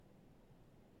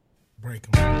Break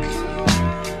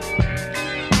 'em.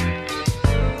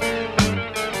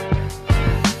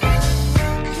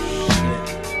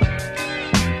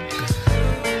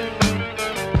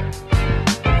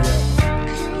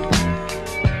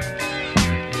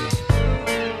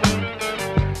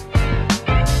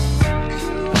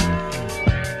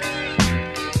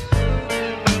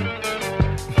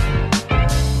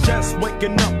 Just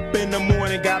waking up in the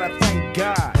morning, gotta thank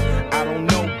God. I don't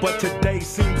know, but today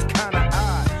seems kinda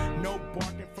odd. No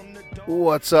barking from the dog.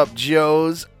 What's up,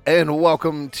 Joes? And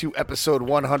welcome to episode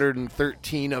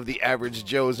 113 of the Average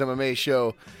Joe's MMA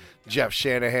Show. Jeff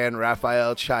Shanahan,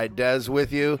 Rafael Chaidez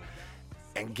with you.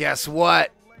 And guess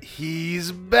what?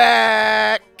 He's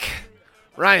back!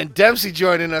 Ryan Dempsey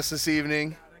joining us this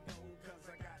evening.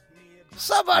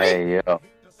 What's up, buddy? Hey, yo.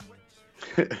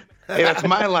 Hey, that's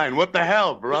my line. What the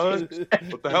hell, brother?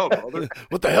 What the hell, brother?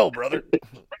 What the hell, brother?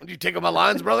 Are you taking my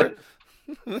lines, brother?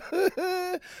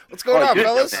 What's going on, good,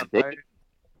 fellas?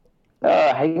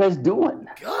 How you guys doing?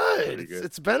 Good. good.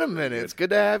 It's been a minute. It's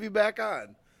good to have you back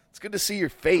on. It's good to see your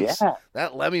face. Yeah.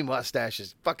 That Lemmy mustache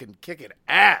is fucking kicking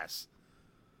ass.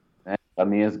 Let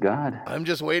me as God. I'm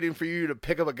just waiting for you to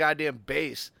pick up a goddamn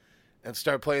bass and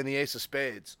start playing the Ace of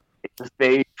Spades. It's a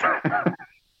stage.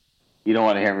 You don't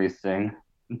want to hear me sing.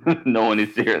 No one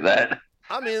needs to hear that.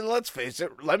 I mean, let's face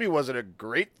it, Lemmy wasn't a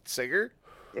great singer.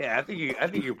 Yeah, I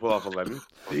think you pull off a lemon.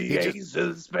 He The just- ace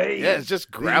of spades. Yeah, it's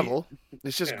just gravel.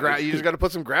 It's just you just got to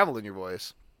put some gravel in your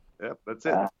voice. Yep, that's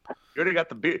it. You already got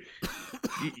the beer.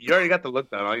 You already got the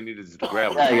look down. All you need is the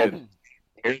gravel. Yeah, you got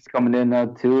hair's coming in now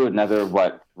too. Another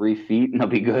 3 feet, and I'll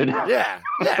be good. Yeah.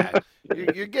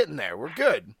 You're getting there. We're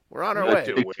good. We're on our Let's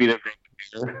way. do 6 feet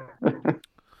of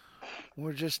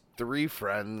We're just three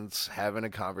friends having a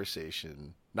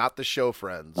conversation. Not the show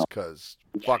friends, because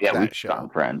fuck yeah, that we've show. gotten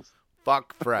friends.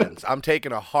 Fuck friends. I'm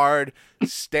taking a hard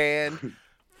stand.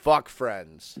 Fuck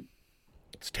friends.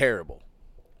 It's terrible.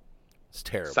 It's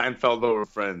terrible. Seinfeld over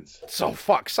Friends. So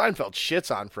fuck. Seinfeld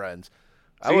shits on friends.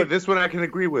 See, this one I can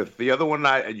agree with. The other one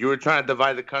you were trying to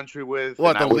divide the country with.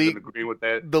 What, and the I wasn't league- agreeing with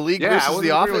that. The League Yeah, I versus wasn't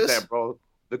The agreeing Office. with that, bro.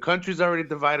 The country's already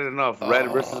divided enough.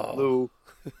 Red versus blue.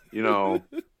 You know,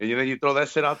 and you throw that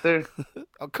shit out there,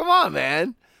 Oh, come on,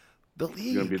 man. The it's gonna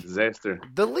be a League. disaster.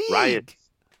 The League. Riot.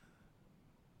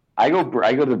 I go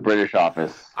to the British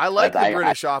Office. I like the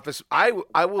British Office. I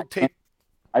will take.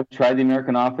 I've tried the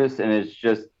American Office, and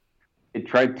it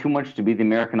tried too much to be the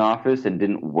American Office and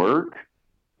didn't work.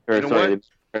 Or You know sorry, what?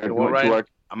 they You know what, went too Ryan? hard.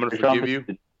 I'm gonna British forgive Office,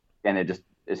 you. and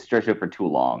it stretched it for too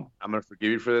long. I'm gonna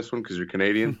forgive you for this one because you're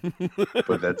Canadian.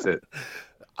 But that's it.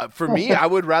 For me, I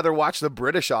would rather watch the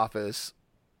British Office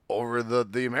over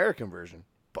the American version.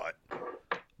 But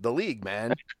the League,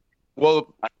 man.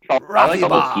 Well, I like all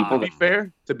Bob. those people.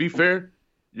 to be fair,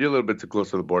 you're a little bit too close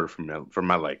to the border for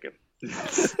my liking.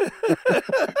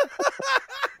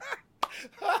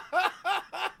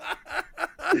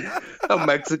 A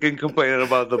Mexican complaining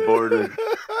about the border.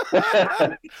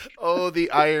 Oh,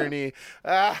 the irony.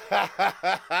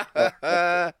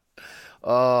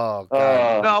 Oh,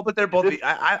 God. No, but they're both.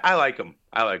 I like them.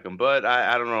 I like them, but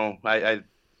I don't know. I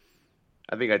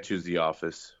think I choose The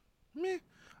Office. Meh.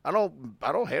 I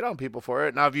don't hate on people for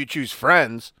it. Now, if you choose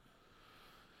Friends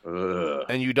Ugh.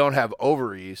 and you don't have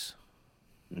ovaries,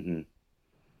 Mhm.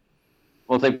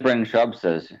 Well, it's like Brendan Schaub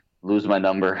says, lose my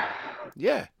number.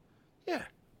 yeah.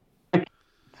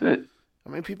 That's it. I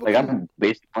mean, people. Like, I'm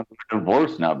basically on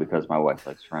divorce now because my wife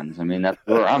likes Friends. I mean, that's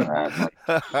where I'm at.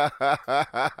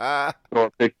 Like, go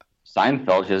pick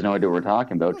Seinfeld. She has no idea what we're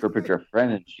talking about. She'll picture a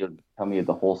friend and she'll tell me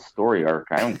the whole story arc.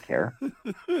 I don't care.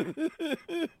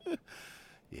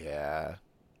 Yeah.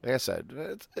 Like I said,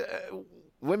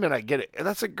 women, I get it. And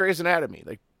that's like Grey's Anatomy.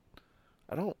 Like,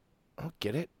 I don't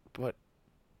get it, but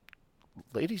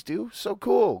ladies do. So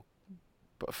cool.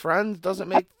 But Friends doesn't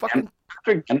make fucking.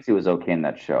 Patrick Dempsey was okay in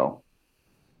that show.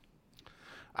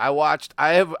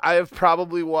 I have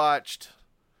probably watched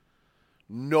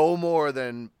no more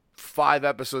than 5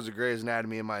 episodes of Grey's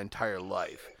Anatomy in my entire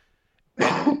life.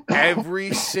 And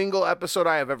every single episode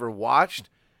I have ever watched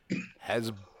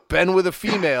has been with a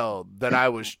female that I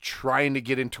was trying to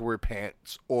get into her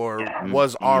pants or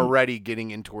was already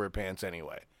getting into her pants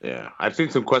anyway. Yeah, I've seen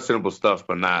some questionable stuff,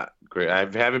 but not great. I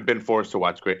haven't been forced to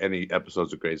watch any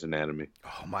episodes of Grey's Anatomy.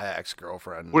 Oh, my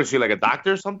ex-girlfriend. What is she, like a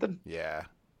doctor or something? Yeah.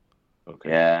 Okay.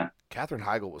 Yeah. Katherine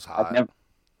Heigl was hot.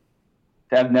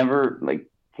 I've never, like,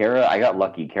 Kara, I got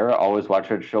lucky. Kara always watched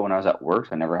that show when I was at work,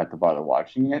 so I never had to bother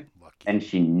watching it. Lucky. And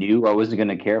she knew I wasn't going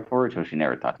to care for it, so she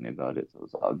never talked to me about it, so it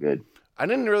was all good. I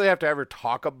didn't really have to ever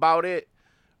talk about it,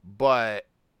 but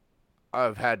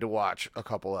I've had to watch a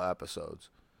couple of episodes.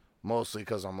 Mostly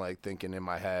because I'm like thinking in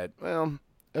my head, well,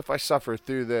 if I suffer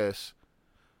through this,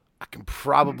 I can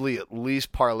probably at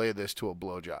least parlay this to a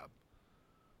blowjob.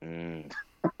 Mm.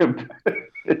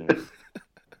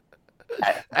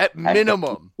 At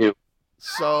minimum.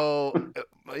 So,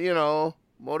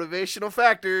 motivational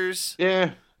factors.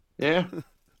 Yeah.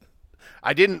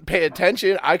 I didn't pay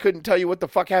attention. I couldn't tell you what the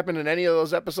fuck happened in any of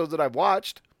those episodes that I've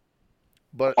watched.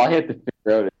 But all I had to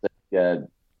figure out is that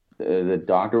the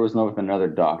doctor was in love with another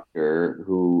doctor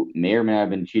who may or may not have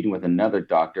been cheating with another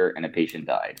doctor, and a patient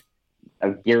died. I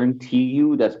guarantee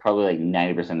you that's probably like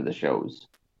 90% of the shows.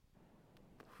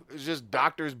 it's just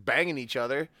doctors banging each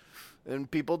other and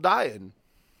people dying.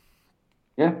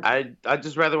 Yeah. I'd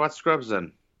just rather watch Scrubs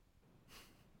then.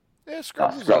 Yeah,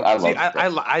 Scrubs is Scrubs, okay.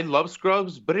 I love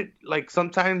Scrubs, but it like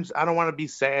sometimes I don't want to be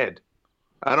sad.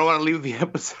 I don't want to leave the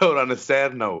episode on a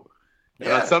sad note.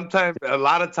 Yeah. A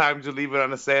lot of times you leave it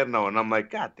on a sad note, and I'm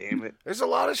like, God damn it. There's a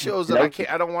lot of shows that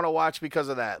I don't want to watch because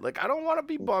of that. Like, I don't want to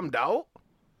be bummed out.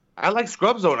 I like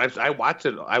Scrubs though, and I watch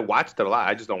it. I watched it a lot.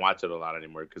 I just don't watch it a lot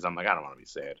anymore because I'm like, I don't want to be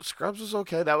sad. Scrubs was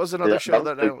okay. That was another show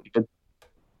that I don't...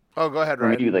 Oh, go ahead,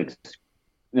 Ryan. Maybe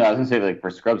I was gonna say like for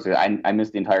Scrubs, I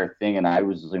missed the entire thing, and I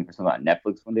was looking for something on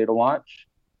Netflix one day to watch,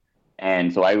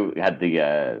 and so I had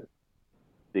the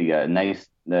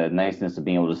niceness of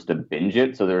being able just to binge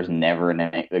it. So there was never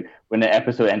like when the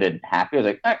episode ended happy, I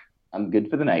was like, I'm good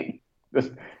for the night. It's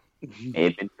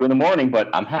been 2 a.m, but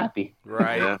I'm happy.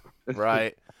 Right, Yeah.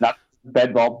 right. Not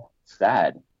bed all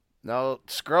sad. No,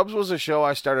 Scrubs was a show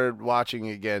I started watching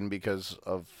again because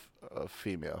of a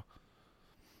female.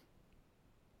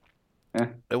 Yeah.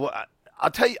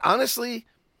 I'll tell you honestly.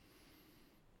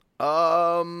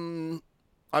 I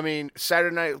mean,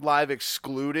 Saturday Night Live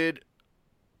excluded,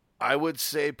 I would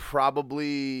say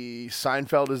probably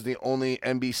Seinfeld is the only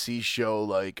NBC show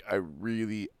like I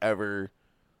really ever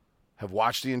have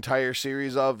watched the entire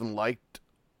series of and liked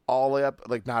all the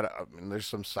there's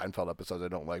some Seinfeld episodes I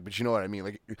don't like, but you know what I mean,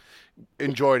 like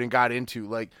enjoyed and got into.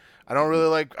 Like I don't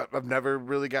really I've never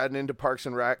really gotten into Parks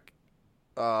and Rec.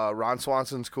 Ron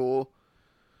Swanson's cool.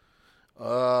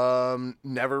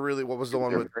 Never really. What was the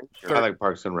one with? I like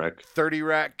Parks and Rec. 30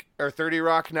 Rock.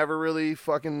 Never really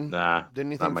fucking did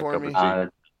anything for me.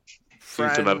 Seen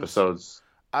some episodes.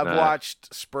 I've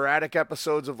watched sporadic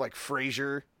episodes of like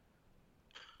Frasier.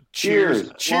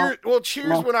 Cheers. Cheers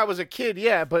when I was a kid,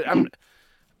 yeah, but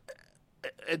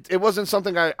it wasn't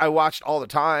something I watched all the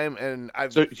time, and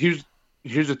So here's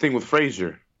the thing with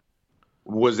Frasier.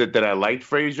 Was it that I liked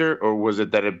Frasier, or was it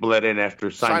that it bled in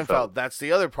after Seinfeld? That's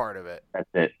the other part of it. That's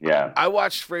it. Yeah. I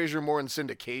watched Frasier more in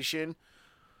syndication.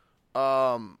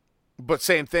 But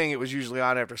same thing. It was usually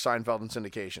on after Seinfeld and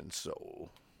syndication. So.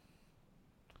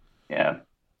 Yeah.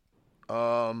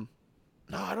 No,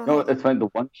 I don't know. No, it's fine. The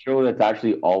one show that's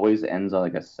actually always ends on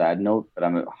like a sad note that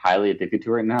I'm highly addicted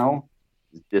to right now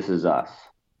is This Is Us.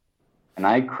 And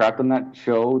I crapped on that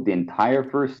show the entire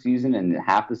first season and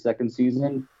half the second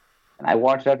season. And I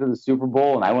watched after the Super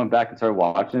Bowl, and I went back and started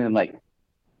watching it, and like,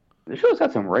 the show's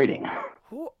got some rating.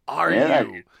 Who are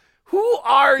you? Who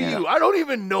are you? I don't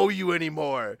even know you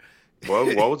anymore.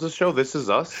 What was the show? This Is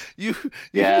Us? You're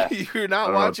not watching. I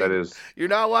don't know what that is. You're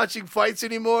not watching fights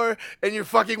anymore, and you're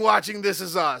fucking watching This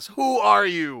Is Us. Who are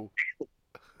you?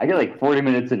 I get like 40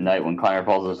 minutes at night when Connor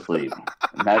falls asleep.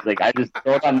 And that's like, I just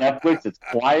throw it on Netflix. It's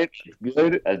quiet. It's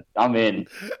good. I'm in.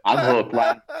 I'm hooked.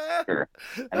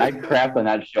 And I crapped on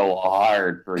that show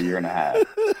hard for a year and a half.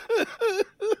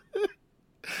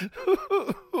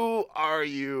 Who are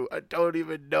you? I don't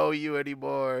even know you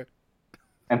anymore.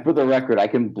 And for the record, I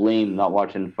can blame not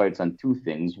watching fights on two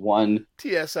things. One,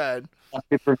 TSN.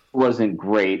 It wasn't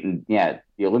great. And yeah,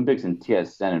 the Olympics and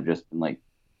TSN have just been like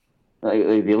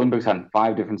the Olympics on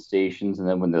 5 different stations, and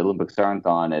then when the Olympics aren't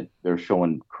on it, they're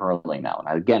showing curling now.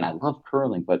 And again, I love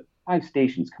curling, but 5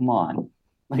 stations, come on.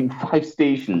 Like 5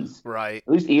 stations. Right.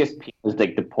 At least ESPN is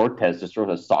like Deportes, just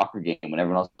sort of a soccer game when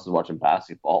everyone else is watching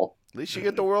basketball. At least you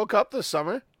get the World Cup this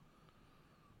summer.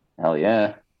 Hell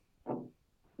yeah.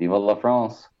 Viva la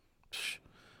France.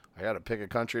 I got to pick a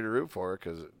country to root for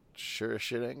because sure as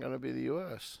shit ain't going to be the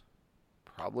U.S.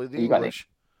 Probably the You got English.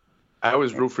 I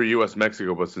always root for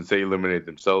U.S.-Mexico, but since they eliminate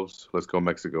themselves, let's go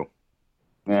Mexico.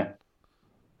 Yeah.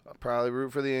 I'll probably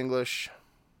root for the English.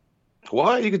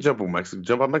 What? You can jump on Mexico.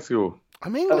 Jump on Mexico.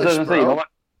 I'm I English, was gonna bro. say, you know what?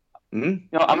 Hmm?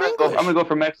 I'm English. gonna go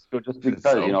for Mexico just because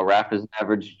So? Raph is an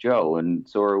average Joe, and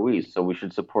so are we. So we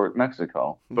should support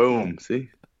Mexico. Boom. See?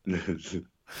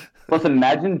 Plus,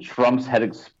 imagine Trump's head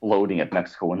exploding if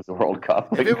Mexico wins the World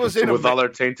Cup. If it was in With all our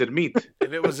tainted meat.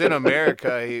 if it was in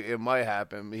America, it might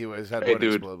happen. He was had Hey, one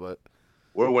dude. explode, but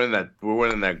We're winning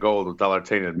that gold with all our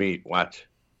tainted meat. Watch.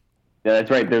 Yeah,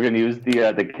 that's right. They're going to use the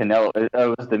Canelo.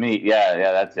 It was the meat.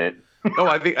 Yeah, that's it. No,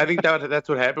 I think that's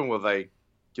what happened with like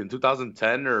in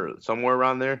 2010 or somewhere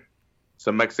around there.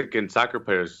 Some Mexican soccer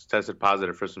players tested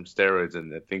positive for some steroids,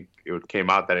 and I think it came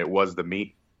out that it was the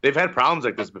meat. They've had problems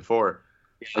like this before.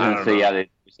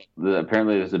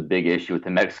 Apparently there's a big issue with the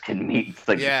Mexican meats.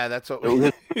 Like, yeah, that's what. What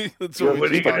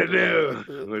are you gonna do?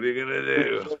 What are you gonna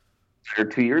do? Or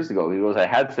 2 years ago, he goes, "I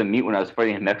had some meat when I was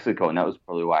fighting in Mexico, and that was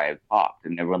probably why I popped."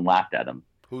 And everyone laughed at him.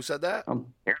 Who said that?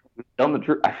 Tell the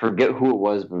truth. I forget who it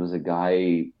was, but it was a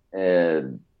guy.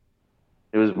 It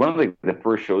was one of the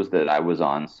first shows that I was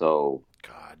on. So,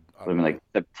 God, I mean, like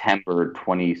September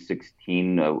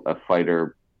 2016, a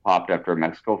fighter popped after a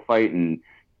Mexico fight, and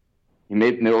he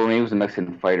was a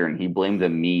Mexican fighter, and he blamed the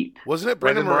meat. Wasn't it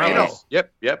Brandon Moreno?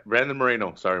 Yep, Brandon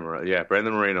Moreno. Sorry,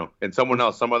 Brandon Moreno, and someone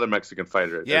else, some other Mexican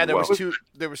fighter. Yeah, there was two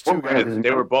guys.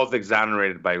 They were both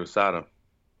exonerated by USADA.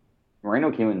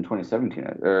 Moreno came in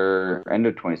 2017 or end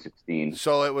of 2016.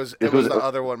 So it was the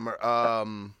other one.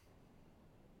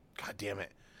 God damn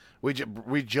it, we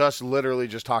just literally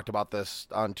just talked about this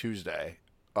on Tuesday,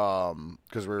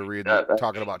 because we were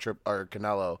talking about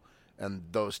Canelo, and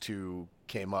those two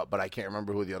came up, but I can't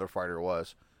remember who the other fighter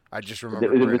was. I just remember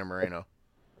Brandon Moreno.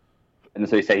 And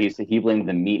so he blamed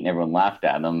the meat, and everyone laughed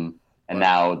at him. And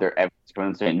now they're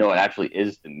everyone's saying, no, it actually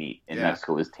is the meat in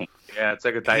Mexico is tainted. Yeah, it's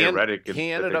like a diuretic.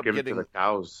 He ended up getting the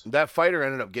cows. That fighter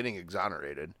ended up getting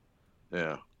exonerated.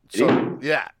 Yeah.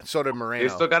 So did Moreno. He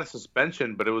still got a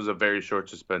suspension, but it was a very short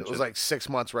suspension. It was like 6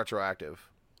 months retroactive,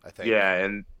 I think. Yeah,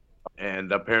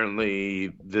 and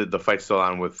apparently the fight's still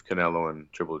on with Canelo and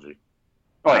Triple G.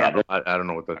 Oh yeah, I don't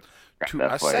know what the.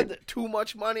 I said that too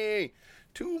much money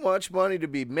to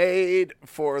be made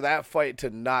for that fight to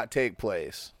not take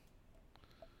place.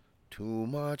 Too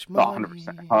much money.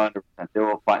 100%. They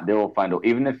will find out.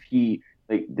 Even if they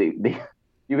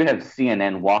you can have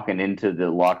CNN walking into the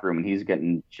locker room and he's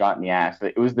getting shot in the ass.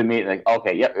 It was the meat. Like,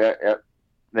 okay, yep.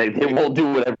 They will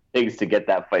do whatever it takes to get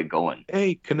that fight going.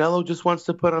 Hey, Canelo just wants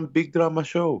to put on big drama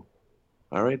show.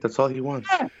 All right, that's all he wants.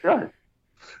 Yeah, sure.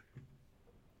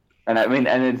 And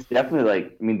it's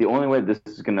definitely the only way this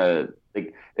is gonna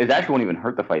it actually won't even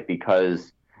hurt the fight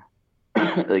because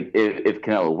if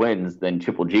Canelo wins, then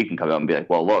Triple G can come out and be like,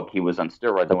 well, look, he was on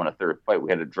steroids. I won a third fight. We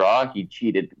had a draw. He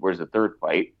cheated. Where's the third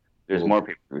fight? There's more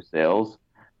pay-per-view sales.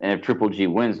 And if Triple G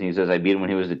wins and he says, I beat him when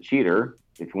he was a cheater,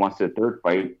 if he wants a third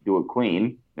fight, do it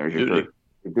clean. There's your third.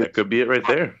 That could be it right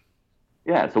there.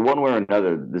 Yeah, so one way or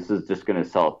another, this is just going to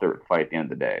sell a third fight at the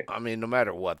end of the day. I mean, no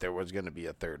matter what, there was going to be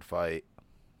a third fight.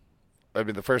 I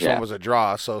mean, the first one was a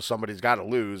draw, so somebody's got to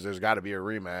lose. There's got to be a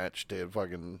rematch to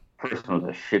fucking... First one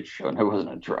was a shit show, and it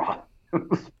wasn't a draw.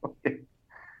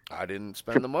 I didn't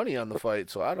spend the money on the fight,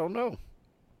 so I don't know.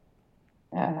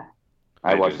 Yeah.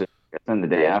 I watched it the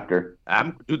day after.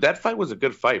 Dude, that fight was a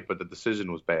good fight, but the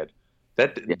decision was bad.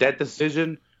 That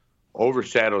decision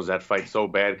overshadows that fight so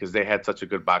bad because they had such a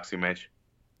good boxing match.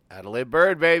 Adelaide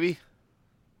Bird, baby.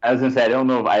 I was going to say,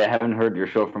 I haven't heard your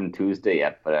show from Tuesday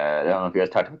yet, but I don't know if you guys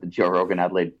talked about the Joe Rogan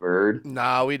Adelaide Bird.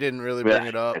 No, we didn't really bring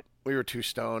it up. We were too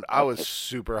stoned. I was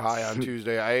super high on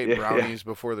Tuesday. I ate brownies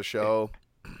before the show.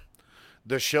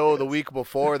 The show the week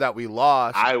before that we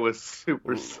lost. I was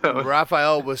super stoned.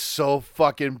 Raphael was so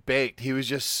fucking baked. He was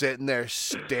just sitting there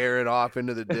staring off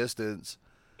into the distance.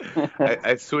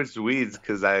 I switched weeds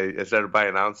because I started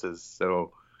buying ounces,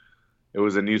 so it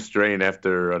was a new strain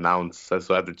after an ounce. So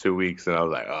after 2 weeks, and I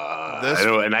was like,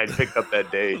 and I picked up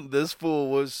that day. This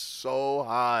fool was so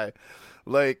high.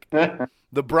 Like,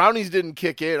 the brownies didn't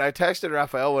kick in. I texted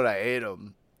Raphael when I ate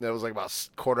them. It was like about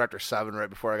 7:15 right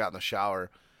before I got in the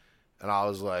shower. And I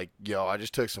was like, yo, I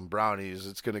just took some brownies.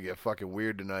 It's going to get fucking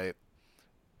weird tonight.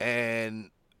 And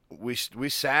we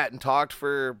sat and talked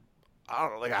for, I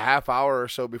don't know, like a half hour or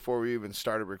so before we even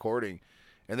started recording.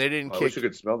 And they didn't kick. I wish you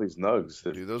could smell these nugs.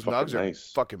 Dude, those nugs are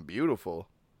fucking beautiful.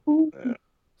 Yeah.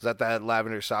 Is that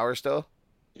lavender sour still?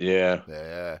 Yeah.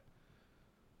 Yeah.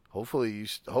 Hopefully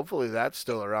that's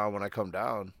still around when I come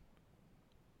down.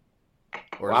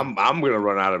 Or I'm gonna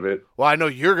run out of it. Well, I know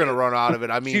you're gonna run out of it.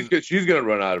 I mean, she's gonna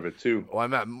run out of it too.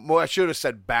 Well, I should have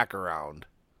said back around.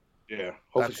 Yeah.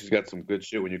 Hopefully she's got some good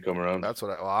shit when you come around. That's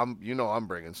what I'm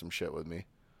bringing some shit with me.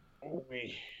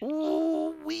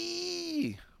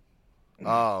 Ooh-wee.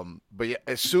 But yeah,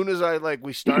 as soon as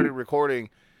we started recording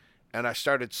and I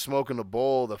started smoking the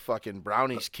bowl, the fucking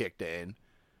brownies kicked in.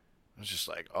 I was just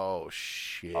like, oh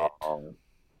shit. Uh-oh.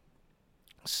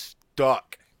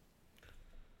 Stuck.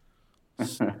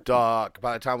 By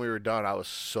the time we were done, I was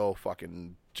so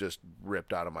fucking just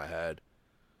ripped out of my head.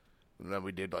 And then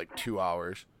we did like 2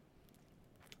 hours.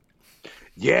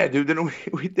 Yeah, dude. Then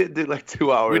we did like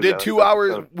 2 hours. We did 2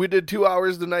 hours. We did 2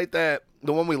 hours the night that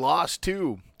the one we lost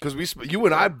too, because you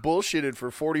and I bullshitted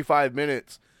for 45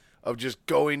 minutes of just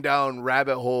going down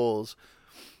rabbit holes.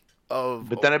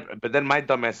 But then my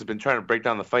dumbass has been trying to break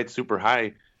down the fight super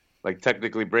high, like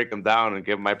technically break them down and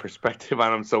give my perspective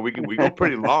on them. So we go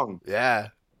pretty long. Yeah.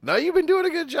 No, you've been doing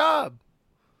a good job.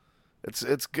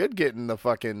 It's good getting the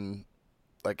fucking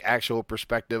like actual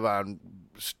perspective on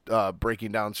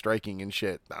breaking down striking and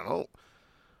shit. I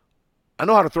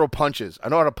know how to throw punches. I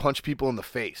know how to punch people in the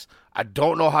face. I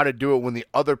don't know how to do it when the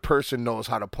other person knows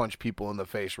how to punch people in the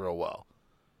face real well.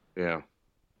 Yeah.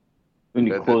 When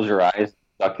you close your eyes,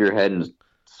 duck your head, and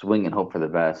swing and hope for the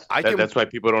best. That's why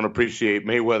people don't appreciate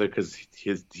Mayweather, because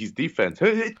his defense.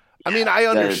 I mean, I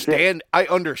understand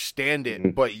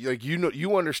it, but like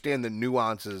you understand the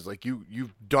nuances. Like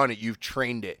you've done it, you've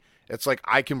trained it. It's like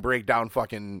I can break down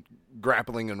fucking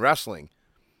grappling and wrestling.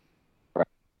 Right.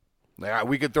 Like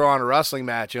we could throw on a wrestling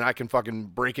match and I can fucking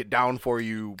break it down for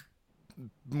you,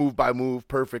 move by move,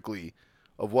 perfectly,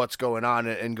 of what's going on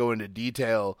and go into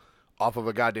detail off of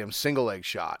a goddamn single leg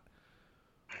shot.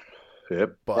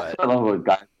 Yep. But I love what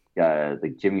guys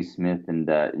like Jimmy Smith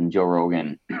and Joe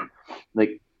Rogan.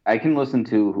 Like I can listen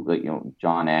to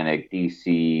John Anik,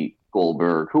 DC,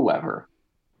 Goldberg, whoever.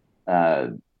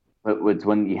 But it's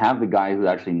when you have the guy who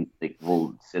actually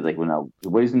will say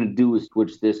what he's going to do is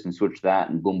switch this and switch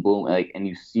that and boom boom, and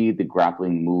you see the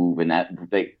grappling move and that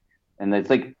and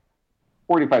it's like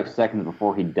 45 seconds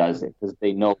before he does it, because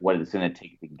they know what it's going to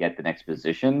take to get the next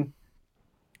position.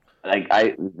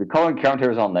 The color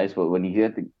commentary is all nice, but when you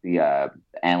get the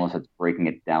analyst that's breaking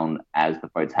it down as the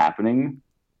fight's happening,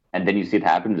 and then you see it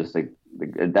happen, just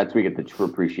that's where you get the true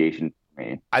appreciation for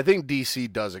me. I think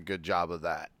DC does a good job of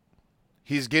that.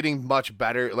 He's getting much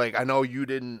better. Like I know you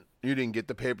didn't get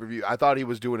the pay-per-view. I thought he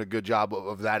was doing a good job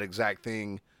of that exact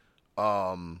thing the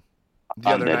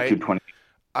other night 220.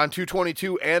 On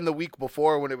 222 and the week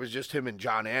before when it was just him and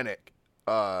John Anik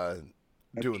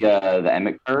doing the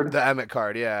Emmett card. The Emmett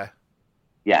card, yeah.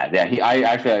 Yeah.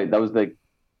 That was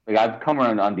I've come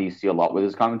around on DC a lot with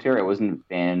his commentary. I wasn't a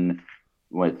fan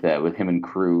with him and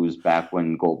Cruz back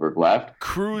when Goldberg left.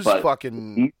 Cruz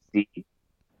fucking DC.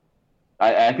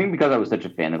 I think because I was such a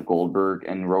fan of Goldberg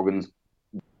and Rogan's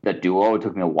that duo, it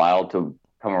took me a while to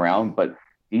come around. But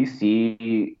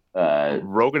DC,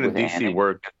 Rogan and DC Anik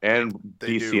work, and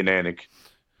DC and Anik.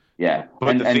 Yeah,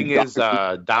 but the thing is,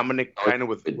 Dominic kind of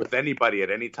with anybody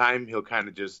at any time, he'll kind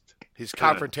of just he's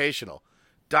confrontational.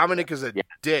 Dominic is a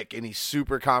dick, and he's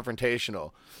super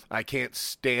confrontational. I can't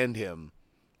stand him.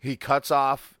 He cuts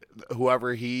off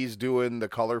whoever he's doing the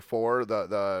color for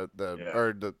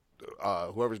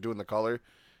whoever's doing the color,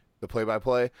 the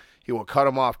play-by-play, he will cut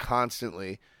him off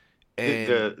constantly.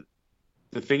 And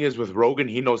the thing is with Rogan,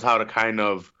 he knows how to kind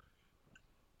of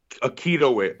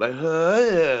Aikido it,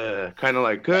 kind of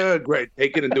like great,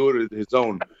 take it and do it his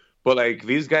own. But like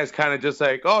these guys, kind of just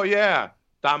like, oh yeah,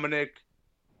 Dominic,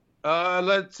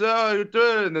 let's do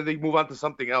it, and then they move on to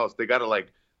something else. They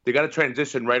gotta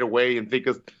transition right away and think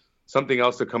of something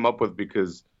else to come up with,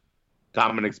 because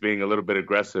Dominic's being a little bit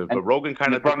aggressive, but Rogan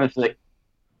kind of promise and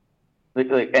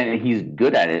he's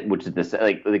good at it, which is this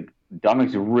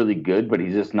Dominic's really good, but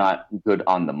he's just not good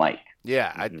on the mic.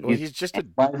 Yeah, he's just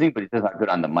advising, but he's just not good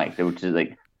on the mic, which is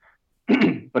like.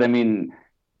 But I mean,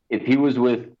 if he was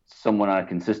with someone on a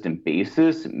consistent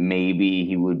basis, maybe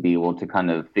he would be able to kind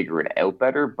of figure it out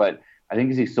better. But I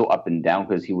think he's so up and down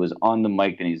because he was on the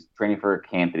mic, then he's training for a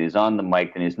camp, then he's on the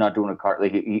mic, then he's not doing a card.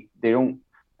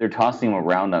 They're tossing him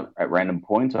around at random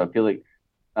points. So I feel like,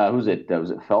 who's it? Was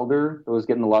it Felder that was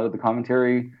getting a lot of the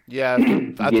commentary? Yeah,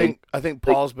 I think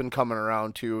Paul's been coming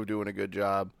around too, doing a good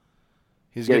job.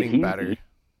 He's getting better.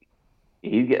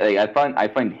 I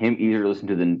find him easier to listen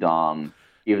to than Dom,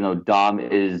 even though Dom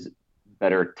is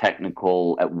better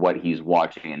technical at what he's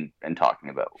watching and talking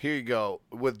about. Here you go.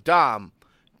 With Dom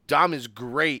is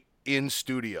great in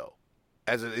studio.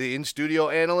 As an in-studio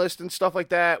analyst and stuff like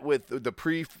that, with the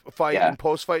pre-fight and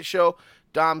post-fight show,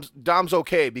 Dom's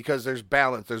okay because there's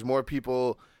balance. There's more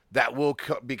people that will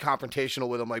be confrontational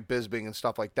with him, like Bisping and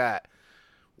stuff like that,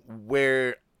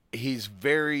 where he's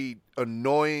very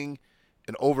annoying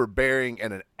and overbearing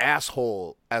and an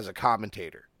asshole as a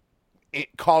commentator,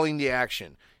 calling the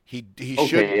action. He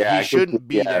shouldn't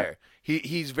be there.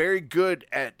 He's very good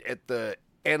at the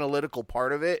analytical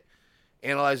part of it,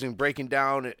 analyzing, breaking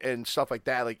down, and stuff like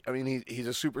that. Like, I mean, he's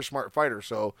a super smart fighter,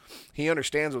 so he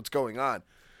understands what's going on.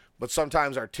 But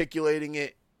sometimes articulating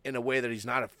it in a way that he's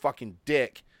not a fucking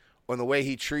dick, or in the way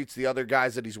he treats the other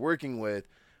guys that he's working with,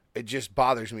 it just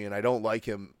bothers me, and I don't like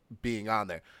him being on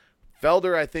there.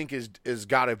 Felder, I think, is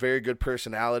got a very good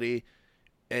personality,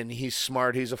 and he's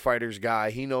smart. He's a fighter's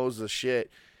guy. He knows the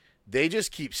shit. They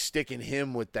just keep sticking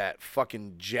him with that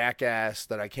fucking jackass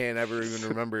that I can't ever even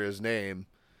remember his name.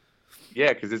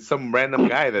 Yeah, because it's some random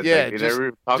guy that they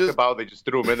never talked about. They just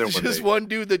threw him in there one day. Just one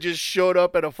dude that just showed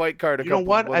up at a fight card a couple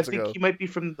months ago. I think he might be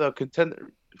from the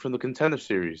contender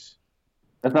series.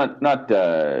 That's not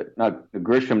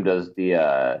Grisham does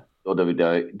the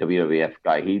WWF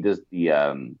guy. He does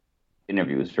the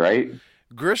interviews, right?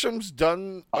 Grisham's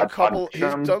done a couple. He's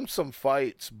done some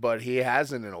fights, but he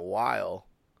hasn't in a while.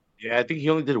 Yeah, I think he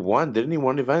only did one. Didn't he?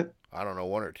 One event? I don't know,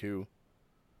 one or two.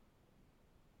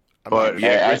 But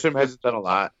yeah, Grisham hasn't done a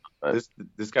lot.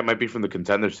 This guy might be from the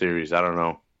contender series. I don't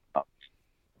know. I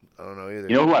don't know either.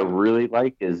 You know who I really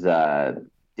like is Dan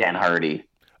Hardy.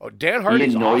 Oh, Dan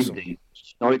Hardy's awesome. He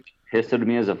annoyed the piss out of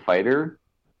me as a fighter,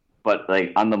 but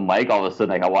like on the mic, all of a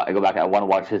sudden, like I go back. I want to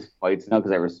watch his fights now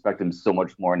because I respect him so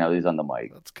much more now that he's on the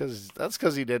mic. That's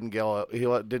because he didn't get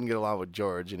along with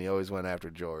George, and he always went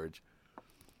after George.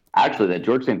 Actually, that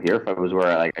George St. Pierre fight was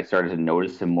where I started to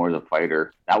notice him more as a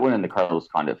fighter. That one and the Carlos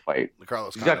Condit fight.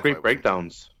 He's got great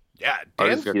breakdowns. Yeah,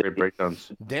 Dan's got great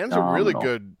breakdowns. Dan's really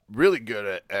good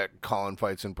at calling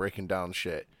fights and breaking down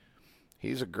shit.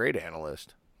 He's a great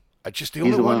analyst. He's the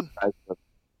only one.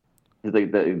 He's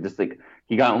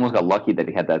he almost got lucky that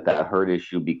he had that hurt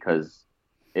issue because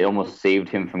it almost saved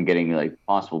him from getting like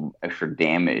possible extra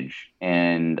damage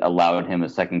and allowed him a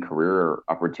second career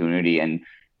opportunity. And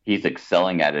he's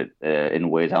excelling at it in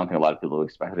ways I don't think a lot of people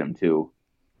expected him to.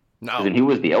 No, and he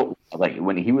was the outlaw. Like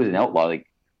when he was an outlaw, like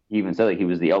he even said, like he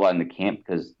was the outlaw in the camp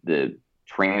because the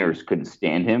trainers couldn't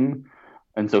stand him,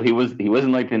 and so he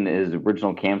wasn't like in his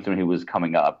original camps when he was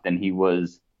coming up. Then the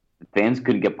fans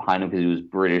couldn't get behind him because he was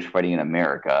British fighting in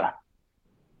America,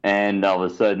 and all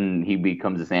of a sudden he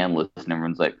becomes this analyst, and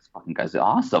everyone's like, "This fucking guy's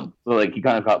awesome." So like he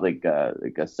kind of got like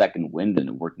a second wind, and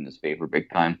it worked in his favor big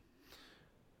time.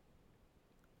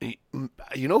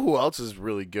 You know who else is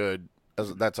really good?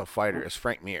 That's a fighter. Is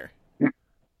Frank Mir.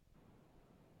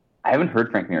 I haven't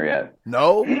heard Frank Mir yet.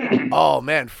 No? Oh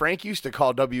man, Frank used to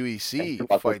call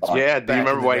WEC fights. Yeah, do you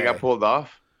remember why he got pulled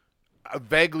off?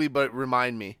 Vaguely, but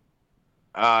remind me.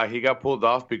 He got pulled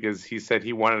off because he said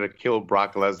he wanted to kill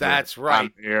Brock Lesnar. That's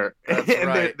right. Here. That's and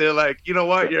right. They're like, you know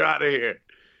what? You're out of here.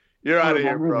 You're out of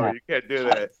here, bro. You can't do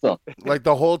that. Like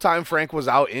the whole time Frank was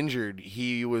out injured,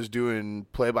 he was doing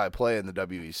play-by-play in the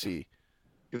WEC.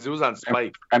 Because it was on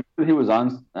Spike. I remember he was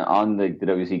on the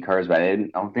WC cards, but I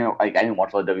didn't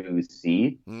watch a lot of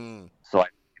WC, so I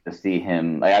didn't get to see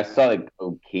him. Like I saw like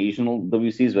occasional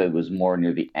WCs, but it was more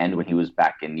near the end when he was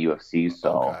back in UFC.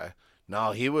 So okay.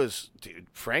 No, dude,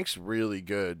 Frank's really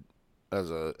good as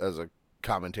a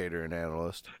commentator and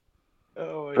analyst.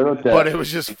 Oh, but it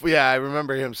was just I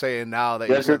remember him saying now that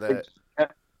you said that.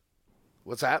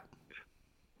 What's that?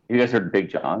 You guys heard Big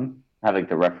John have like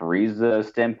the referee's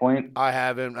standpoint? I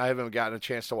haven't gotten a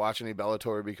chance to watch any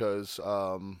Bellator because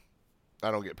I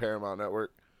don't get Paramount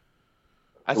Network.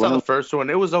 I saw the first one.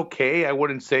 It was okay. I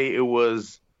wouldn't say it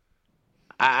was.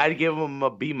 I'd give him a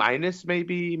B-,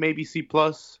 maybe C+,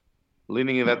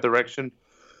 leaning in that direction.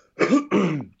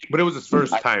 But it was his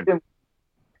first time.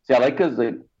 See, I like because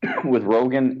like, with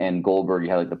Rogan and Goldberg, you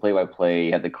had like the play-by-play,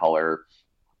 you had the color,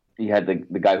 you had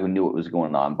the guy who knew what was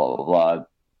going on, blah blah blah.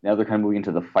 Now they're kind of moving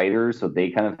into the fighters, so they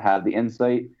kind of have the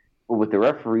insight. But with the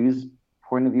referee's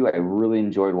point of view, I really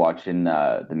enjoyed watching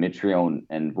the Mitrione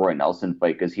and Roy Nelson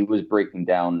fight because he was breaking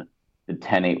down the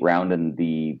 10-8 round and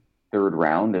the third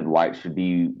round and why it should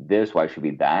be this, why it should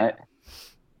be that.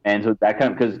 And so that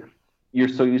kind of, because you're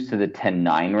so used to the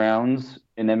 10-9 rounds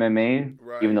in MMA,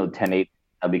 right, even though 10-8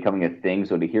 are becoming a thing.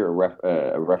 So to hear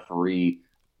a referee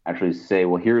actually say,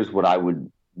 well, here's what I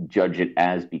would judge it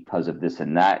as because of this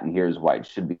and that, and here's why it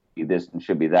should be this and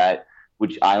should be that,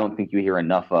 which I don't think you hear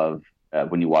enough of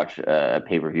when you watch a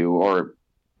pay-per-view or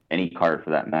any card for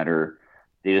that matter.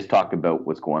 They just talk about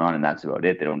what's going on and that's about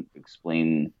it. They don't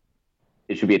explain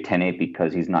it should be a 10-8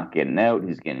 because he's not getting out,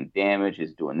 he's getting damaged,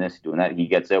 he's doing this, doing that, he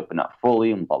gets out but not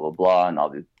fully, and blah blah blah, and all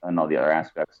the other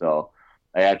aspects. So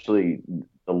I actually,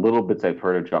 the little bits I've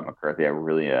heard of John McCarthy, I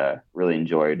really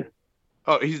enjoyed.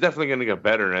 Oh, he's definitely going to get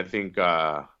better, and I think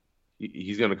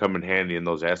he's going to come in handy in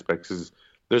those aspects.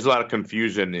 There's a lot of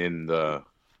confusion in the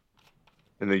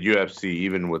UFC,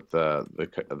 even with with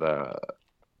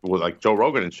like Joe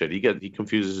Rogan and shit. He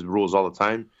confuses his rules all the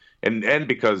time, and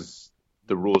because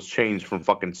the rules change from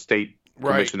fucking state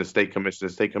commission to state commission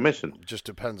to state commission. It just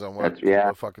depends on what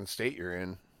fucking state you're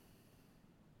in.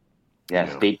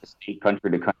 Yeah, state to state,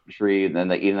 country to country, and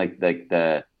then even like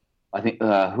the I think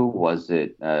who was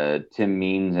it? Tim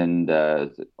Means and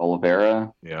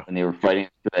Oliveira. Yeah. And they were fighting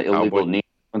that illegal knee.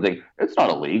 I was like, it's not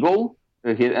illegal.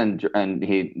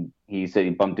 He said he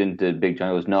bumped into Big John.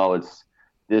 He goes, no,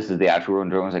 this is the actual rule.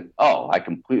 And I was like, oh, I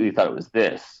completely thought it was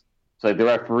this. So like the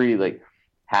referee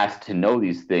has to know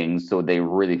these things, so they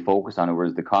really focus on it.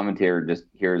 Whereas the commentator just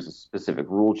hears a specific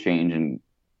rule change and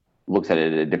looks at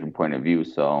it at a different point of view.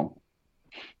 So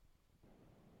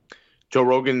Joe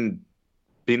Rogan,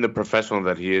 being the professional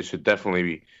that he is, should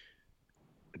definitely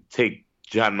take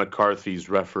John McCarthy's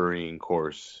refereeing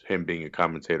course, him being a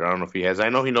commentator. I don't know if he has. I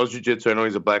know he knows jiu-jitsu. I know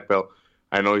he's a black belt.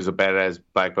 I know he's a badass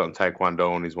black belt in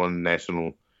Taekwondo, and he's won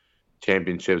national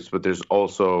championships. But there's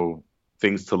also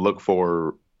things to look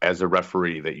for as a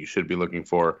referee that you should be looking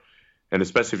for. And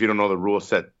especially if you don't know the rules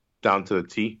set down to the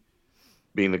T,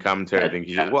 being the commentator, I think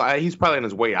he's probably on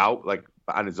his way out, like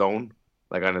on his own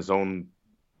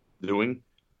doing.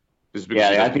 Just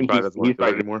because I think probably doesn't work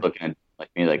he's anymore. Looking at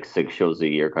maybe 6 shows a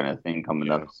year kind of thing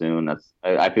coming up soon.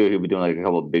 I feel he'll be doing a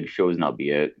couple of big shows and that'll be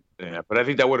it. Yeah, but I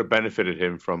think that would have benefited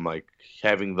him from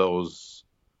having those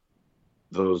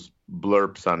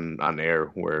blurps on air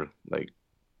where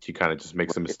he kind of just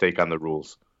makes a mistake on the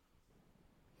rules.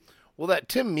 Well, that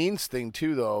Tim Means thing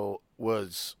too, though,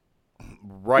 was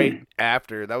right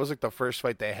after. That was the first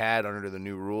fight they had under the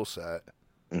new rule set,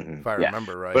 if I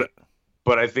remember right.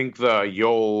 But I think the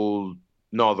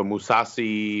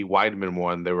Musasi Weidman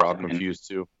one, they were all confused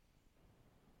too.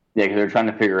 Yeah, because they're trying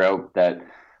to figure out that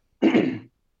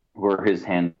where his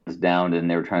hand was down, and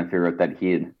they were trying to figure out that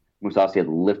Musasi had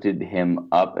lifted him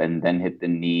up and then hit the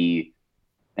knee,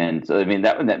 and so I mean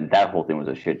that whole thing was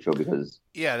a shit show because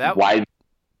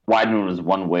Weidman was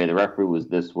one way, the referee was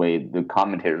this way, the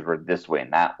commentators were this way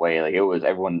and that way. It was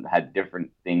everyone had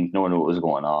different things, no one knew what was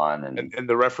going on, and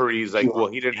the referee's well,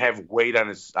 he didn't have weight on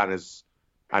his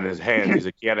hands.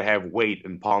 He's he had to have weight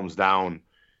and palms down,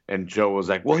 and Joe was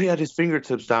well, he had his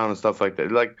fingertips down and stuff like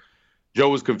that. Joe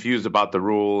was confused about the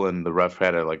rule, and the ref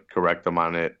had to correct him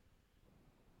on it.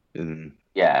 And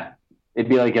yeah, it'd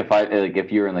be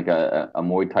if you're in a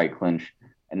Muay Thai clinch,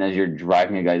 and as you're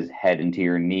driving a guy's head into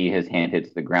your knee, his hand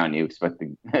hits the ground. You expect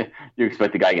the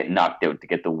guy to get knocked out to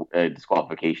get the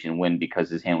disqualification win because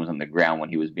his hand was on the ground when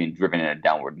he was being driven in a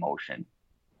downward motion.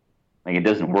 It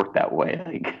doesn't work that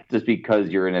way. Just because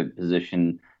you're in a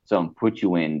position someone put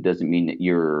you in doesn't mean that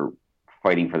you're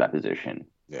fighting for that position.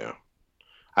 Yeah.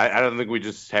 I don't think we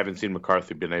just haven't seen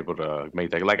McCarthy been able to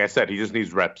make that. Like I said, he just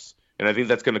needs reps. And I think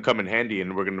that's going to come in handy,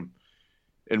 and he's going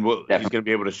to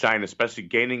be able to shine, especially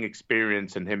gaining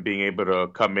experience and him being able to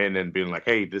come in and being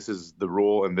hey, this is the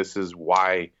rule and this is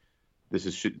why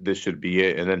this should be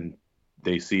it. And then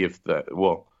they see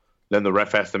then the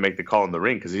ref has to make the call in the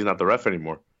ring because he's not the ref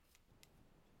anymore.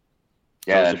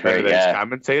 Yeah, so that's right. That he's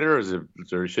commentator,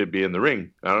 or he should be in the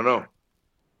ring? I don't know.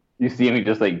 You see him, he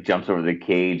just jumps over the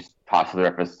cage, tosses the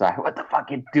ref aside. What the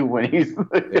fuck you doing? He's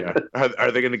yeah.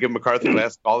 Are they going to give McCarthy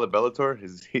last call at Bellator?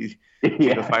 Is he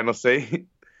the final say?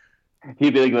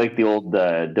 He'd be like the old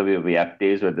WWF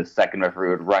days where the second referee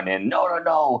would run in.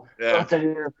 No. Yeah. That's an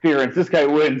interference. This guy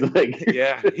wins.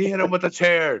 Yeah, he hit him with a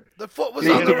chair. The foot was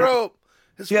on the rope.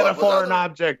 He had a foreign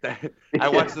object. I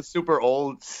watched the super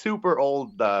old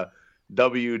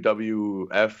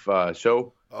WWF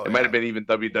show. It might have been even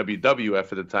WWF at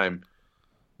the time,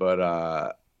 but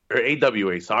or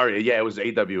AWA. Sorry, yeah, it was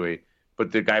AWA.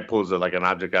 But the guy pulls an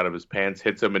object out of his pants,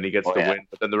 hits him, and he gets the win.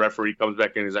 But then the referee comes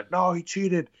back and he's like, "No, he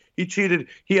cheated. He cheated.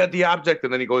 He had the object."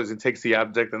 And then he goes and takes the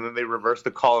object, and then they reverse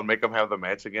the call and make him have the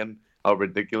match again. How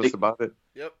ridiculous about it!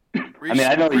 Yep.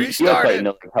 I know you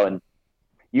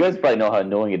guys probably know how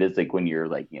annoying it is. When you're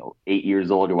 8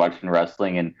 years old, you're watching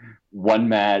wrestling, and one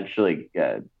match,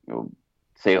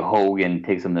 say Hogan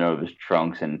takes something out of his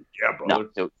trunks and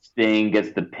Sting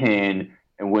gets the pin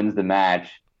and wins the match,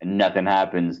 and nothing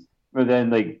happens. But then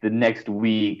the next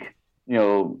week,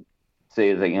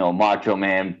 say Macho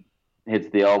Man hits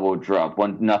the elbow drop,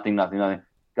 nothing.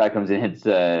 Guy comes in, hits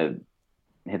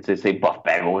say Buff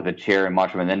Bagwell with a chair, and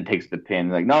Macho Man then takes the pin.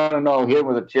 No, hit him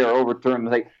with a chair, overturned.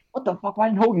 What the fuck? Why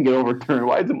didn't Hogan get overturned?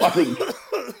 Why is it nothing?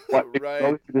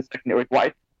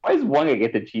 Why does one guy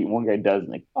get to cheat and one guy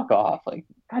doesn't? Fuck off. God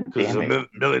damn it.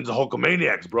 Millions of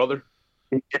Hulkamaniacs, brother.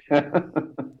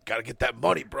 Gotta get that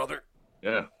money, brother.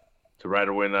 Yeah. To ride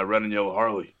away in that red and yellow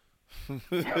Harley.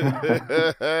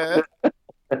 That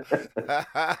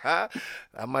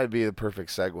might be the perfect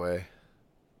segue.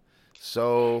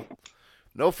 So,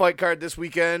 no fight card this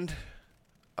weekend.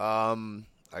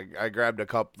 I grabbed a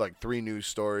couple, 3 news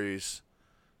stories.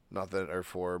 Nothing, or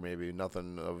 4 maybe.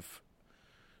 Nothing of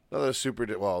Another super.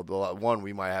 Well, the one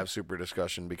we might have super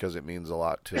discussion because it means a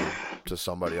lot to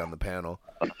somebody on the panel.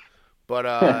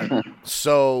 But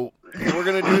so we're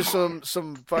gonna do some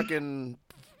fucking.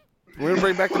 We're gonna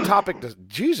bring back the topic.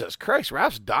 Jesus Christ,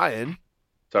 Rap's dying.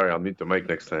 Sorry, I'll mute the mic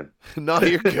next time. No,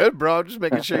 you're good, bro. I'm just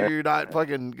making sure you're not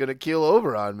fucking gonna keel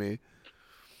over on me.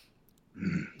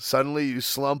 Suddenly you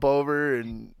slump over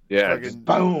and just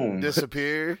boom,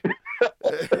 disappear.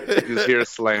 Just hear a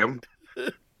slam.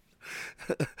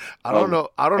 I don't know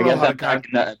how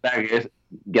to.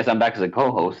 Guess I'm back as a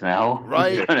co-host now.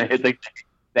 Right. I'm gonna hit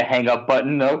the hang up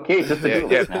button. Okay, just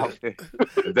now.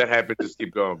 If that happens, just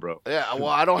keep going, bro. Yeah. Well,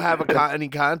 I don't have any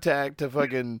contact to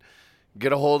fucking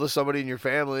get a hold of somebody in your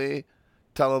family.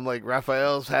 Tell them like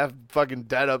Raphael's half fucking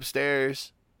dead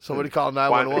upstairs. Somebody call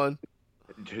 911.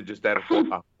 Just that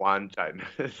wine china.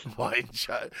 Wine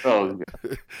china. Oh,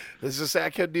 This is I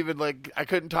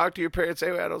couldn't talk to your parents. Say,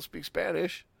 I don't speak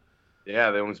Spanish.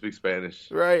 Yeah, they only speak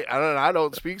Spanish. Right. I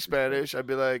don't speak Spanish. I'd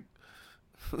be like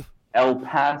El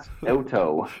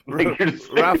Paso.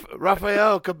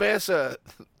 Rafael Cabeza.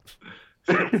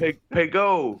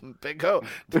 Pego.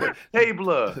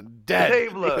 Tabla. Dead.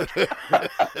 Tabla.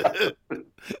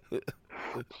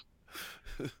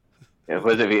 Yeah,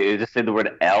 was if you just say the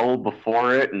word L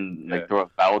before it and throw a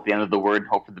vowel at the end of the word and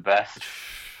hope for the best?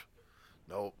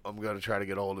 Nope, I'm gonna try to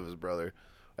get a hold of his brother.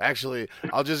 Actually,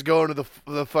 I'll just go into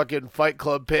the fucking Fight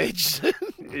Club page.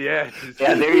 Yeah,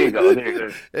 there you go.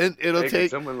 And it'll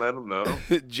take someone let him know.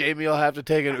 Jamie will have to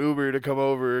take an Uber to come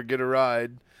over and get a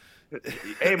ride.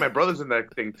 Hey, my brother's in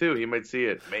that thing too. He might see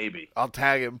it. Maybe I'll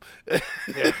tag him.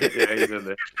 Yeah, he's in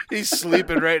there. He's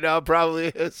sleeping right now,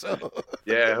 probably. So.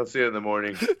 Yeah, he'll see it in the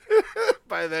morning.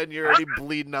 By then, you're already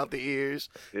bleeding out the ears.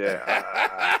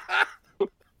 Yeah.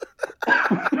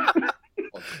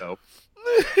 No.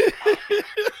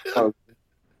 I'll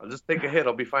just take a hit.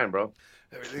 I'll be fine, bro.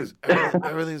 Everything's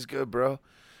good, bro.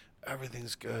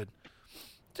 Everything's good.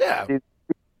 Yeah.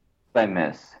 I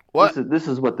miss. What? This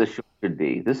is what the show should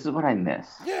be. This is what I miss.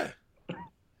 Yeah.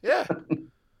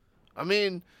 I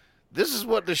mean, this is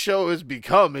what the show has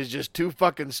become, is just two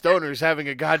fucking stoners having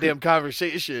a goddamn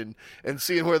conversation and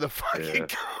seeing where the fuck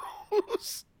it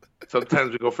goes.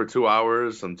 Sometimes we go for 2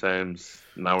 hours, sometimes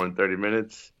an hour and 30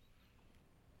 minutes.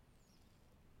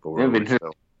 But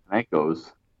Night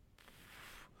goes.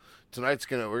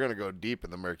 We're gonna go deep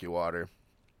in the murky water.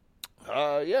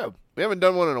 Yeah, we haven't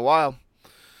done one in a while.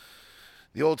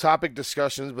 The old topic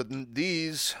discussions, but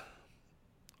these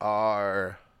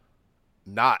are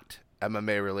not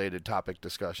MMA related topic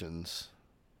discussions.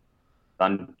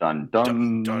 Dun dun dun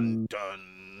dun dun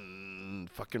dun.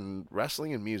 Fucking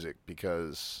wrestling and music,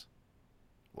 because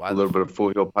a little bit of Full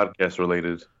Heel podcast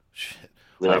related. Shit.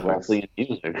 We like wrestling and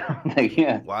music.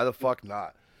 Yeah. Why the fuck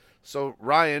not? So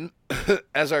Ryan,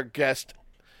 as our guest,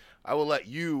 I will let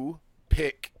you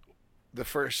pick the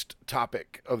first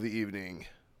topic of the evening.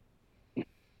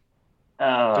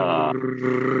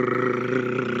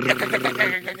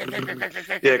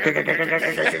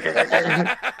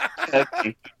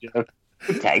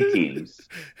 Tag teams.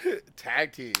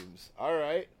 Tag teams. All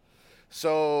right.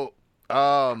 So,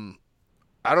 I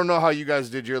don't know how you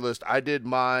guys did your list. I did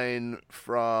mine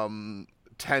from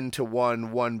 10 to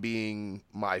 1, 1 being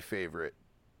my favorite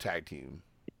tag team.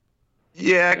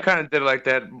 Yeah, I kind of did it like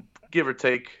that, give or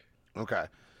take. Okay.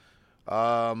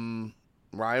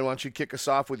 Ryan, why don't you kick us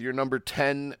off with your number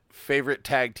 10 favorite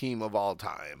tag team of all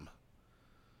time?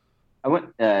 I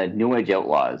went New Age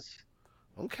Outlaws.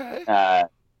 Okay. I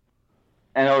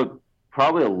know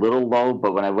probably a little low,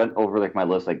 but when I went over like my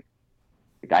list, like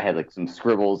I had like some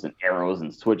scribbles and arrows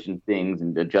and switching things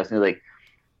and adjusting. Like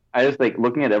I just like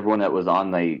looking at everyone that was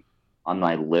on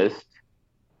my list.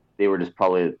 They were just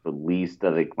probably the least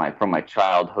of like from my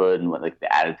childhood and what like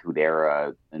the Attitude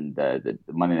Era and the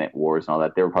Monday Night Wars and all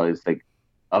that. They were probably just like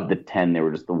of the 10, they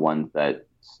were just the ones that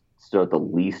stood out the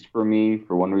least for me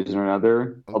for one reason or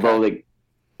another. Okay. Although like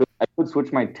I could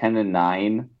switch my 10 and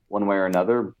 9 one way or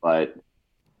another, but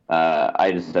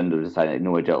I just ended up deciding that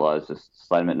New Age Outlaws, just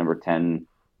slide them at number 10.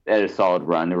 They had a solid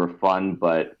run. They were fun,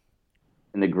 but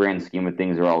in the grand scheme of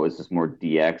things, they're always just more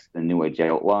DX than New Age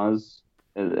Outlaws.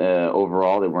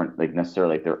 Overall, they weren't like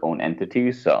necessarily like their own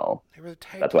entity, so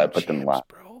that's why I put them last.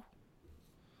 Bro.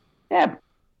 Yeah.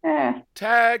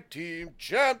 Tag team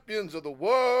champions of the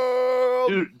world.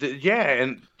 Dude, yeah,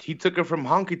 and he took it from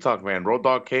Honky Tonk Man. Road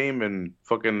Dogg came and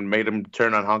fucking made him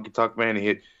turn on Honky Tonk Man.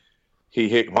 He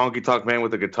hit Honky Tonk Man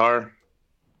with a guitar.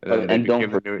 And don't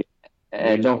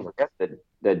forget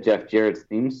that Jeff Jarrett's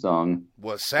theme song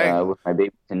was sang with My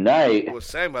Baby Tonight was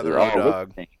sang by the Road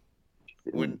Dogg.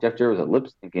 Jeff Jarrett was a lip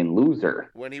syncing loser.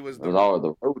 When he was It was all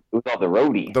the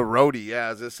roadie. The roadie, yeah. I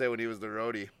was gonna say when he was the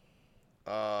roadie.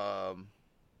 I'm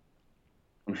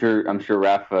sure,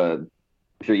 Raph. I'm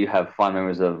sure you have fond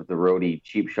memories of the roadie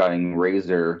cheap shotting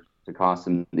Razor to cost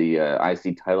him the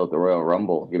IC title at the Royal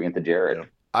Rumble, giving it to Jarrett. Yeah.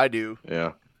 I do.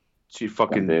 Yeah. She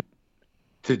fucking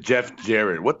to Jeff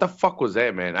Jarrett. What the fuck was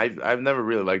that, man? I've never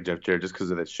really liked Jeff Jarrett just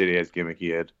because of that shitty ass gimmick he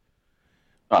had.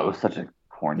 Oh, it was such a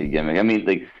corny gimmick. I mean,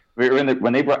 like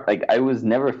when they brought, like, I was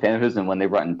never a fan of his, and when they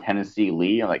brought in Tennessee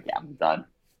Lee, I'm like, yeah, I'm done.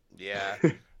 Yeah,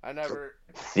 I never.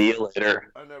 See you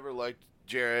later. I never liked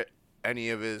Jarrett, any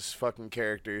of his fucking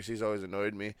characters. He's always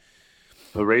annoyed me.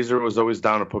 The Razor was always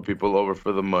down to put people over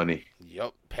for the money.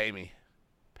 Yup, pay me.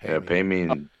 Pay me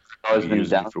and Always been use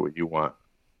down me for what you want.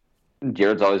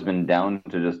 Jarrett's always been down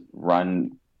to just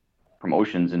run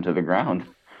promotions into the ground.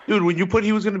 Dude, when you put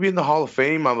he was going to be in the Hall of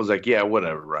Fame, I was like, yeah,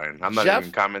 whatever, Ryan. I'm not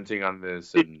even commenting on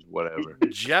this and whatever.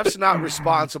 Jeff's not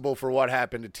responsible for what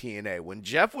happened to TNA. When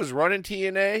Jeff was running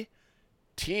TNA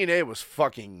was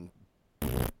fucking...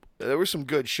 There was some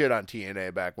good shit on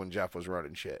TNA back when Jeff was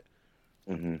running shit.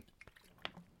 Mm-hmm.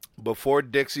 Before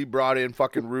Dixie brought in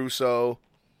fucking Russo.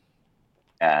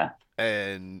 Yeah.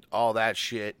 And all that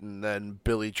shit, and then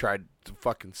Billy tried to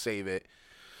fucking save it.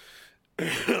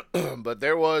 But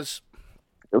there was...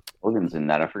 Hogan's in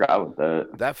that. I forgot what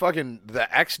the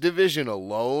X Division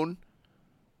alone,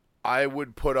 I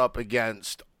would put up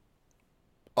against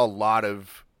a lot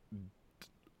of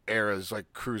eras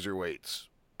like cruiserweights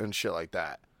and shit like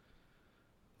that.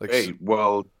 Like, hey,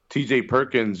 well, TJ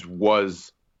Perkins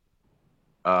was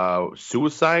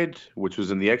Suicide, which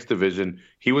was in the X Division.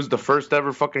 He was the first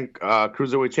ever fucking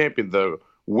cruiserweight champion, the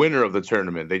winner of the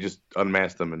tournament. They just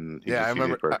unmasked him, and I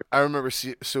remember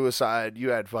Suicide. You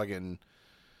had fucking...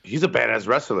 He's a badass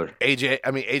wrestler.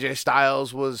 AJ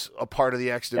Styles was a part of the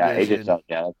X Division. Yeah, AJ Styles.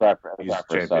 Yeah, that's right. He's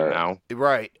champion now.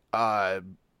 Right.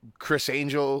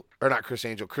 Christopher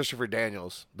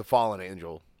Daniels, the Fallen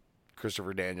Angel.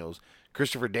 Christopher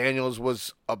Daniels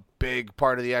was a big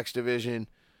part of the X Division.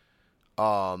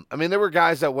 I mean, there were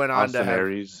guys that went on Austin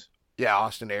Aries. Yeah,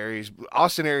 Austin Aries.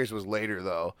 Austin Aries was later,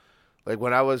 though. Like,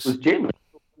 when I was Jay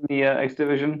Lethal in the X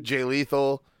Division? Jay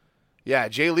Lethal. Yeah,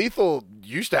 Jay Lethal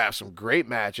used to have some great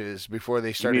matches before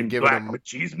they started giving him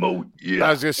machismo. Yeah. I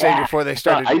was gonna say before they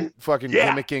started fucking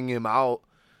gimmicking him out.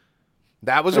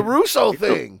 That was a Russo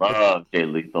thing. Oh, Jay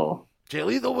Lethal. Jay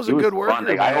Lethal was a good worker.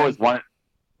 Like, I always wanted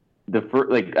the first.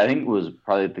 Like, I think it was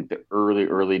probably the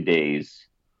early days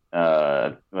when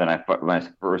I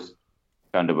first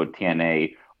found out about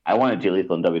TNA. I wanted Jay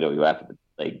Lethal in WWF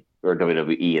or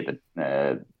WWE at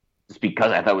the just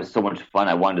because I thought it was so much fun.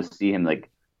 I wanted to see him like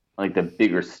the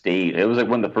bigger stage. It was like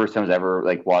one of the first times I ever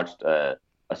like watched a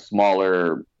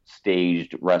smaller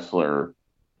staged wrestler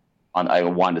I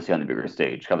wanted to see on the bigger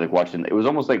stage. I was like watching. It was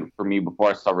almost like for me before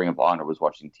I saw Ring of Honor was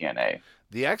watching TNA.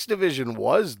 The X Division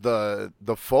was the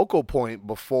focal point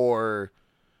before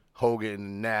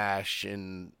Hogan, Nash,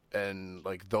 and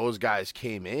like those guys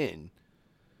came in.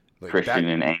 Like Christian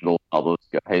and Angle, all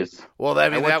those guys. Well,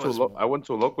 I went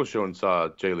to a local show and saw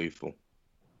Jay Lethal.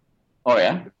 Oh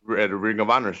yeah, at a Ring of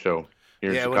Honor show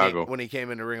here in Chicago. When he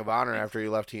came into Ring of Honor after he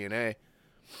left TNA.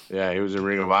 Yeah, he was in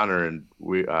Ring of Honor, and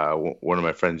we one of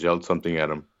my friends yelled something at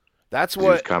him. That's what he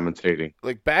was commentating.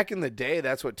 Like back in the day,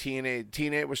 that's what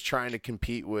TNA was trying to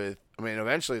compete with. I mean,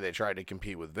 eventually they tried to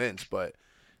compete with Vince, but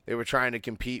they were trying to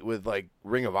compete with like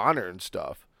Ring of Honor and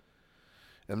stuff.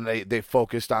 And they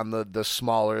focused on the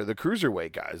smaller, the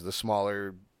cruiserweight guys, the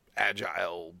smaller,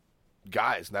 agile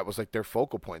guys. And that was like their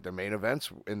focal point. Their main events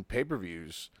in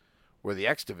pay-per-views were the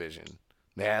X Division.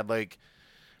 They had like,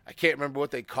 I can't remember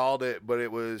what they called it, but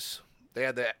it was, they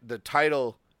had the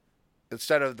title,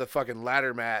 instead of the fucking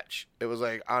ladder match, it was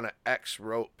like on an X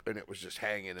rope and it was just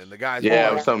hanging. And the guys,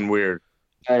 it was something weird.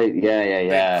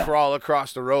 Yeah. They crawl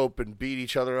across the rope and beat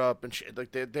each other up and shit.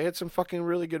 Like they had some fucking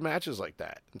really good matches like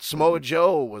that. And Samoa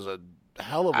Joe was a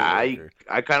hell of a worker.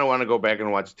 I kind of want to go back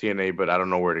and watch TNA, but I don't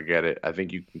know where to get it. I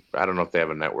think I don't know if they have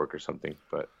a network or something,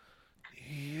 but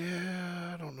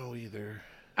yeah, I don't know either.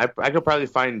 I could probably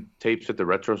find tapes at the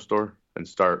Retro Store and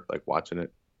start like watching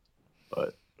it,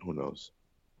 but who knows?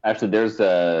 Actually, there's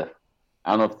I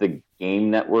don't know if the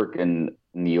Game Network in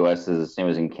the U.S. is the same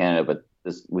as in Canada, but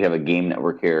we have a Game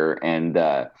Network here, and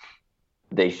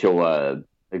they show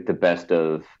like the best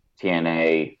of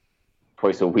TNA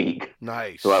twice a week.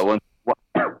 Nice. So once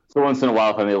in a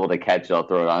while, if I'm able to catch it, I'll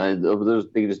throw it on.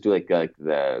 They just do like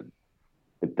the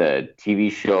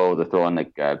TV show. They'll throw on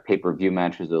like pay-per-view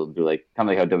matches. They'll do like kind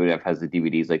of like how WWF has the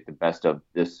DVDs, like the best of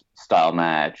this style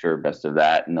match or best of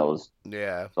that, and those.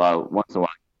 Yeah. So once in a while,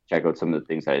 check out some of the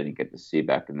things I didn't get to see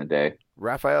back in the day.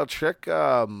 Raphael Trick,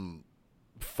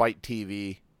 Fight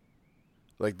TV,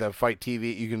 like the Fight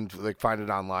TV, you can like find it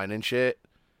online and shit.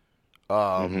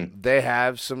 They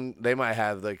might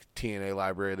have like TNA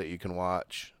library that you can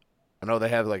watch. I know they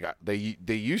have like they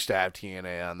used to have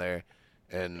TNA on there,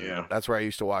 and that's where I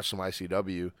used to watch some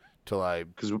ICW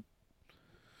because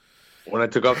when I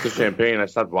took off the champagne, I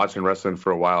stopped watching wrestling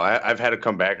for a while. I've had to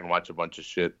come back and watch a bunch of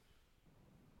shit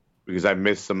because I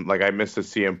missed the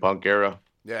CM Punk era.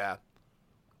 Yeah.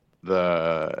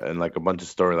 And like a bunch of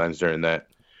storylines during that.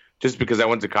 Just because I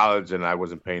went to college and I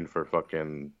wasn't paying for I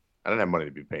didn't have money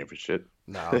to be paying for shit.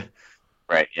 No.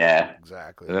 Right, yeah.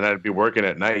 Exactly. And then I'd be working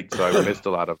at night, so I missed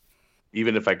a lot of,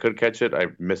 even if I could catch it, I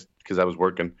missed because I was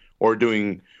working or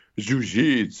doing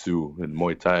jiu-jitsu and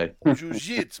Muay Thai.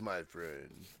 Jiu-jitsu, my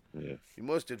friend. Yeah. You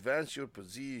must advance your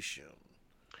position.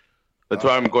 That's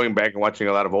why I'm going back and watching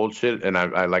a lot of old shit, and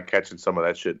I like catching some of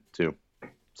that shit too.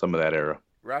 Some of that era.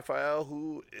 Raphael,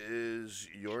 who is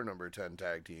your number 10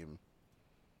 tag team?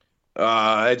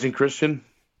 Edge and Christian.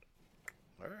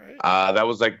 All right. That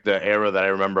was like the era that I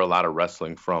remember a lot of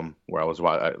wrestling from, where I was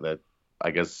that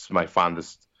I guess my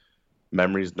fondest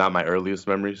memories, not my earliest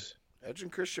memories. Edge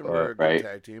and Christian were a good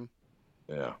tag team.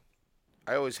 Yeah.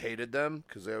 I always hated them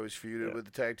because they always feuded with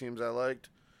the tag teams I liked.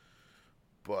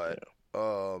 But,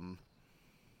 Come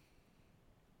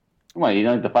on, you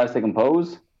know like the 5-second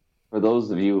pose? For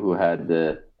those of you who had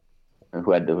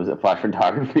was it flash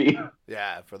photography?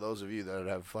 Yeah, for those of you that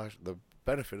have the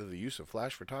benefit of the use of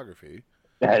flash photography.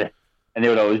 And they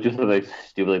would always just look like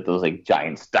stupid, like those like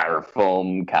giant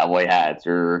styrofoam cowboy hats,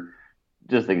 or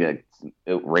just like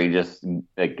outrageous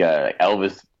like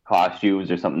Elvis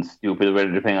costumes or something stupid,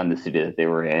 depending on the city that they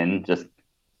were in.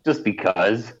 Just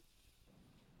because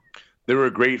they were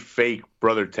a great fake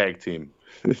brother tag team.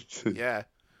 Yeah.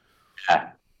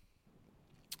 Yeah.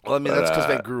 Well, I mean, that's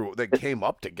because they came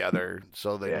up together,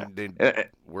 so they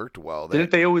worked well.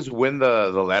 Didn't they always win the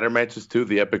ladder matches too?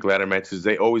 The epic ladder matches,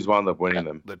 they always wound up winning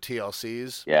them. The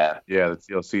TLCs? Yeah. Yeah, the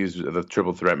TLCs, the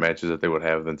triple threat matches that they would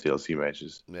have, then TLC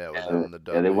matches. Yeah, it was in the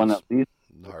Dudleys. They won at least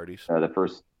the Hardys. The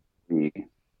first 3,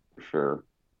 for sure.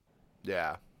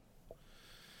 Yeah.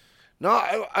 No,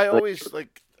 I always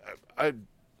like I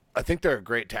think they're a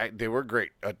great tag. They were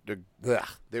great.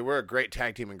 They were a great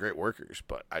tag team and great workers,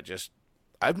 but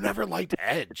I've never liked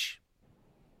Edge.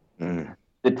 I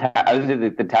was gonna say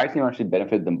the tag team actually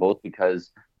benefited them both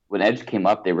because when Edge came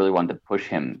up, they really wanted to push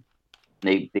him.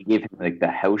 They gave him like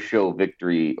the house show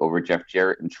victory over Jeff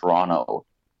Jarrett in Toronto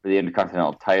for the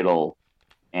Intercontinental title,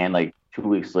 and like 2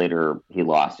 weeks later he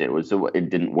lost it. It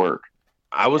didn't work.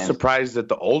 I was surprised at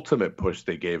the ultimate push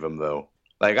they gave him though.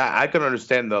 Like I can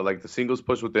understand the singles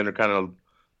push with the Intercontinental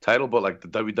title, but like the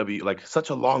WWE, like such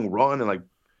a long run, and like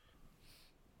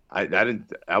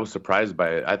I was surprised by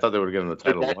it. I thought they would give him the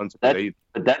title once, but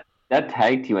that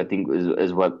tag team I think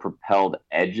is what propelled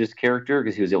Edge's character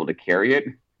because he was able to carry it,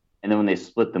 and then when they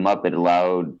split them up, it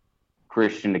allowed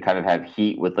Christian to kind of have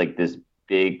heat with like this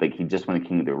big, like he just won the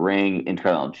King of the Ring,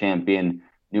 Intercontinental Champion,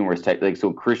 numerous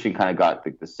so Christian kind of got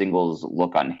like the singles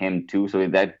look on him too. So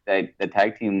that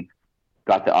tag team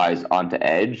got the eyes onto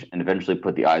Edge and eventually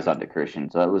put the eyes onto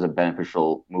Christian. So that was a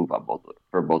beneficial move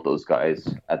for both those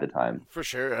guys at the time. For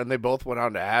sure. And they both went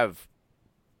on to have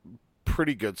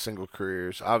pretty good single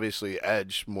careers. Obviously,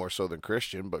 Edge more so than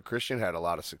Christian, but Christian had a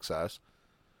lot of success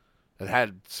and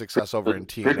had success over in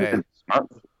TNA. I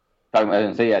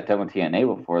didn't say talking about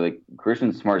TNA before. Like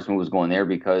Christian's smartest move was going there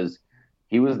because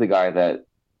he was the guy that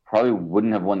probably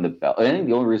wouldn't have won the belt. I think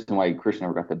the only reason why Christian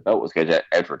never got the belt was because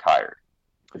Edge retired.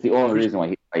 It's the only reason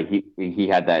why he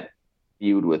had that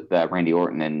feud with Randy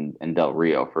Orton and Del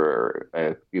Rio for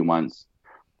a few months.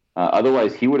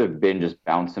 Otherwise, he would have been just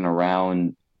bouncing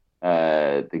around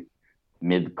the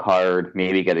mid card,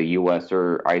 maybe get a US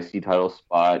or IC title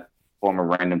spot, form a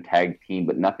random tag team,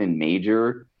 but nothing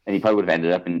major. And he probably would have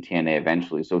ended up in TNA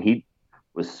eventually. So he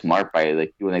was smart by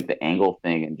like doing like the angle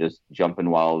thing and just jumping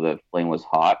while the flame was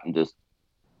hot and just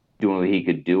doing what he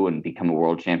could do and become a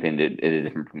world champion at a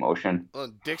different promotion.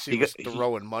 Well, Dixie was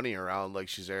throwing money around like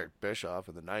she's Eric Bischoff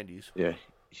in the 90s. Yeah,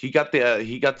 he got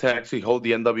to actually hold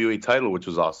the NWA title, which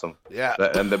was awesome. Yeah, the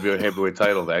NWA heavyweight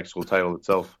title, the actual title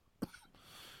itself,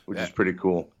 which is pretty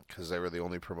cool. Because they were the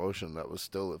only promotion that was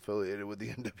still affiliated with the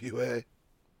NWA.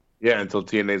 Yeah, until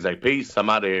TNA's like, peace, I'm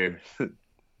out of here.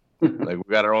 Like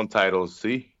we got our own titles.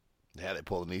 See? Yeah, they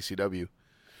pulled an ECW.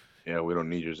 Yeah, we don't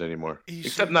need yours anymore.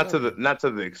 Except not to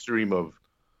the extreme of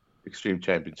Extreme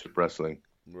Championship Wrestling.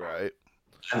 Right.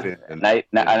 And I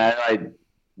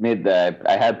made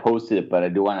I had posted it, but I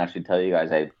do want to actually tell you guys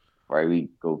before we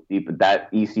go deep, but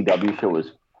that ECW show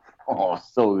was Oh,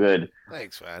 so good.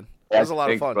 Thanks, man. That was a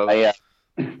lot of fun. Brother.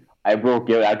 I broke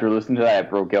out after listening to that. I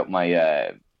broke out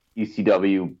my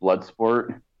ECW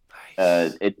Bloodsport.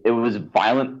 Nice. It was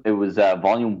violent. It was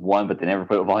volume 1, but they never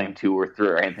put out volume 2 or 3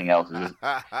 or anything else.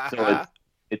 So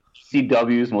it's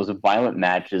ECW's most violent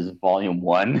matches, volume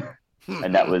 1,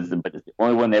 and but it's the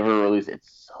only one they ever released.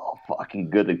 It's so fucking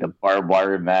good. Like the barbed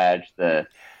wire match, the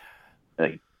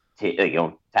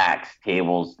tax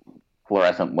tables,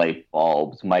 fluorescent light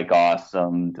bulbs, Mike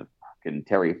Awesome, the fucking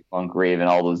Terry Funk Raven,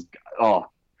 all those. Oh,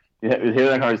 hearing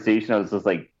that conversation, I was just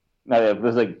like, I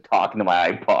was like talking to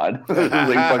my iPod.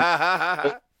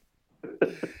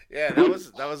 Yeah, that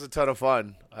was a ton of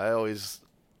fun. I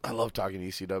love talking to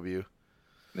ECW.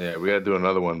 Yeah, we gotta do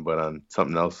another one, but on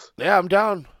something else. Yeah, I'm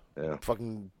down. Yeah.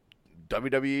 Fucking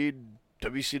WWE,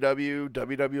 WCW,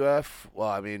 WWF. Well,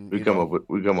 I mean, we come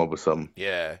up with something.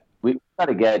 Yeah. We got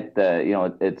to get,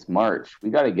 it's March. We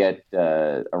got to get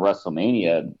a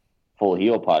WrestleMania full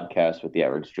heel podcast with the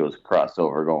Average Joe's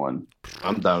crossover going.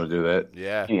 I'm down to do that.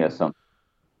 Yeah. Yeah, something.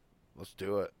 Let's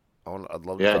do it. I'd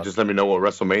love to. Yeah, just let me know what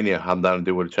WrestleMania. I'm down to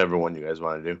do whichever one you guys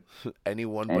want to do.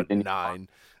 Anyone but 9.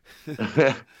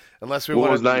 Unless we what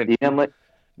want was 9?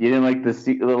 You didn't like the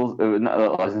little, I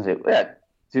was going to say,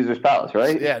 Caesar's Palace,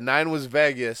 right? Yeah, 9 was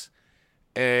Vegas,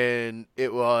 and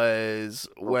it was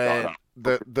when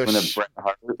the Bret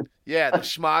Hart. Yeah, the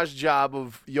schmoz job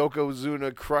of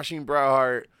Yokozuna crushing Bret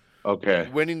Hart, okay,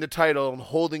 winning the title and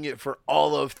holding it for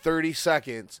all of 30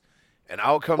 seconds, and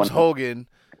out comes Hogan,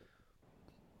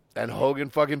 and Hogan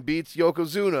fucking beats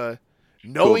Yokozuna,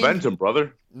 knowing avenge him,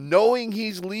 brother, knowing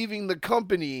he's leaving the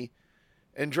company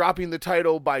and dropping the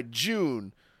title by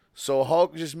June. So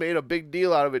Hulk just made a big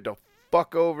deal out of it to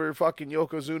fuck over fucking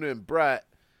Yokozuna and Bret.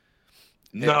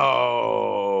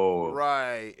 No.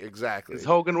 Right, exactly. Because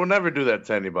Hogan will never do that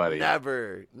to anybody.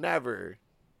 Never.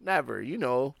 You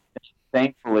know.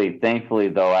 Thankfully,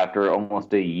 though, after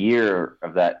almost a year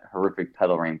of that horrific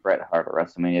title reign, Bret Hart at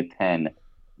WrestleMania 10,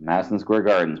 Madison Square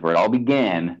Gardens, where it all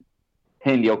began,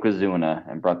 pinned Yokozuna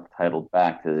and brought the title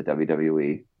back to the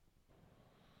WWE.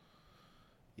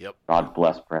 Yep. God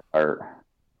bless Bret Hart.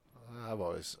 I've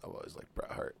always liked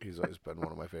Bret Hart. He's always been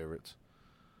one of my favorites.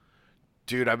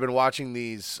 Dude, I've been watching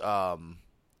these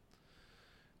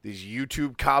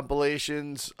YouTube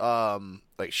compilations,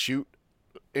 like shoot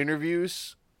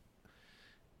interviews,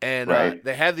 and right.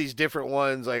 They have these different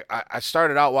ones. Like I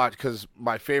started out watching because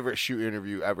my favorite shoot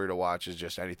interview ever to watch is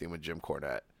just anything with Jim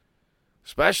Cornette,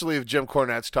 especially if Jim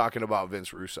Cornette's talking about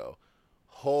Vince Russo.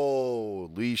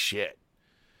 Holy shit!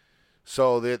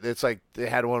 So it's like they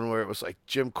had one where it was like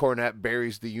Jim Cornette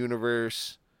buries the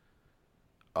universe.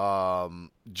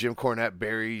 Jim Cornette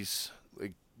buries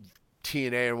like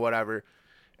TNA or whatever,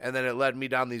 and then it led me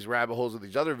down these rabbit holes of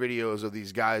these other videos of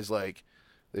these guys like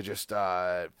they just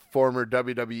former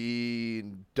WWE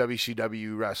and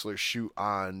WCW wrestlers shoot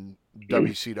on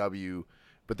WCW,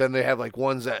 but then they have like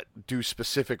ones that do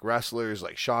specific wrestlers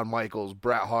like Shawn Michaels,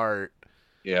 Bret Hart.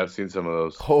 Yeah, I've seen some of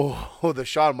those. Oh, the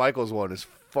Shawn Michaels one is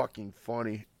fucking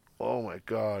funny. Oh my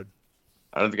god.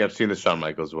 I don't think I've seen the Shawn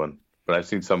Michaels one, but I've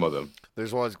seen some of them.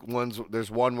 There's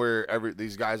one where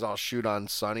these guys all shoot on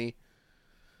Sonny.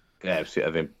 Yeah,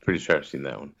 I'm pretty sure I've seen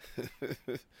that one.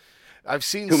 I've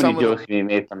seen too some many of jokes being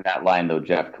made from that line, though,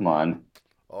 Jeff. Come on.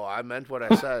 Oh, I meant what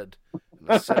I said. And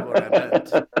I said what I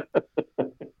meant.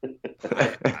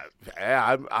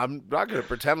 I'm not gonna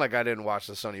pretend like I didn't watch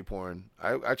the Sonny porn.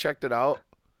 I checked it out.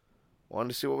 Wanted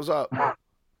to see what was up.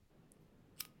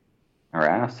 Her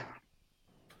ass.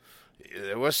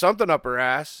 There was something up her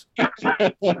ass.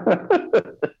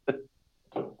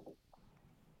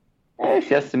 Yeah,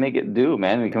 she has to make it do,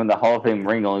 man. Becoming the Hall of Fame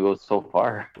ring only goes so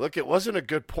far. Look, it wasn't a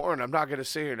good porn. I'm not going to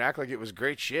sit here and act like it was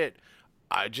great shit.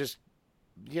 I just,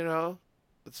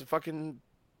 it's a fucking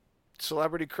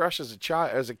celebrity crush as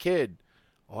a kid.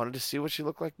 I wanted to see what she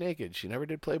looked like naked. She never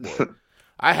did Playboy.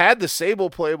 I had the Sable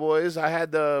Playboys. I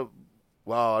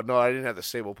didn't have the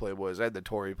Sable Playboys. I had the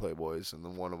Tory Playboys, and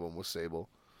then one of them was Sable.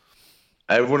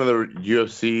 I have one of the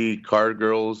UFC card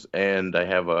girls, and I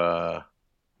have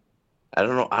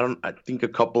I think a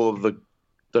couple of the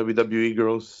WWE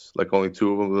girls, like only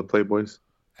 2 of them are the Playboys.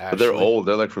 Ashley. But they're old.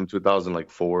 They're like from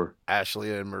 2004.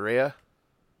 Ashley and Maria?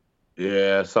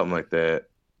 Yeah, something like that.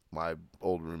 My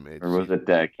old roommates. Or was it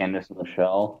Candice and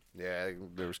Michelle? Yeah,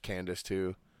 there was Candice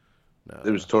too. No.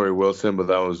 There was Tori Wilson, but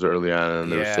that was early on,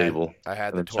 and there was Sable. I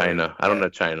had the China. I don't know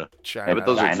China. China. But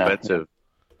those are expensive.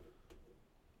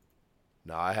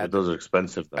 No, I had those are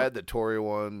expensive though. I had the Tory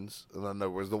ones, and then there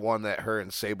was the one that her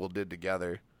and Sable did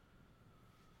together.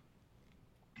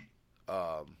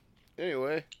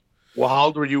 Anyway. Well, how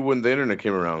old were you when the internet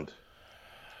came around?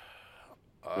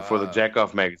 before the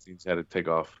jack-off magazines had to take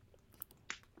off.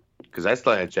 Because I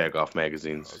still had jack-off I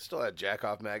magazines. still had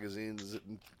jack-off magazines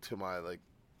to my,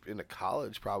 into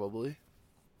college, probably.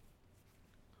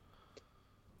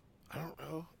 I don't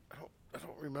know. I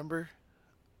don't remember.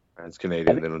 It's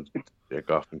Canadian. They don't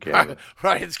jack off in Canada.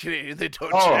 Right, it's Canadian. They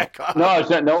don't jack off.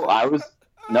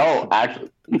 No, actually.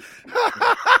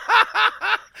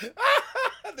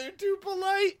 They're too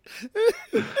polite.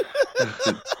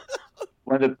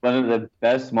 One of the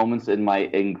best moments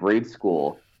in grade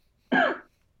school,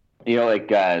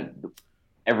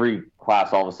 every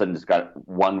class all of a sudden just got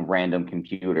one random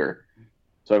computer.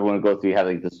 So everyone would go through, you have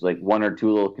this one or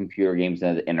two little computer games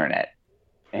and the internet.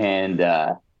 And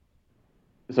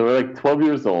so we're 12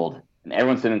 years old, and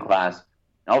everyone's sitting in class.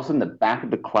 And all of a sudden, the back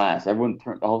of the class, everyone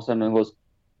all of a sudden goes,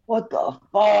 "What the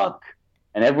fuck?"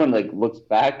 And everyone looks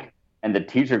back, and the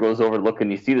teacher goes over to look,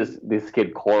 and you see this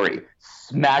kid Corey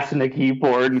smashing the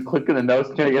keyboard and clicking the mouse,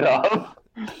 turning it off.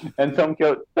 And some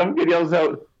kid yells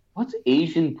out, "What's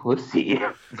Asian pussy?"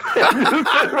 And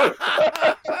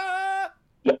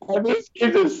this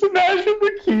kid just smashing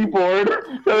the keyboard.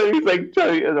 So he's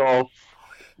the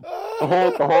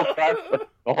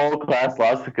whole class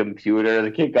lost the computer. The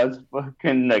kid got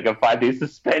fucking a 5-day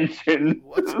suspension.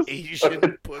 What's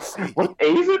Asian pussy? What's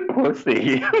Asian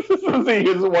pussy?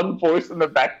 Here's one voice in the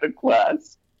back of the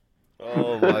class.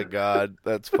 Oh my god,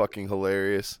 that's fucking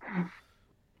hilarious.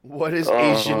 What is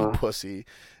Asian pussy?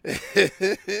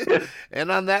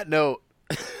 And on that note,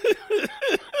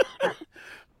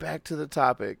 back to the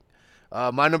topic.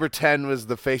 My number 10 was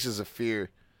The Faces of Fear.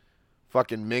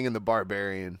 Fucking Ming and the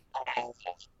Barbarian.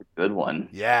 Good one.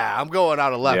 Yeah, I'm going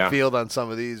out of left field on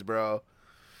some of these, bro.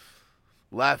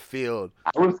 Left field.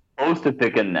 I was close to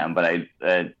picking them, but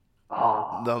the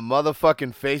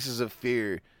motherfucking Faces of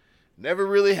Fear. Never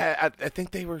really had. I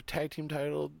think they were tag team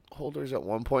title holders at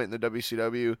one point in the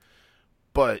WCW.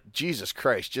 But Jesus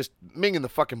Christ, just Ming and the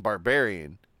fucking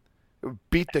Barbarian. It would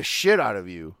beat the shit out of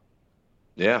you.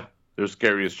 Yeah, they're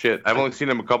scary as shit. I've only seen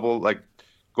them a couple,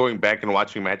 going back and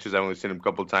watching matches, I've only seen them a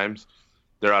couple times.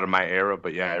 They're out of my era,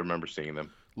 but yeah, I remember seeing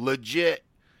them. Legit,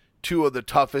 two of the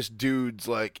toughest dudes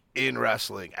in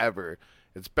wrestling ever.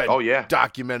 It's been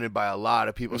documented by a lot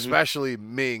of people, especially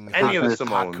Ming. Any of the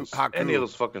Samoans. Any of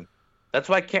those fucking. That's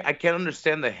why I can't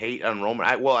understand the hate on Roman.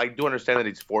 I do understand that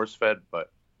he's force fed, but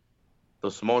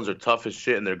those Samoans are tough as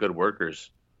shit and they're good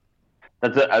workers.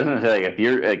 That's what I was gonna say. If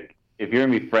you're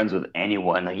gonna be friends with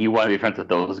anyone, you want to be friends with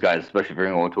those guys, especially if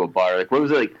you're gonna go to a bar. What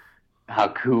was it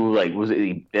Haku? Was it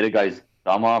he bit a guy's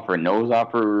thumb off or nose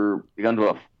off, or he got into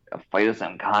a fight of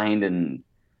some kind? And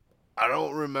I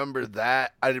don't remember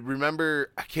that. I can't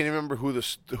remember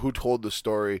who told the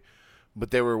story,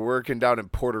 but they were working down in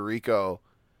Puerto Rico,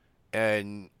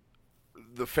 and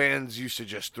the fans used to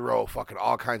just throw fucking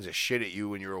all kinds of shit at you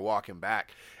when you were walking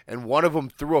back, and one of them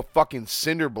threw a fucking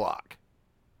cinder block.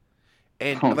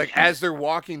 And as they're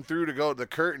walking through to go to the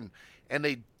curtain, and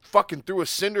they fucking threw a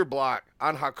cinder block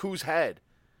on Haku's head,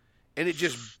 and it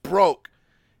just broke,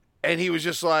 and he was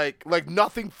just like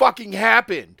nothing fucking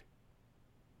happened,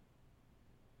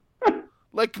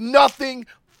 nothing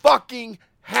fucking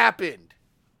happened.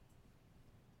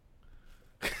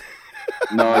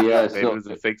 No, yeah, Maybe it was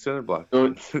a fake cinder block.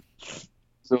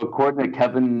 So according to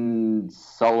Kevin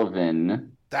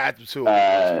Sullivan, that's who it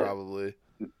was probably.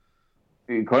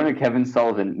 According to Kevin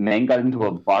Sullivan, Meng got into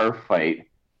a bar fight.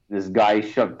 This guy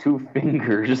shoved 2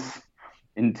 fingers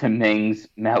into Meng's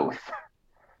mouth.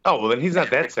 Oh, well, then he's not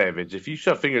that savage. If you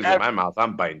shove fingers in my mouth,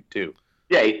 I'm biting too.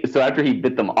 Yeah, so after he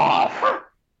bit them off,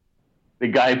 the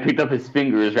guy picked up his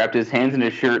fingers, wrapped his hands in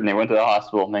his shirt, and they went to the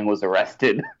hospital. Meng was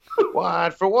arrested.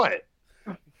 What? For what?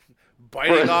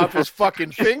 Biting off his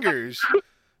fucking fingers.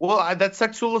 Well, that's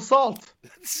sexual assault.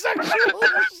 Sexual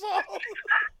assault.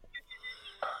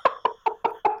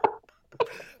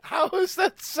 How is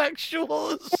that sexual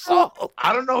assault?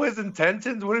 I don't know his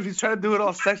intentions. What if he's trying to do it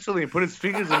all sexually and put his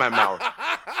fingers in my mouth?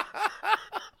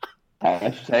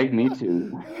 Hashtag me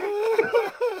too.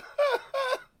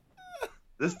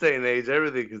 This day and age,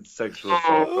 everything is sexual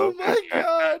assault, bro. Oh my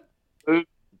god.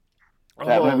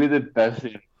 That might be the best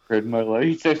thing I've heard in my life.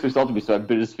 He sexually assaulted me, so I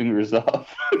bit his fingers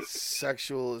off.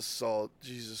 Sexual assault.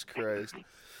 Jesus Christ.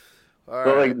 All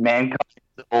right. Mankind's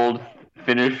old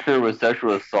finisher was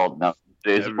sexual assault now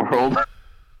in today's world.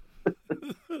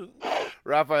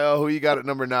 Raphael, who you got at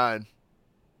number 9?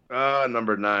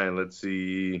 Number 9. Let's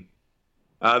see.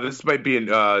 This might be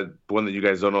one that you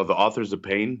guys don't know. The Authors of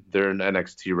Pain. They're in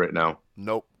NXT right now.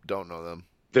 Nope, don't know them.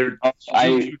 They're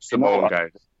huge Samoan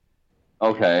guys.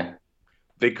 Okay.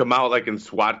 They come out in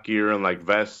SWAT gear and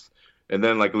vests, and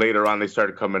then later on they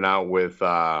started coming out with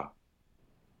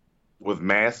with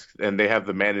masks, and they have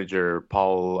the manager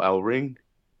Paul Elring,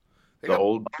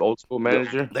 old school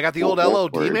manager. They got the old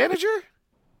LOD manager?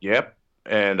 Yep.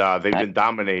 And they've been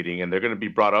dominating, and they're going to be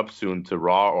brought up soon to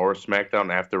Raw or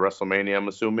SmackDown after WrestleMania, I'm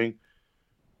assuming.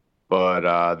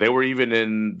 But they were even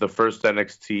in the first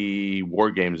NXT War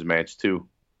Games match, too.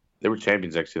 They were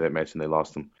champions, actually, that match, and they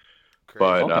lost them. Crazy.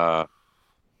 But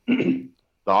the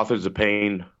Authors of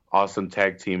Pain, awesome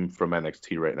tag team from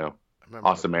NXT right now.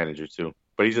 Awesome manager, too.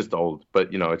 But he's just old. But,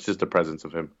 it's just the presence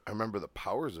of him. I remember the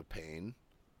Powers of Pain,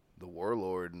 the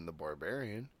Warlord, and the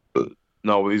Barbarian.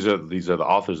 No, these are the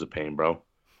Authors of Pain, bro.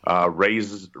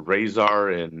 Razor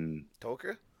and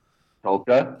Toka.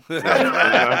 Toka,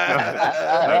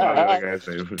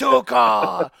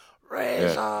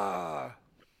 Razor,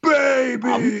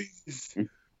 babies,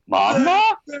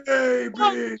 Mama,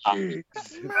 babies,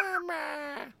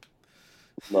 Mama.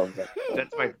 Love that.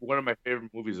 That's one of my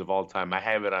favorite movies of all time. I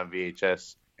have it on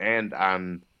VHS and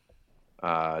on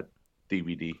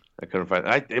DVD. I couldn't find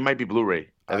it. It might be Blu-ray.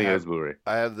 I think it is Blu-ray.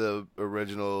 I have the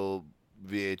original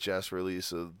VHS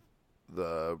release of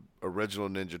the original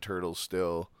Ninja Turtles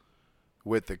still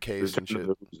with the case and shit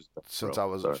since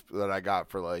that I got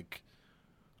for I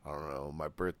don't know, my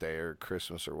birthday or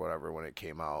Christmas or whatever when it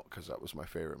came out because that was my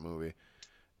favorite movie.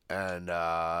 And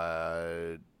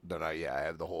then I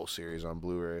have the whole series on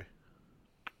Blu-ray.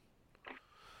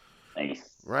 Nice.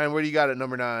 Ryan, what do you got at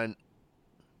number 9?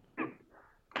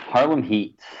 Harlem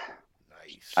Heat.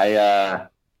 Nice. I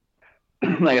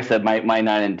like I said, my 9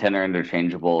 and 10 are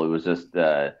interchangeable. It was just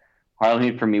Harlem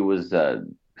Heat for me was because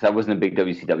I wasn't a big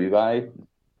WCW guy.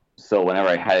 So whenever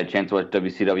I had a chance to watch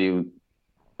WCW,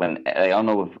 I don't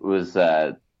know if it was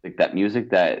that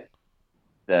music that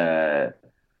the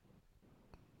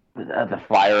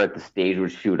fire at the stage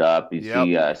would shoot up. You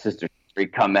see Sister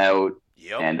Street come out,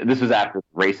 and this was after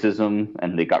racism,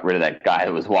 and they got rid of that guy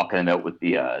that was walking him out with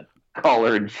the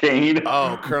collar and chain.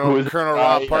 Oh, Colonel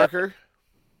Rob Parker.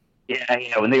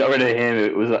 Yeah. When they got rid of him,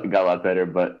 it got a lot better.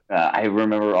 But I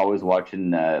remember always watching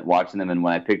them, and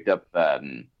when I picked up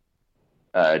WCW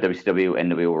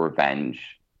NWO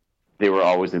Revenge, they were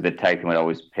always the tag team I'd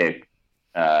always pick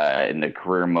in the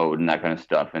career mode and that kind of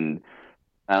stuff. And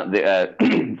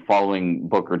following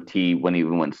Booker T when he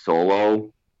even went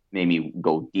solo made me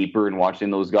go deeper in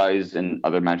watching those guys and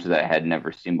other matches that I had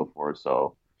never seen before.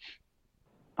 So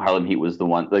Harlem Heat was the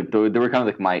one. They were kind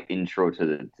of my intro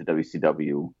to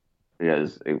WCW.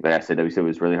 Because, like I said, WCW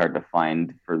was really hard to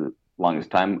find for the longest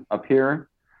time up here.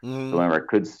 Mm. So whenever I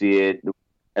could see it,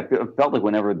 I felt like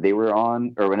whenever they were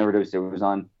on, or whenever WCW was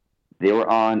on, they were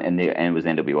on, and it was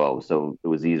NWO. So it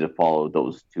was easy to follow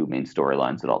those two main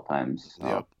storylines at all times.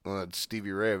 Yep. Well,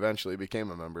 Stevie Ray eventually became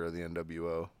a member of the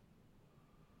NWO.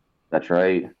 That's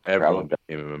right. Everyone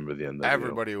became a member of the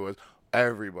NWO.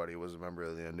 Everybody was a member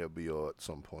of the NWO at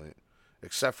some point,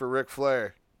 except for Ric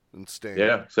Flair and Sting.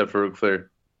 Yeah, except for Ric Flair.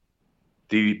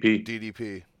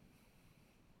 DDP.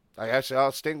 I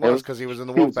actually, Sting was because he was in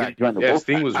the Wolfpack. Yeah,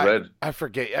 Sting was red. I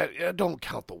forget. I don't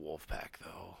count the Wolfpack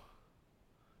though.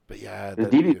 But yeah,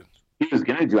 he was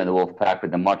gonna join the Wolfpack,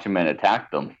 but then Macho Man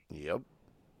attacked him. Yep.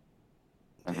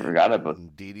 I forgot about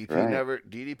DDP. Right.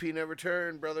 DDP never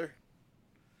turned, brother.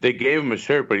 They gave him a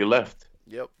shirt, but he left.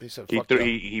 Yep. He said,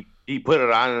 he put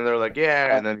it on, and they're like,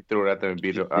 yeah, and then he threw it at them and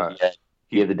beat it.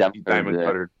 He had the diamond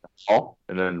cutter.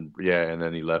 And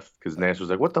then he left because Nash was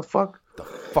like, "What the fuck?" The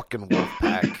fucking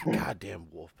Wolfpack, goddamn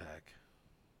Wolfpack.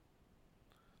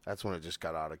 That's when it just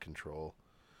got out of control.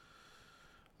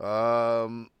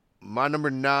 My number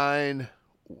 9,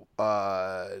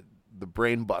 the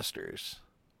Brain Busters.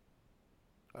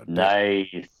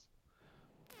 Nice.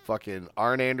 Fucking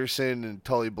Arn Anderson and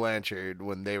Tully Blanchard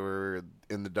when they were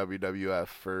in the WWF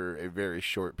for a very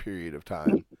short period of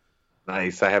time.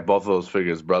 Nice. I have both of those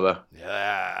figures, brother.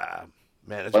 Yeah.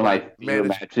 Man, it's one of my favorite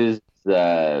matches,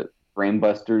 the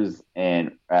Brainbusters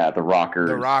and the Rockers.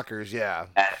 The Rockers, yeah.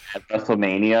 At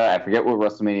WrestleMania. I forget what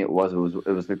WrestleMania it was. It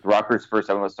was like the Rockers first.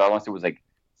 I want to say it was like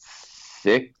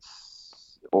 6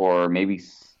 or maybe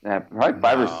probably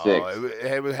 5 or 6.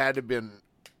 It had to have been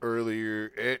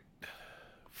earlier.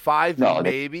 5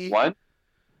 maybe. 1?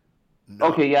 No.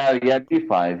 Okay, yeah, maybe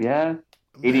 5, yeah.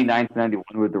 89 to 91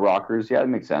 with the Rockers. Yeah, that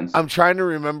makes sense. I'm trying to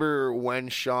remember when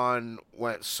Shawn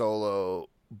went solo,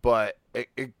 but it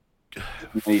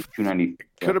could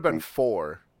have been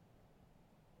 4.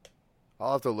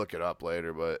 I'll have to look it up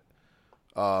later, but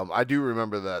I do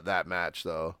remember that match,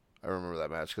 though. I remember that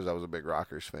match because I was a big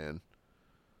Rockers fan.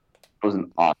 It was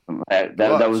an awesome.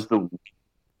 That was the.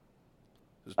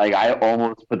 I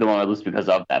almost put them on my list because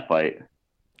of that fight.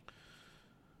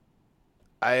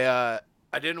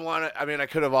 I didn't want to. I mean, I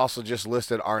could have also just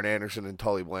listed Arn Anderson and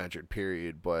Tully Blanchard,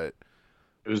 period. But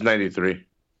It was 93.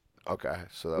 okay,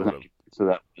 so that would have. So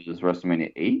that was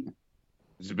WrestleMania 8?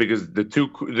 It's because the two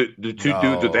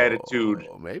dudes with attitude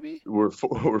maybe were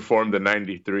formed in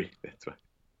 93. That's why.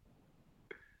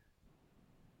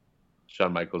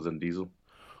 Shawn Michaels and Diesel.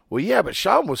 Well, yeah, but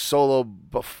Shawn was solo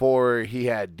before he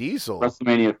had Diesel.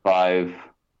 WrestleMania 5,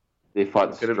 they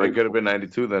fought It could have been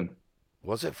 92 then.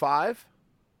 Was it 5?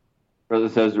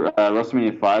 It says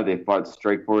WrestleMania 5, they fought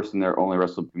Strikeforce in their only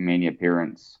WrestleMania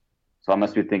appearance. So I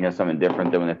must be thinking of something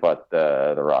different than when they fought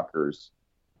the Rockers.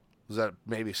 Was that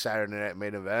maybe Saturday Night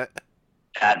Main Event?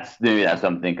 Maybe that's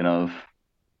what I'm thinking of.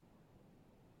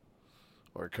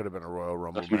 Or it could have been a Royal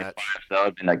Rumble WrestleMania match. 5, that would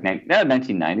have been like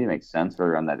 1990, makes sense, or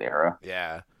around that era.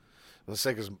 Yeah. Let's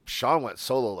say because Shawn went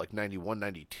solo like 91,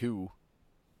 92.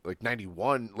 Like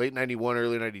 91, late 91,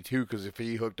 early 92, because if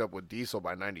he hooked up with Diesel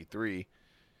by 93,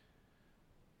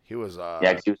 he was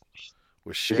Cause he was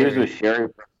with He Sherry. was with Sherry.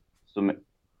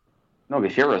 No,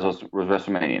 because Sherry was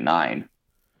WrestleMania 9.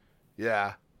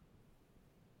 Yeah.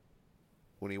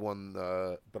 When he won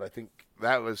the, but I think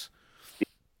that was,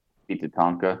 Beat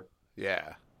Tatanka.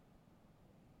 yeah.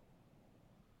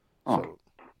 Oh. So,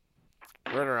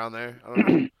 right around there. I don't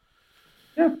know.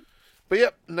 Yeah. But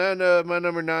yep, then my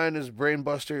number 9 is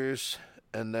Brainbusters,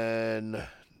 and then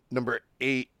number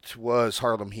 8 was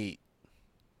Harlem Heat.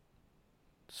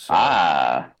 So,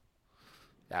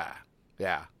 yeah.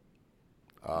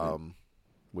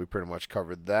 We pretty much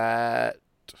covered that.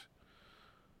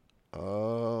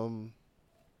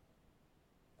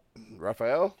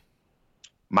 Raphael?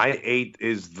 My 8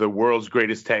 is the world's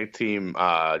greatest tag team,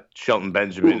 Shelton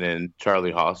Benjamin and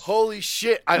Charlie Haas. Holy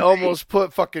shit! I almost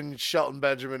put fucking Shelton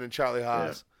Benjamin and Charlie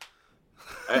Haas.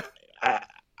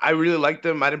 I really liked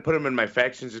them. I didn't put them in my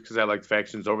factions just because I liked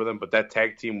factions over them, but that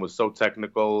tag team was so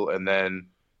technical, and then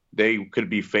they could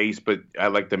be face, but I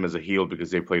liked them as a heel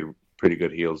because they played pretty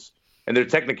good heels. And their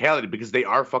technicality, because they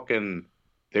were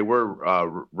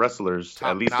wrestlers,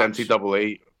 Top at least notch.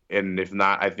 NCAA, and if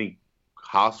not, I think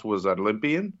Haas was an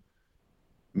Olympian.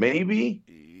 Maybe?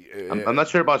 I'm not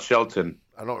sure about Shelton.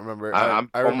 I don't remember. I'm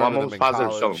I remember them almost in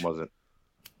positive college. Shelton wasn't.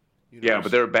 Yeah,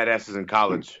 but they were badasses in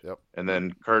college. Yep. And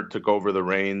then Kurt took over the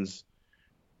reins.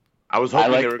 I was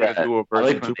hoping they were going to do a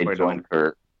version when they 2.0. joined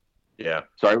Kurt. Yeah.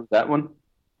 Sorry, was that one?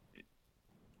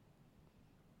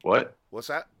 What? What's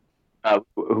that?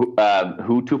 Who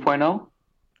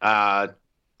 2.0?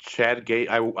 Chad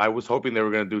Gable. I was hoping they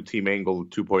were going to do Team Angle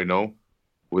 2.0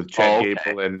 with Chad okay.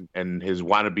 Gable and his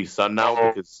wannabe son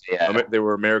now because they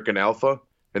were American Alpha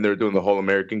and they were doing the whole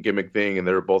American gimmick thing and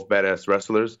they were both badass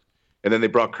wrestlers. And then they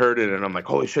brought Kurt in and I'm like,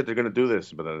 holy shit, they're going to do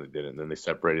this. But then they didn't. Then they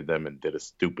separated them and did a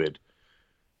stupid,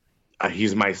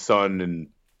 he's my son and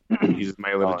he's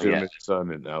my illegitimate son.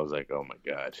 And I was like, oh my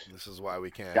God. This is why we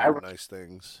can't have nice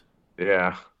things.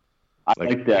 Yeah. I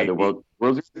like that. The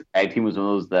World's Tag Team was one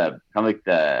of those that kind of like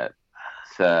the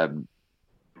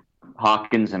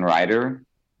Hawkins and Ryder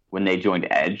when they joined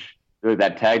Edge. They're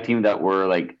that tag team that were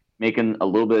like making a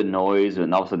little bit of noise,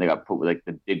 and all of a sudden they got put with like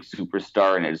the big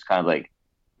superstar, and it just kind of like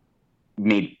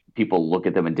made people look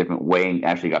at them a different way, and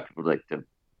actually got people like to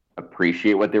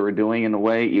appreciate what they were doing in a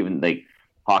way. Even like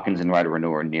Hawkins and Ryder were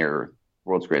nowhere near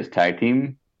World's Greatest Tag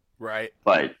Team, right?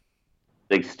 But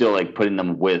like still like putting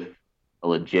them with a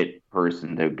legit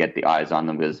person to get the eyes on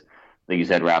them because, like you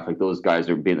said, Raph, like those guys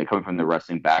are coming from the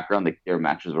wrestling background. Like their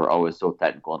matches were always so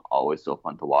technical and always so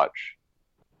fun to watch.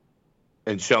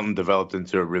 And Shelton developed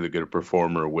into a really good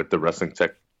performer with the wrestling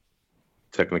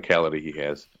technicality he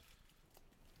has.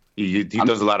 He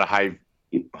does a lot of high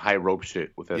rope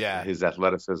shit with his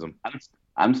athleticism.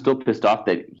 I'm still pissed off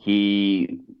that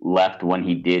he left when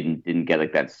he did and didn't get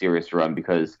like that serious run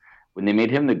because when they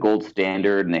made him the gold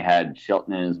standard and they had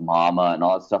Shelton and his mama and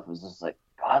all that stuff, it was just like,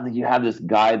 God, you have this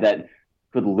guy that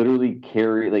could literally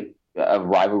carry like a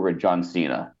rival with John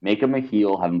Cena. Make him a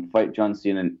heel, have him fight John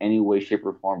Cena in any way, shape,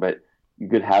 or form, but you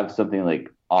could have something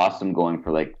like awesome going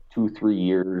for like 2-3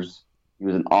 years. He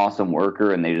was an awesome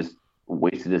worker and they just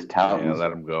wasted his talent. Yeah,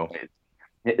 let him go.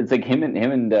 It's like him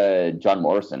and John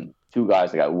Morrison, two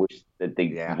guys that I wish that they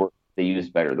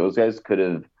used better. Those guys could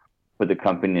have put the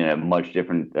company in a much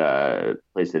different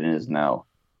place than it is now.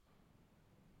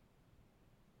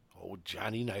 Oh,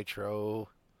 Johnny Nitro.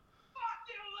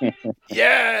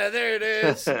 Yeah, there it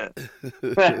is. That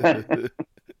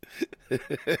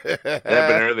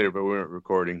happened earlier, but we weren't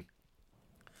recording.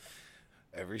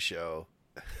 Every show.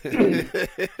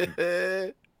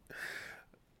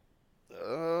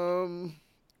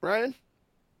 Ryan,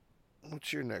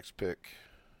 what's your next pick?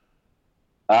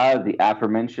 The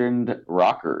aforementioned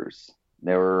Rockers.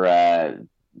 They were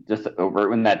just over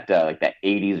when that like that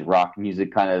 80s rock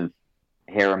music kind of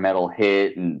hair metal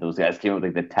hit, and those guys came with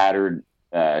like the tattered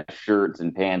shirts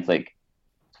and pants, like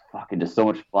fucking just so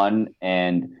much fun.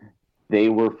 And they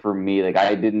were for me, like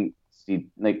I didn't see,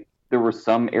 like there were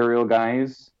some aerial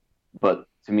guys, but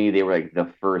to me they were like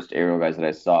the first aerial guys that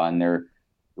I saw, and the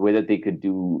way that they could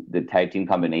do the tag team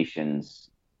combinations,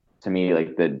 to me,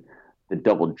 like the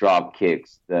double drop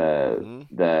kicks,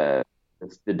 the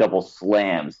double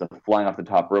slams, the flying off the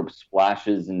top rope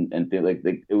splashes, and like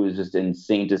it was just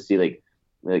insane to see, like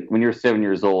when you're 7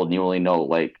 years old and you only know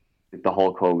like the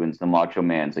Hulk Hogan's, the Macho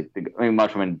Man's, like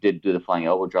Macho Man did do the flying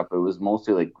elbow drop, but it was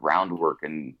mostly like groundwork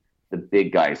and the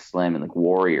big guys slamming like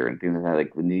Warrior and things like that.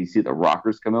 Like when you see the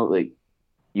Rockers come out, like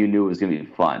you knew it was gonna be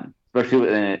fun, especially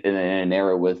in an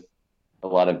era with a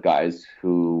lot of guys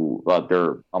who, well,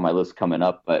 they're on my list coming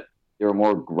up, but there were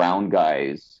more ground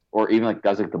guys, or even like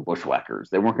guys like the Bushwhackers.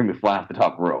 They weren't going to be flying off the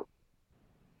top rope.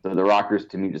 So the Rockers,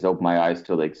 to me, just opened my eyes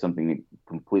to like something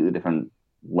completely different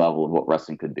level of what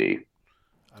wrestling could be.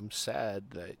 I'm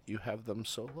sad that you have them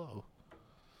so low.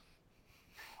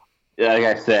 Yeah, like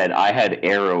I said, I had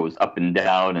arrows up and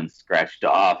down and scratched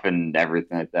off and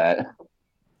everything like that.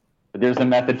 But there's a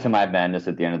method to my madness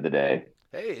at the end of the day.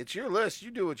 Hey, it's your list. You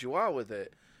do what you want with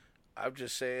it. I'm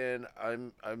just saying,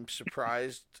 I'm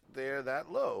surprised they're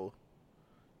that low.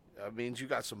 That means you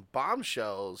got some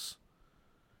bombshells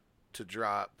to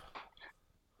drop.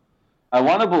 I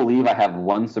want to believe I have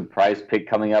one surprise pick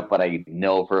coming up, but I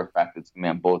know for a fact it's going to be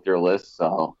on both their lists,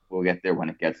 so we'll get there when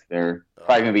it gets there.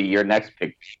 Probably going to be your next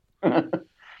pick.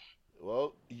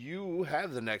 Well, you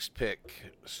have the next pick.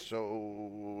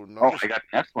 So I got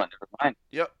the next one. Never mind.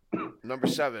 Yep. Number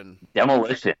 7.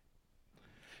 Demolition.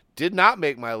 Did not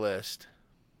make my list.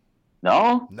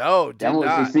 No? No, did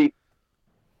not. See,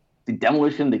 the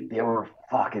Demolition, they were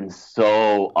fucking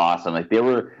so awesome. Like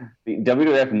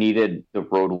WWF needed the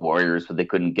Road Warriors, but they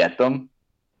couldn't get them.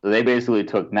 So they basically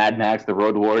took Mad Max, the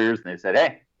Road Warriors, and they said,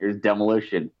 "Hey, here's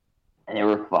Demolition," and they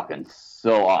were fucking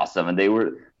so awesome. And they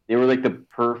were like the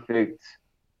perfect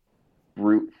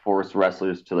brute force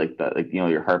wrestlers to like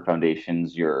your Hart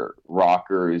Foundations, your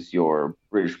Rockers, your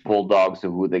British Bulldogs,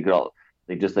 who they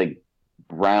just like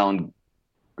ground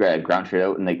straight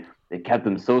out, and they kept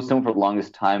them so simple for the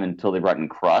longest time until they brought in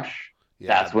Crush. Yeah.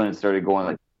 That's when it started going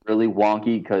like really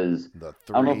wonky, because I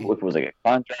don't know if it was like a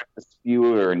contract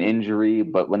dispute or an injury,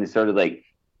 but when they started like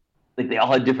they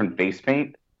all had different face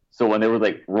paint, so when they would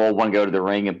like roll one guy to the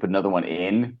ring and put another one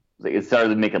in, it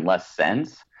started making less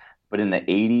sense. But in the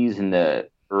 80s and the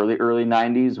early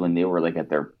 90s, when they were like at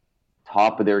their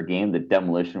top of their game, the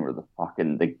Demolition were the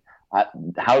fucking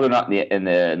how they're not in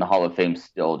the Hall of Fame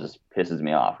still just pisses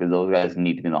me off, because those guys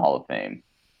need to be in the Hall of Fame.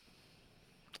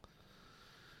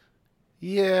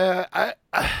 Yeah, I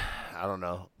don't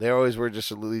know. They always were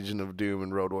just a Legion of Doom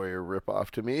and Road Warrior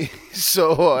ripoff to me.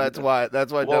 So that's why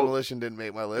Demolition didn't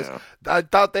make my list. Yeah. I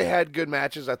thought they had good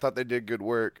matches. I thought they did good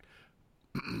work,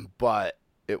 but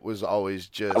it was always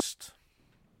just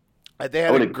they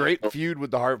had a great feud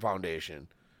with the Hart Foundation.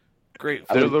 Great.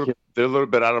 They're a little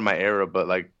bit out of my era, but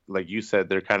like you said,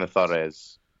 they're kind of thought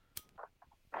as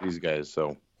these guys.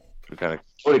 So they're kind of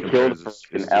would have killed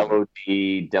an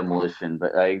LOD Demolition,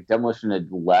 but Demolition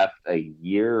had left a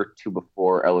year or two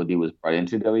before LOD was brought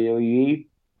into WWE.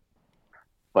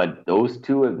 But those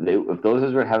two, if those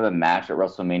guys were having a match at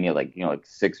WrestleMania, like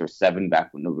 6 or 7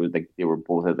 back when they were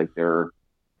both at like their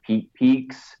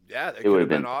peaks, yeah, it would have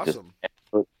been awesome.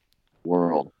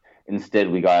 World. Instead,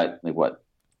 we got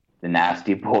the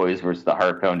Nasty Boys versus the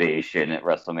Hart Foundation at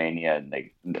WrestleMania, and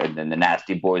then the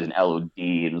Nasty Boys and LOD,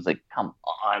 and it was like, come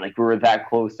on, like we were that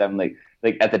close. I'm like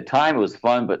at the time it was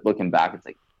fun, but looking back, it's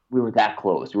like we were that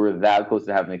close. We were that close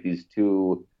to having like these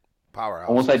two powerhouses,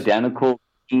 almost identical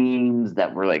teams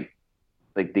that were like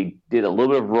they did a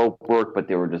little bit of rope work, but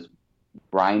they were just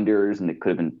grinders, and it could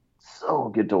have been so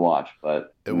good to watch.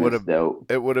 But it would have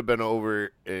been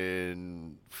over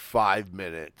in 5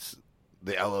 minutes.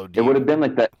 The LOD. It would have been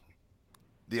like that.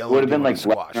 The LOD would have been like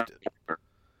squashed it.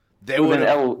 They would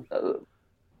have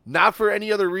not for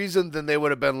any other reason than they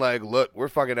would have been like, look, we're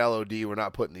fucking LOD. We're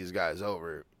not putting these guys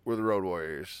over. We're the Road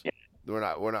Warriors. Yeah.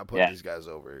 We're not putting these guys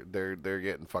over. They're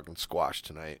getting fucking squashed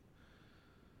tonight.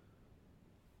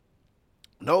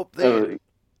 Nope.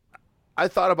 I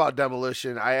thought about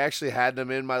Demolition. I actually had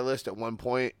them in my list at one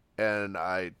point, and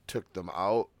I took them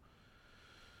out.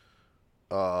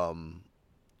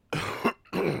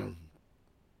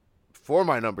 For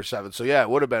my number 7. So yeah,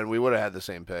 we would have had the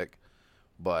same pick,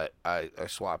 but I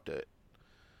swapped it.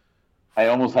 I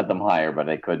almost had them higher, but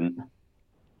I couldn't.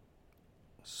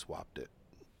 Swapped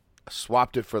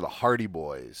it for the Hardy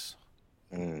Boys.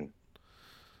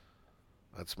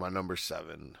 That's my number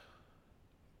 7.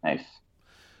 Nice.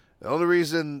 The only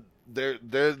reason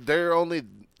they're only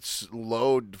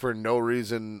low for no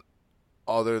reason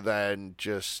other than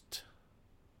just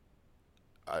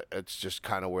it's just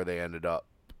kind of where they ended up.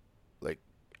 Like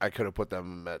I could have put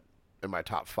them in my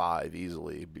top 5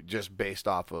 easily, just based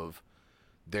off of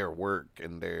their work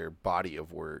and their body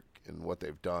of work and what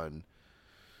they've done.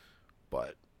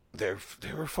 But they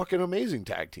were a fucking amazing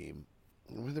tag team.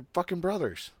 They're fucking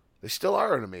brothers. They still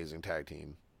are an amazing tag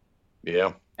team.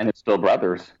 Yeah. And it's still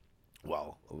brothers.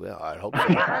 Well, yeah, I hope so.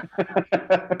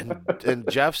 and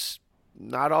Jeff's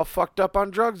not all fucked up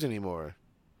on drugs anymore.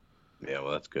 Yeah,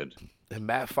 well, that's good. And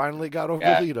Matt finally got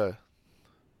over Lita.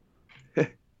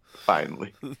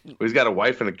 Finally. Well, he's got a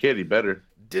wife and a kid. He better.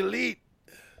 Delete.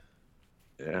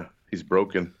 Yeah, he's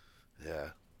broken. Yeah.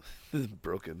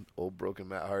 Old broken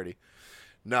Matt Hardy.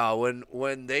 No,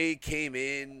 when they came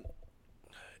in,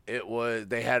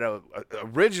 they had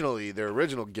originally their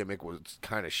original gimmick was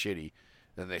kind of shitty,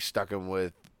 and they stuck him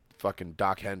with fucking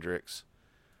Doc Hendricks.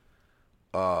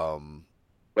 What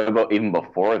about even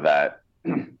before that,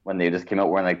 when they just came out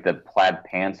wearing like the plaid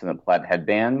pants and the plaid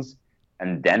headbands,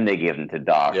 and then they gave them to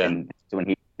Doc, and so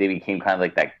when they became kind of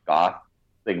like that goth,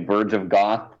 like verge of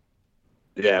goth.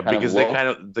 Yeah, because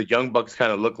the Young Bucks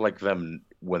kind of looked like them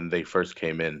when they first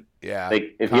came in. Yeah,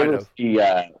 like if you ever see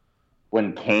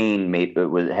when Kane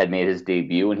had made his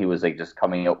debut and he was like just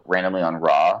coming out randomly on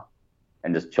Raw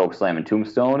and just choke slamming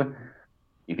Tombstone.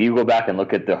 If you go back and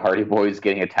look at the Hardy Boys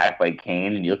getting attacked by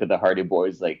Kane, and you look at the Hardy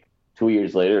Boys like 2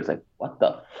 years later, it's like what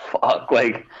the fuck?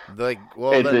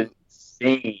 It's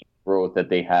insane growth that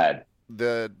they had.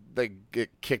 They get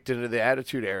kicked into the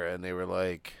Attitude Era, and they were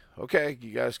like, okay,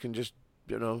 you guys can just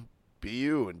be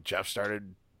you. And Jeff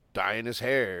started dyeing his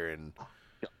hair and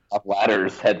off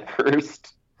ladders head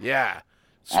first. Yeah,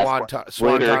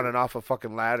 swantoning off of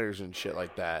fucking ladders and shit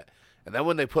like that. And then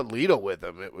when they put Lita with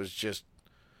him, it was just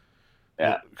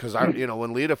because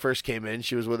when Lita first came in,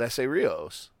 she was with S.A.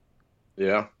 Rios.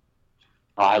 Yeah,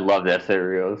 I love S.A.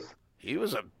 Rios. He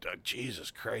was a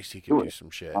Jesus Christ. He could do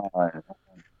some shit.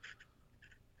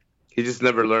 He just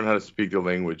never learned how to speak the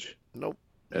language. Nope.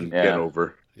 And get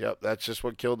over. Yep, that's just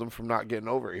what killed him from not getting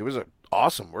over. He was an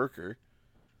awesome worker.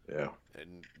 Yeah.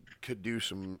 And could do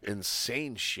some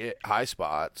insane shit, high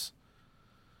spots.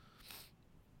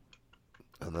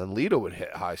 And then Lita would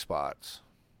hit high spots.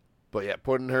 But yeah,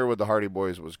 putting her with the Hardy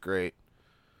Boys was great.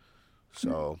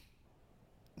 So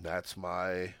that's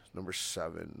my number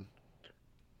 7.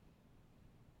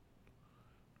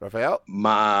 Raphael?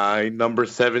 My number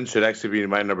 7 should actually be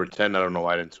my number 10. I don't know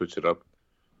why I didn't switch it up.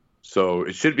 So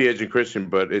it should be Edge and Christian,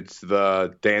 but it's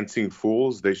the Dancing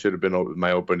Fools. They should have been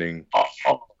my opening.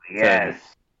 Oh yes.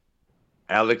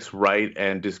 Alex Wright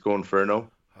and Disco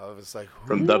Inferno. I was like,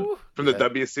 from the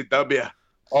WCW.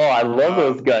 Oh, I love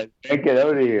those guys. Can't get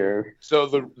out of here.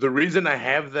 So the reason I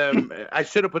have them, I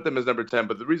should have put them as number 10,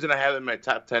 but the reason I have them in my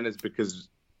top 10 is because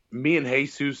me and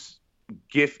Jesus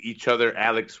gift each other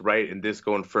Alex Wright and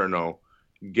Disco Inferno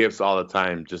gifts all the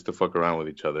time just to fuck around with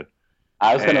each other.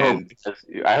 I was gonna hope.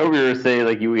 I hope you were saying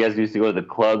like you guys used to go to the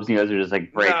clubs. And you guys are just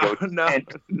like break out. No.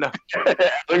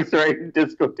 Alex Wright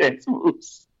disco dance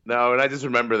moves. No, and I just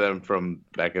remember them from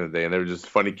back in the day, and they were just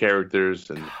funny characters.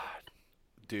 And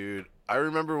dude, I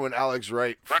remember when Alex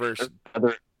Wright first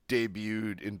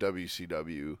debuted in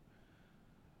WCW,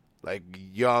 like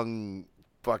young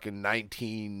fucking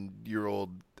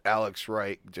 19-year-old Alex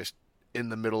Wright, just in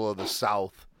the middle of the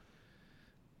South.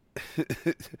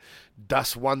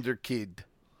 Das Wonder Kid.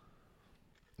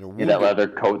 Yeah, that leather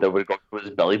coat that would go to his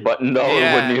belly button, though.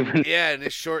 Yeah, wouldn't even... yeah, and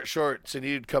his short shorts, and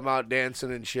he'd come out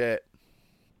dancing and shit.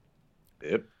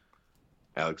 Yep.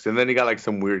 Alex. And then he got like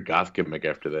some weird goth gimmick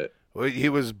after that. Well, he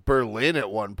was Berlin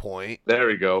at one point. There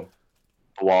we go.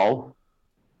 Wall?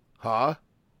 Huh?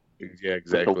 Yeah,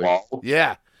 exactly. The Wall?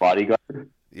 Yeah. Bodyguard?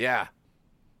 Yeah.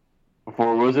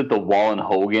 Before, was it the Wall and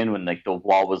Hogan when like the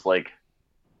Wall was like,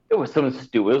 it was something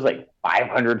stupid. It was like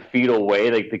 500 feet away.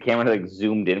 Like the camera like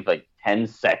zoomed in for like 10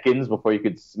 seconds before you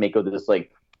could make out this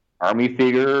like army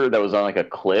figure that was on like a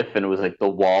cliff, and it was like the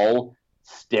Wall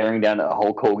staring down at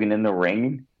Hulk Hogan in the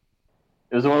ring.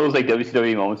 It was one of those like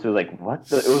WCW moments. It was like, what?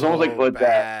 It was almost like what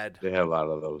bad. They had a lot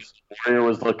of those. Warrior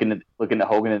was looking at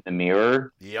Hogan in the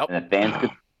mirror. Yep. And the fans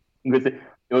could.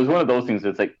 It was one of those things.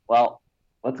 It's like, well,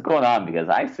 what's going on? Because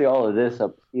I see all of this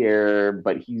up here,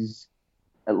 but he's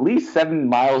at least 7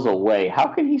 miles away. How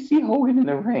can he see Hogan in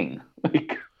the ring?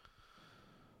 Like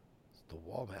the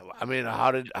Wall, man. I mean,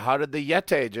 how did the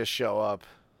Yeti just show up?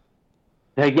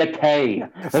 The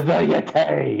Yeti. The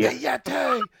Yeti. The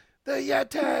Yeti. The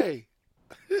Yeti.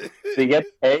 The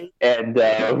Yeti and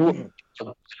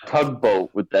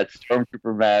tugboat with that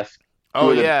stormtrooper mask.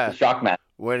 Oh the yeah, shock mask.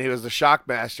 when he was the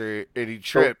Shockmaster and he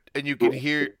tripped, and you can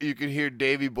hear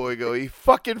Davy Boy go, he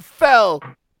fucking fell.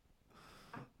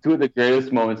 Two of the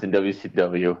greatest moments in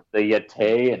WCW: the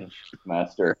Yeti and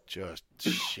Shockmaster. Just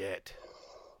shit.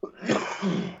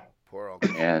 Poor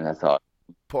Uncle. Man, that's all.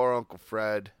 Poor Uncle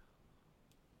Fred.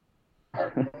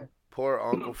 Poor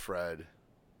Uncle Fred.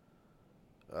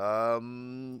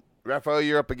 Raphael,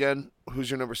 you're up again. Who's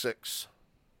your number 6?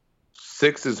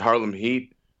 6 is Harlem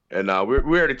Heat, and we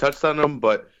already touched on them,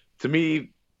 but to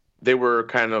me, they were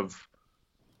kind of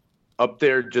up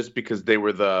there just because they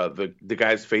were the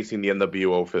guys facing the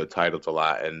NWO for the titles a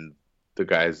lot, and the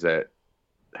guys that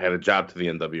had a job to the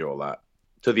NWO a lot,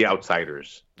 to the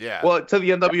outsiders. Yeah. Well, to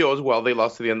the NWO as well. They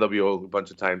lost to the NWO a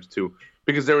bunch of times too,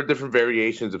 because there were different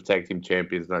variations of tag team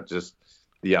champions, not just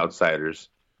the outsiders.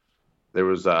 There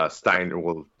was Steiner,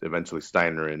 well, eventually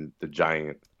Steiner and the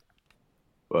Giant,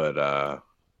 but I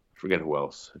forget who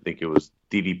else. I think it was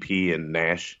DDP and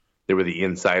Nash. They were the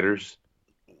insiders.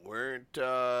 Weren't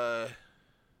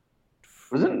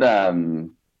Wasn't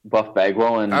Buff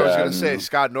Bagwell and I was gonna say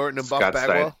Scott Norton and Buff Scott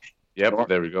Bagwell? Yep,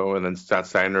 there we go. And then Scott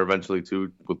Steiner eventually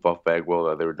too with Buff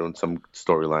Bagwell. They were doing some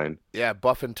storyline Yeah,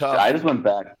 Buff and Tough. I just went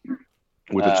back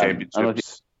with the I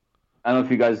championships. don't know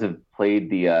if you guys have played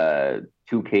the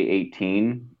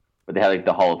 2K18, but they had like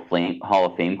the Hall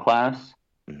of Fame class,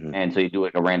 and so you do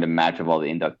like a random match of all the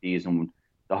inductees, and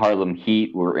the Harlem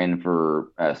Heat were in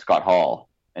for Scott Hall,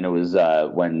 and it was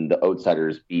when the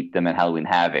Outsiders beat them at Halloween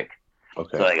Havoc.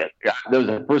 Okay. So like, that was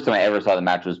the first time I ever saw the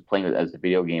match was playing it as a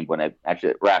video game. When I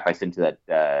actually I sent to that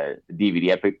the DVD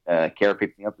epic Kara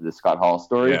picked me up with the Scott Hall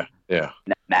story. Yeah.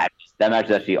 That match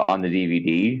is actually on the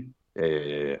DVD.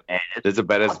 Yeah. And It's a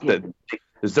better.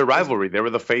 It's their rivalry. They were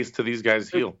the face to these guys'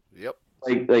 heel. Yep.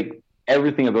 Like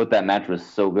everything about that match was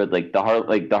so good. Like the heart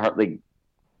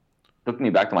took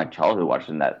me back to my childhood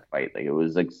watching that fight. Like it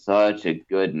was like such a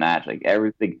good match. Like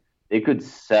everything they could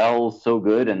sell so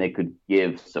good and they could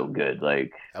give so good.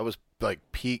 Like That was like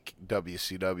peak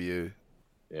WCW.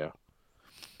 Yeah.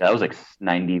 that was like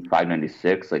 95,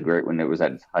 96, like right when it was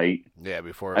at its height. Yeah,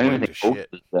 before I it don't went even to think shit.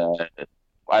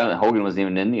 I don't think Hogan wasn't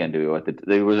even in the NWO.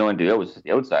 They was only do it was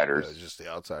the Outsiders. It was just the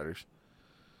Outsiders.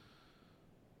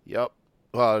 Yep.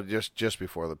 Well, just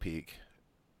before the peak.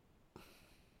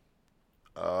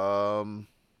 Ryan?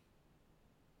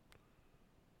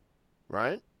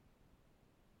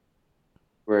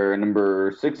 We're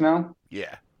number 6 now.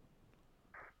 Yeah.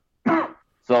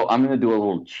 So I'm gonna do a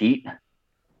little cheat.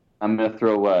 I'm gonna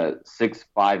throw 6,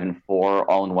 5, and 4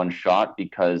 all in one shot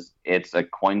because it's a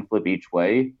coin flip each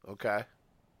way. Okay.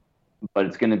 But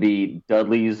it's gonna be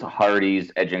Dudley's,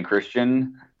 Hardy's, Edge, and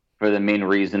Christian for the main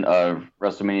reason of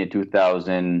WrestleMania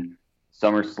 2000,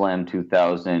 SummerSlam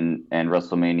 2000, and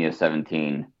WrestleMania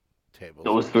 17. Tables.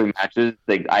 Those 3 matches,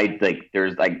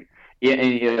 there's I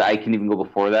can even go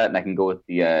before that, and I can go with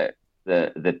the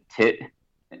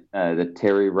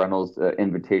Terry Reynolds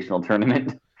Invitational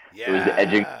Tournament. Yeah. It was the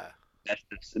Edge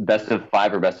best of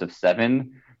 5 or best of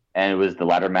 7, and it was the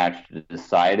ladder match to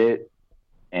decide it.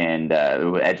 And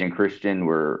Edge and Christian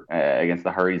were against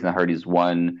the Hardys, and the Hardys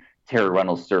won Terry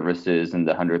Reynolds' services and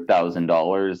the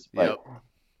 $100,000. But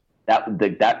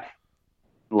that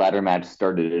ladder match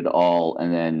started it all,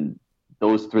 and then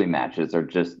those 3 matches are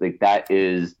just like that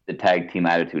is the tag team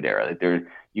attitude era. Like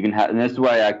you can have, and this is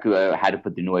why I had to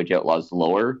put the New Age Outlaws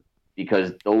lower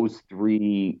because those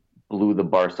 3 blew the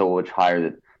bar so much higher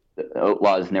that the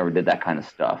Outlaws never did that kind of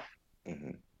stuff.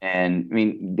 Mm-hmm. And I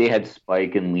mean, they had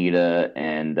Spike and Lita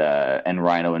and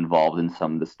Rhino involved in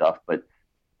some of the stuff, but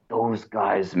those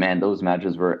guys, man, those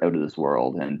matches were out of this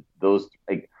world. And those,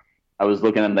 like, I was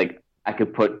looking at them, like, I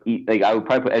would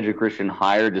probably put Edge and Christian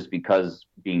higher just because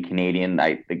being Canadian,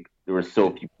 I think there was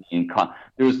so few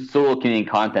Canadian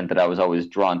content that I was always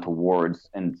drawn towards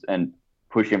and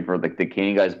pushing for like the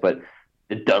Canadian guys. But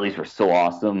the Dudleys were so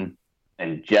awesome,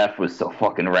 and Jeff was so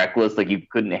fucking reckless. Like you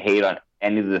couldn't hate on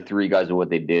any of the 3 guys or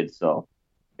what they did. So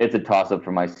it's a toss up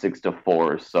for my 6 to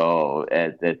 4. So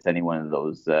it's any one of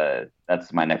those.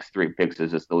 That's my next 3 picks. Is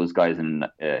just those guys in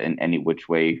any which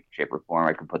way, shape, or form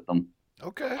I could put them.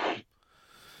 Okay.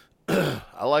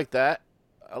 I like that.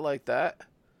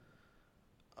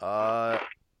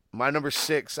 My number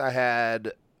 6, I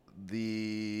had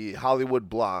the Hollywood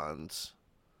Blondes,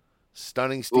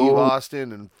 Stunning Steve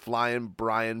Austin and Flyin'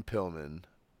 Brian Pillman.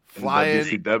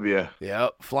 WCW.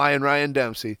 Yep, Flyin' Ryan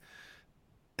Dempsey.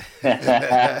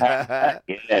 Yeah.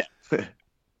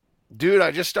 Dude,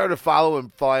 I just started following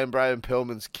Flyin' Brian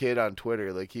Pillman's kid on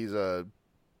Twitter. Like he's a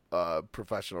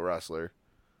professional wrestler.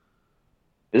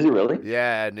 Is he really?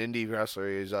 Yeah, an indie wrestler.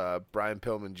 He's Brian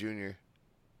Pillman Jr.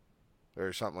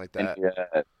 or something like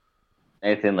that.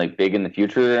 Anything like big in the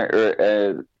future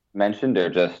or mentioned, or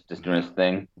just doing his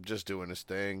thing? Just doing his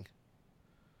thing.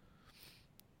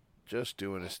 Just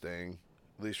doing his thing.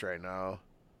 At least right now.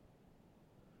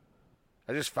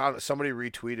 I just found it. Somebody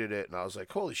retweeted it, and I was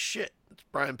like, holy shit, it's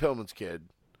Brian Pillman's kid.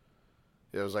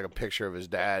 It was like a picture of his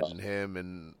dad and him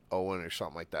and Owen or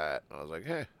something like that. And I was like,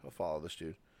 hey, I'll follow this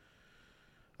dude.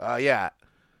 Yeah.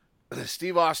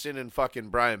 Steve Austin and fucking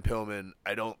Brian Pillman,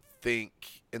 I don't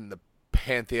think in the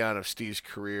pantheon of Steve's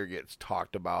career gets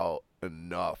talked about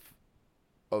enough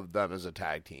of them as a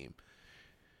tag team.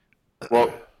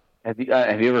 Well, have you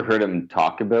ever heard him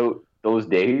talk about those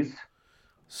days?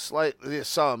 Slightly,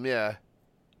 some, yeah.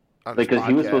 Because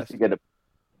he was supposed to get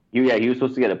he was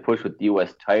supposed to get a push with the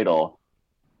U.S. title,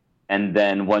 and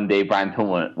then one day Brian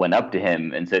Pillman went up to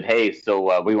him and said, "Hey, so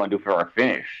what do you want to do for our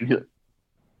finish?" What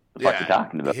the fuck are you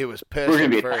talking about? He was pissed. We're gonna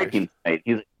be a tag team tonight.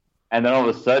 He's like, and then all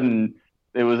of a sudden,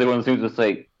 it was one of those things just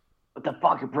like, what the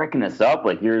fuck, you're breaking us up?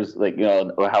 Like, here's like,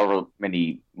 however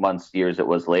many years it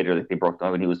was later that they broke them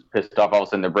up, and he was pissed off. All of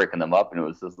a sudden, they're breaking them up, and it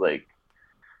was just like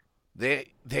they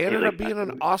ended up being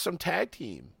an awesome tag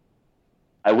team.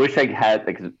 I wish I had,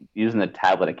 like, using the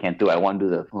tablet, I can't do it. I want to do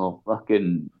the little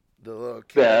fucking the little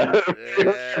the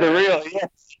real, yes.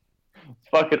 It's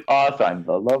fucking awesome.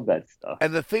 I love that stuff.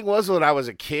 And the thing was, when I was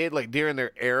a kid, like during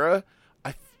their era,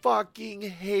 I fucking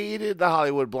hated the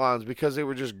Hollywood Blondes because they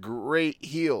were just great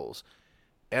heels.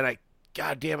 And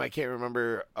goddamn, I can't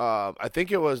remember. I think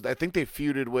they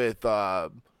feuded with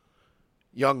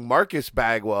young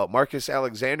Marcus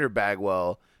Alexander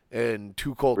Bagwell, and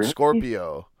Too Cold Really?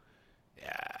 Scorpio.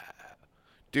 Yeah,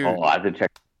 dude. Oh, I have to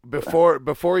check.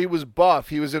 Before he was buff,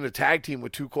 he was in a tag team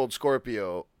with Too Cold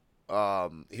Scorpio.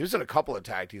 He was in a couple of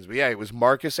tag teams, but yeah, it was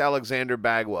Marcus Alexander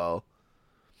Bagwell.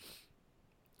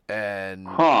 And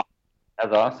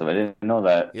that's awesome. I didn't know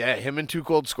that. Yeah, him and Too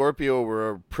Cold Scorpio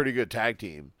were a pretty good tag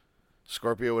team.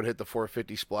 Scorpio would hit the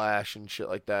 450 splash and shit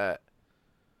like that.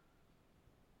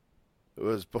 It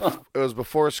was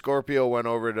before Scorpio went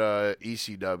over to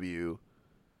ECW.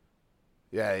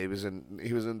 Yeah, he was in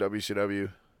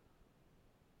WCW.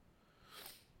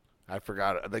 I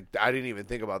forgot. Like, I didn't even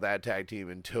think about that tag team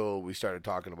until we started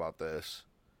talking about this,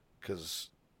 because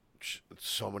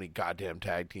so many goddamn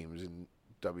tag teams in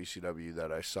WCW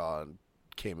that I saw and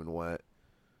came and went.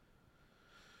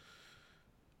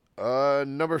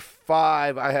 Number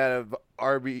 5, I have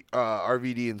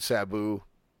RVD and Sabu.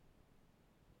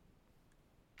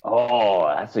 Oh,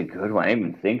 that's a good one. I didn't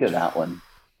even think of that one.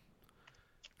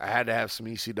 I had to have some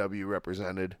ECW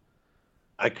represented.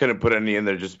 I couldn't put any in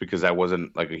there just because I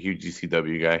wasn't like a huge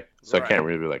ECW guy, so right. I can't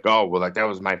really be like, oh, well, like that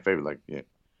was my favorite. Like,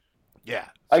 yeah.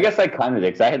 I guess I kind of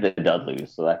did, because I had the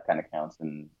Dudleys, so that kind of counts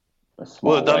in a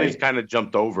small Well, the Dudleys way. kind of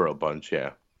jumped over a bunch,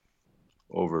 yeah.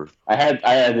 Over. I had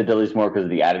the Dudleys more because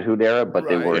of the Attitude Era, but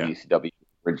they were ECW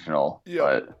original.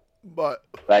 Yeah. But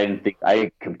I didn't think,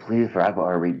 I completely forgot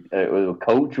about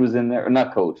Coach was in there, or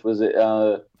not Coach? Was it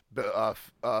Bill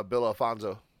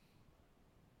Alfonso?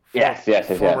 Yes.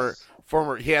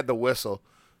 Former, he had the whistle.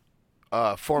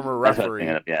 Former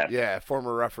referee.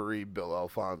 Former referee Bill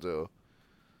Alfonso.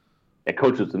 Yeah,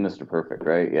 Coach was the Mr. Perfect,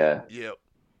 right? Yeah. Yep.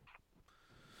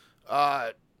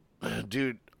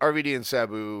 Dude, RVD and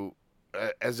Sabu,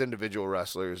 as individual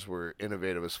wrestlers, were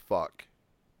innovative as fuck.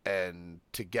 And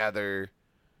together,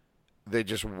 they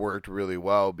just worked really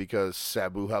well because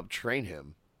Sabu helped train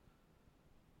him.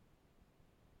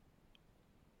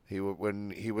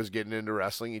 When he was getting into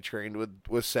wrestling, he trained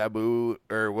with Sabu,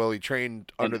 he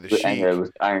trained under the Sheik. It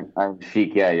was Iron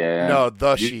Sheik, yeah. No,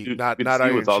 the Sheik, not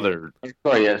Iron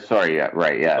Sheik. Sorry,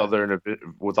 right, yeah.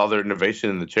 With all their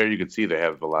innovation in the chair, you could see they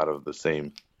have a lot of the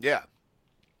same. Yeah.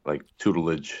 Like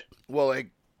tutelage. Well, like,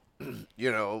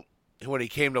 when he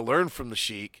came to learn from the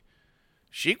Sheik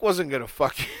wasn't gonna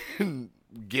fucking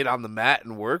get on the mat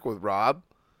and work with Rob.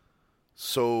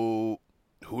 So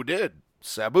who did?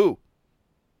 Sabu.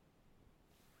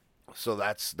 So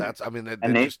that's I mean,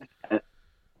 and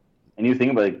you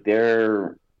think about it,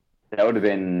 that would have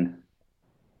been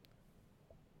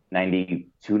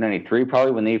 92, 93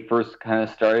 probably when they first kind of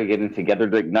started getting together,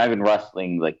 like not even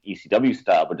wrestling like ECW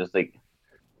style, but just like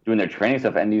doing their training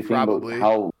stuff. And you think about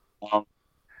how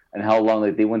long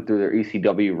like they went through their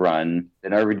ECW run,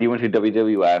 then RVD went to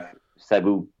WWF,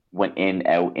 Sabu went in,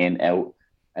 out,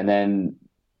 and then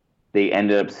they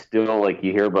ended up still, like,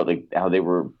 you hear about like how they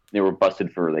were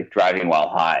busted for like driving while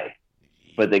high,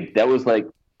 but like that was like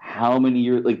how many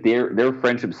years, like their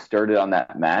friendship started on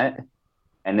that mat,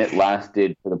 and it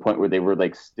lasted to the point where they were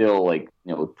like still like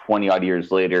 20 odd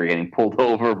years later getting pulled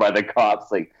over by the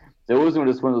cops. Like, so it wasn't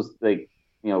just one of those like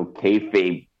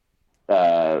kayfabe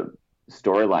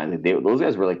storyline. Like those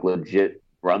guys were like legit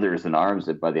brothers in arms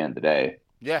by the end of the day.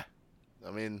 Yeah.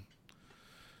 I mean,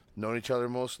 known each other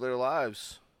most of their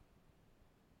lives.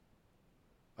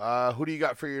 Who do you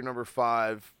got for your number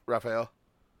 5, Raphael?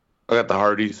 I got the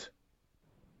Hardys.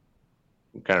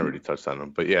 We kind of already touched on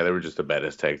them, but yeah, they were just the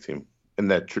baddest tag team. In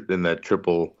that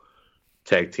triple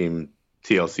tag team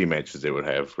TLC matches they would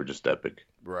have were just epic.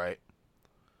 Right.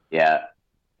 Yeah.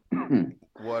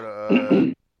 What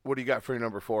do you got for your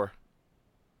number 4?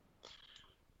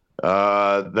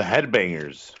 The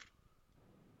Headbangers.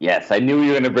 Yes, I knew you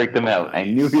were going to break them out. I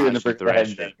knew you were going to break the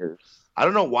Headbangers. I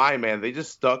don't know why, man. They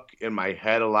just stuck in my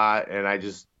head a lot, and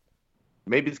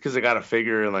maybe it's because I got a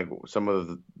figure in like some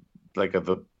of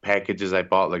the packages I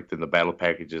bought, like in the battle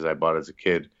packages I bought as a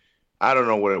kid. I don't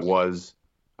know what it was.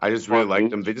 I just really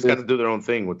liked them. They just got to do their own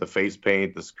thing with the face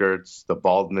paint, the skirts, the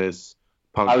baldness.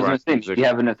 Punk I was going rock to say, you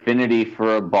have an affinity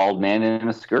for a bald man in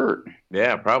a skirt.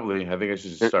 Yeah, probably. I think I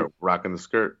should just start rocking the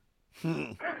skirt.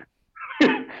 I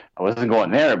wasn't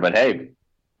going there, but hey,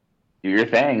 do your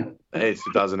thing. Hey, it's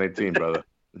 2018, brother.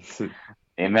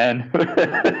 Amen.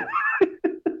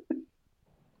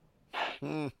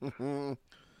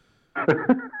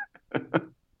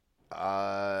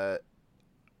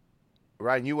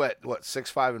 Ryan, you went what,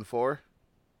 6, 5, and 4?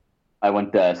 I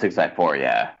went 6, 5, 4.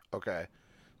 Yeah. Okay.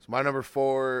 So my number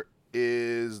 4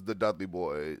 is the Dudley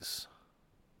Boys,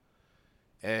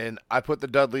 and I put the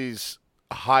Dudleys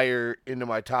higher into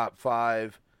my top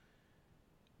 5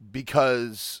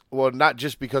 because, well, not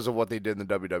just because of what they did in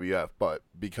the WWF, but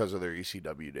because of their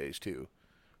ECW days too.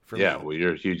 Well,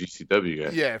 you're a huge ECW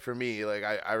guy. Yeah, for me, like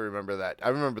I remember that. I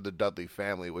remember the Dudley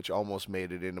family, which almost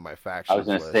made it into my faction. I was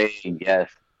going to say, yes.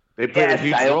 They played a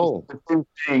huge role.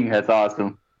 That's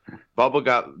awesome. Bubba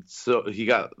got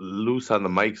loose on the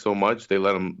mic so much they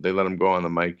let him go on the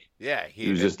mic. Yeah, he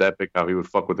was just epic how he would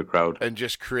fuck with the crowd and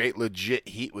just create legit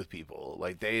heat with people.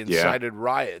 Like they incited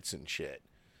riots and shit.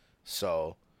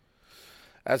 So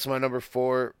that's my number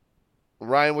 4.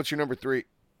 Ryan, what's your number 3?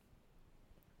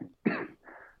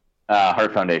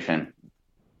 Heart Foundation.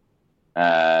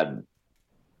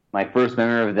 My first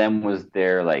memory of them was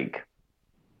their like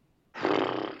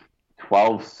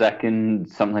 12-second,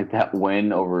 something like that,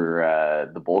 win over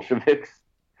the Bolsheviks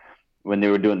when they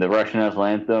were doing the Russian national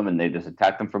anthem, and they just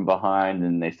attacked them from behind,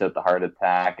 and they set the heart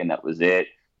attack, and that was it.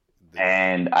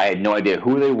 And I had no idea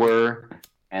who they were,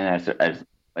 and I was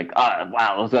like,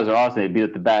 wow, those guys are awesome. They beat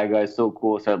up the bad guys, so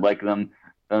cool. I started liking them.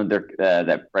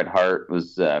 That Bret Hart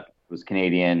was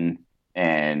Canadian,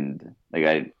 and like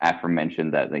I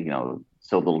aforementioned that, like,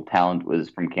 so little talent was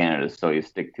from Canada, so you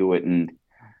stick to it. And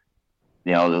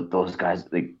those guys,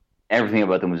 like, everything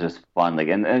about them was just fun. Like,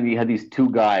 and you had these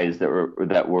two guys that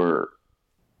were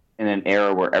in an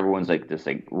era where everyone's like just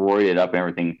like roided up and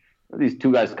everything. These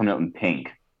two guys coming out in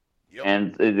pink,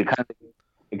 and they kind of,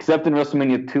 except in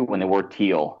WrestleMania 2 when they wore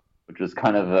teal, which was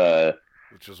kind of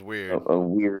which was weird. A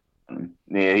weird.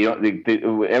 Yeah,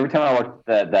 every time I watch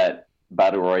that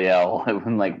Battle Royale,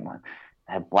 I'm like,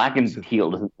 that black and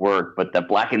teal doesn't work, but that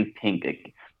black and pink,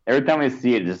 like, every time I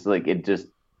see it, just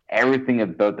everything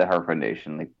about the Hart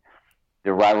Foundation, like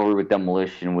the rivalry with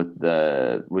Demolition,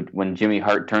 when Jimmy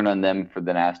Hart turned on them for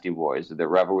the Nasty Boys, the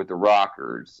rivalry with the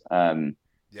Rockers. They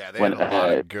had a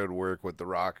lot of good work with the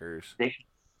Rockers. They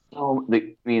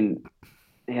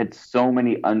had so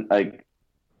many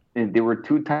they were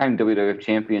 2-time WWF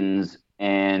champions,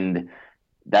 and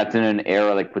that's in an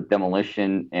era like with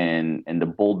Demolition and the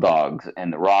Bulldogs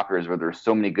and the Rockers, where there's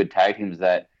so many good tag teams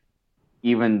that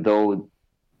even though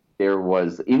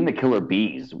even the Killer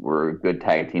Bees were a good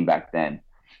tag team back then.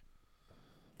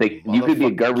 Like, you could be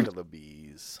a garbage Killer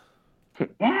Bees.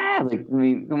 Yeah, like, I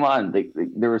mean, come on. Like,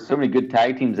 there were so many good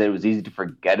tag teams that it was easy to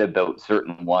forget about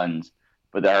certain ones.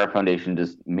 But the Hart Foundation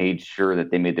just made sure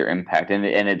that they made their impact. And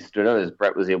it stood out as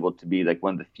Bret was able to be like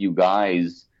one of the few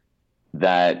guys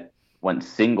that went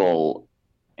single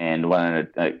and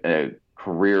went on a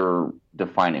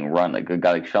career-defining run. Like a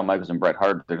guy like Shawn Michaels and Bret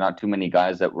Hart, there's not too many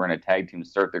guys that were in a tag team to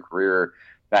start their career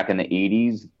back in the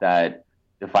 80s that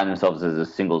defined themselves as a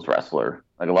singles wrestler.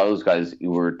 Like, a lot of those guys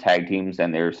were tag teams,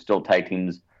 and they're still tag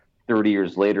teams 30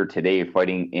 years later today,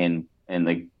 fighting in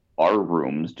like bar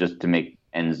rooms just to make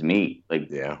ends meet. Like,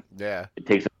 yeah, it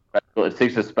takes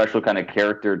a special kind of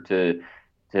character to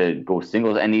go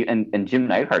singles. And Jim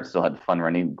Neidhart still had fun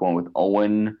running, going with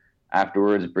Owen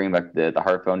afterwards, bringing back the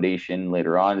Hart Foundation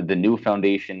later on, the New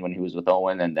Foundation when he was with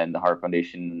Owen, and then the Hart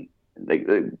Foundation. I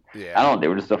don't know, they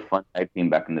were just a fun tag team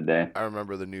back in the day. I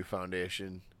remember the New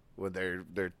Foundation with their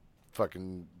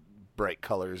fucking bright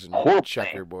colors and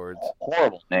checkerboards.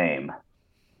 Horrible name.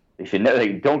 They should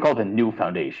never. Don't call it the New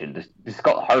Foundation. Just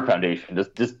call it Heart Foundation.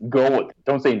 Just go with it.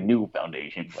 Don't say New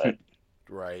Foundation. But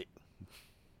Right.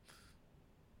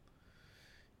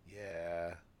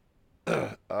 Yeah.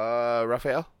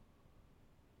 Raphael?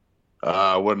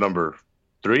 What number?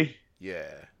 3?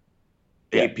 Yeah.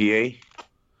 APA.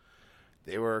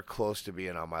 They were close to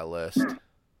being on my list.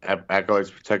 Acolytes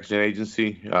Protection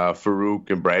Agency. Farouk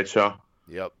and Bradshaw.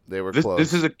 Yep, they were This close.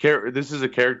 this is a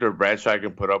character of Bradshaw I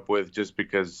can put up with just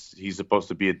because he's supposed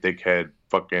to be a dickhead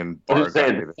fucking I bar was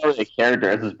saying, guy. it's not a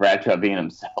character. This is Bradshaw being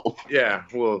himself. Yeah,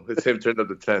 well, it's him turned up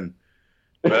to 10.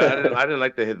 But I didn't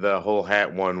like the whole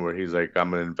hat one where he's like,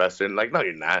 I'm an investor. And like, no,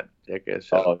 you're not. I guess.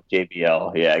 Oh,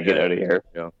 JBL. Yeah, get out of here.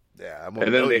 Yeah. Yeah, I'm a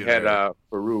And then they millionaire. had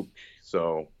Farouk,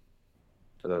 so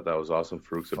I thought that was awesome.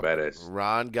 Farouk's a badass.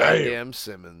 Ron goddamn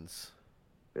Simmons.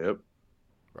 Yep.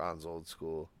 Ron's old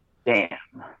school. Damn.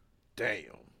 Damn.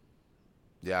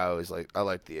 Yeah, I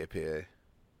like the APA.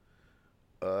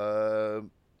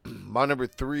 My number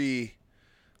 3,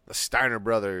 the Steiner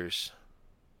brothers.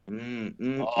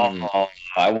 Oh,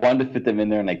 I wanted to fit them in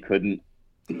there and I couldn't.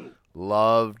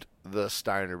 Loved the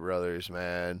Steiner brothers,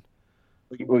 man.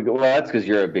 Well, that's because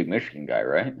you're a big Michigan guy,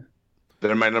 right?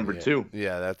 They're my number Yeah. 2.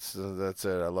 Yeah, that's it.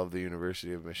 I love the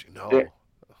University of Michigan. No. Yeah.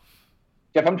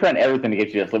 Jeff, I'm trying everything to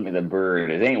get you to slip me the bird.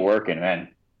 It ain't working, man.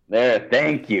 There,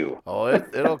 thank you. Oh,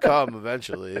 it'll come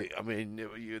eventually. I mean,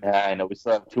 I know we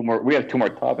still have 2 more. We have 2 more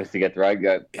topics to get through. I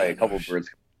got a couple birds.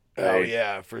 Oh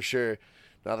yeah, for sure.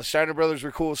 Now the Steiner brothers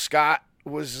were cool. Scott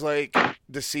was like,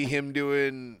 to see him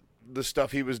doing the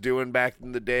stuff he was doing back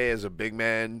in the day as a big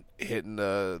man, hitting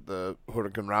the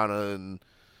Hurricane Rana and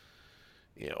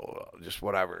just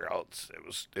whatever else.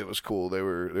 It was cool. They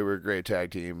were a great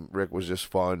tag team. Rick was just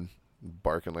fun,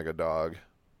 barking like a dog.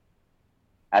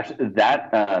 Actually,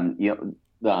 that the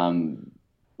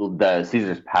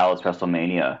Caesar's Palace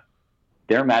WrestleMania,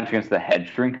 their match against the Head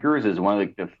Shrinkers is one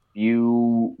of the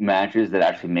few matches that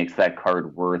actually makes that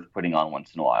card worth putting on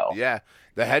once in a while. Yeah,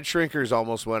 the Head Shrinkers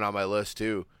almost went on my list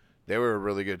too. They were a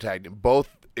really good tag team. Both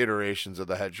iterations of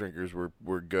the Head Shrinkers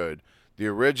were good. The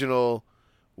original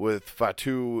with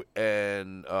Fatu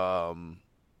and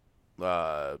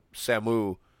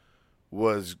Samu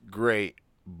was great.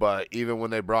 But even when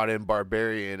they brought in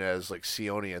Barbarian as like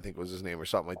Sione, I think was his name or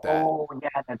something like that. Oh yeah,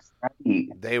 that's right.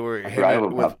 They were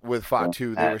with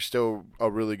Fatu. They were still a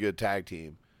really good tag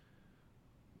team.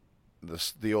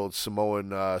 The old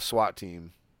Samoan SWAT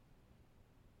team.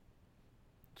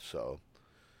 So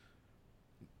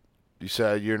you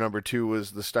said your number 2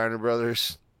 was the Steiner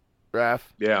brothers, Raph?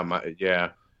 Yeah,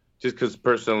 just because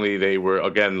personally they were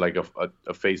again like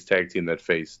a face tag team that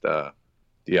faced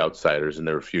the Outsiders, and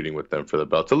they were feuding with them for the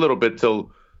belts a little bit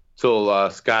till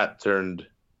Scott turned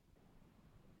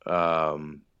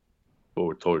forward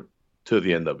to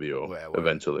the NWO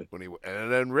eventually.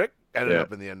 And then Rick ended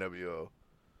up in the NWO.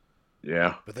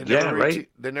 Yeah, but they never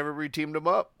they never reteamed him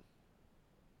up.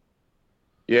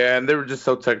 Yeah, and they were just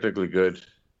so technically good.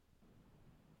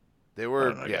 They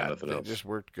were, they just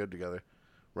worked good together.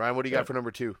 Ryan, what do you got for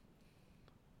number 2?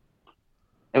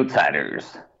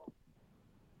 Outsiders.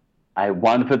 I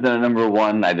wanted to put them at number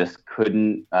 1. I just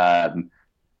couldn't. But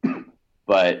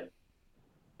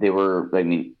they were,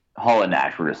 Hall and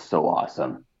Nash were just so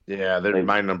awesome. Yeah, they're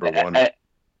my number 1.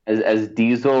 As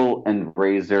Diesel and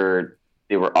Razor,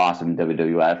 they were awesome in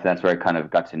WWF. That's where I kind of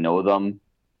got to know them.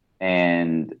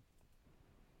 And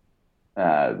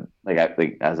as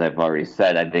I've already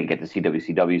said, I didn't get to see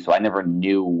WCW, so I never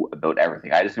knew about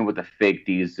everything. I just knew what the fake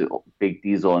Diesel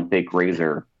and fake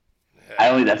Razor.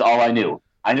 That's all I knew.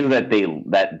 I knew that they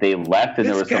left and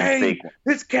there was some fake.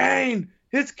 It's Kane.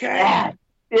 It's Kane.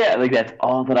 Yeah, that's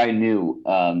all that I knew.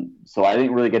 So I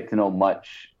didn't really get to know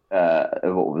much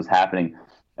of what was happening.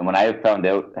 And when I found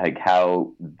out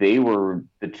how they were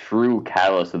the true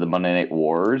catalyst of the Monday Night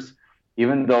Wars,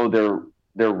 even though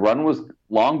their run was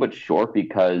long but short,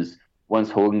 because once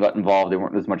Hogan got involved, they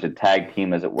weren't as much a tag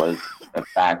team as it was a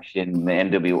faction, the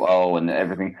NWO and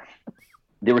everything.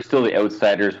 They were still the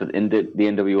outsiders within the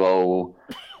NWO.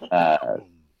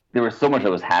 There was so much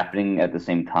that was happening at the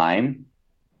same time.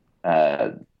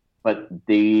 But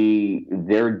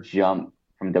their jump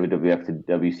from WWF to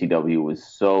WCW was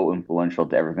so influential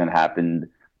to everything that happened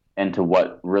and to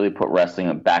what really put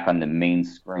wrestling back on the main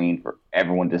screen for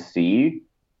everyone to see.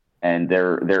 And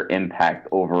their impact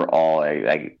overall,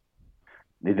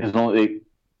 there's only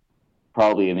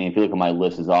probably, if you look at my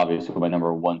list, is obviously who my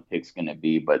number 1 pick's going to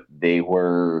be, but they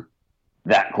were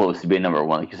that close to being number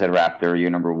 1. Like you said, Raptor, you're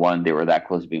number 1. They were that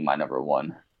close to being my number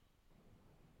 1.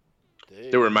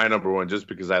 They were my number 1 just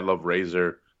because I love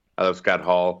Razor. I love Scott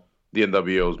Hall. The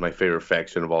NWO is my favorite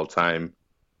faction of all time.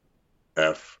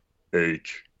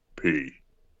 HP.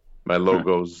 My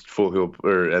logo's Full Heel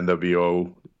or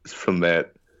NWO from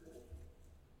that.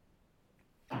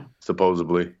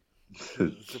 Supposedly.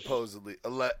 Supposedly,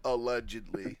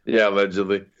 allegedly. Yeah,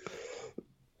 allegedly.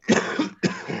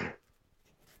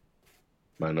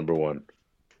 My number one.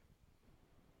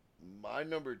 My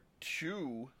number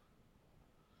 2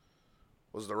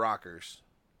 was the Rockers.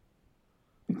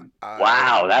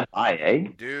 Wow, that high, eh?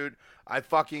 Dude, I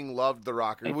fucking loved the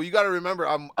Rockers. Well, you got to remember,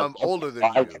 I'm older than I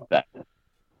you. like that.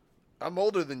 I'm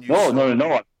older than you.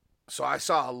 No. So I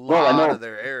saw a lot of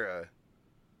their era.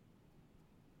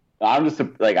 I'm just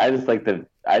like I just like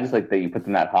that you put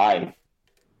them that high.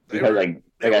 Because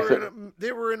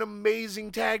They were an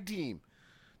amazing tag team.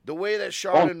 The way that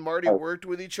Sean and Marty worked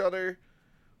with each other.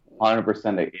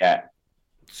 100%, yeah.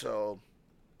 So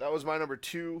that was my number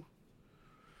 2.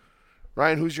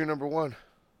 Ryan, who's your number 1?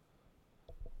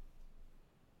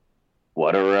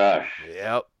 What a rush.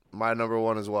 Yep, my number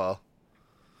 1 as well.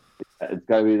 It's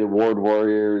got to be the Road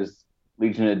Warriors,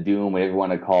 Legion of Doom, whatever you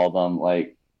want to call them.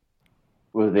 Like,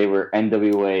 they were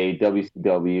NWA,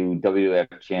 WCW,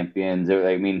 WWF champions.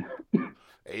 I mean,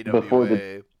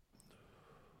 AWA.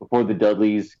 Before the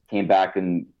Dudleys came back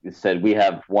and said, we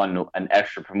have won an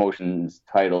extra promotions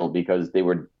title because they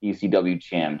were ECW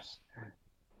champs.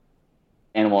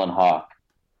 Animal and Hawk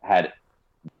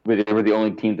they were the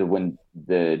only team to win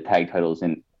the tag titles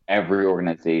in every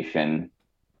organization.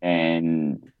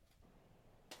 And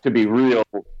to be real,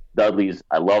 Dudleys,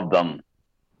 I love them.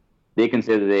 They can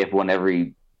say that they have won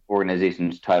every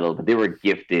organization's title, but they were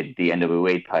gifted the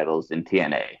NWA titles in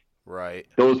TNA. Right.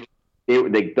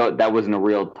 They thought that wasn't a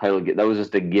real title. That was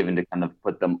just a given to kind of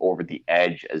put them over the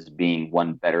edge as being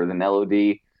one better than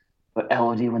LOD. But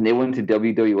LOD, when they went to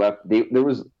WWF, there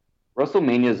was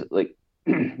WrestleMania's like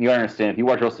you gotta understand. If you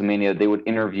watch WrestleMania, they would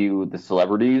interview the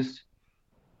celebrities,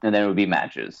 and then it would be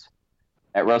matches.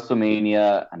 At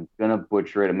WrestleMania, I'm gonna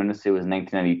butcher it. I'm gonna say it was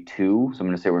 1992, so I'm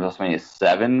gonna say it was WrestleMania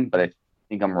 7, but I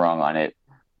think I'm wrong on it.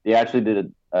 They actually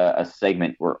did a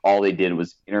segment where all they did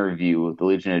was interview the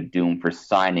Legion of Doom for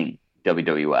signing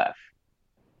WWF.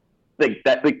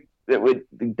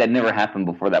 That never happened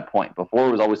before that point. Before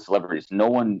it was always celebrities. No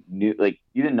one knew. Like,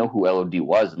 you didn't know who LOD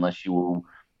was unless you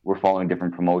were following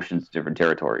different promotions, different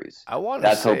territories. I want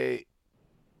to say.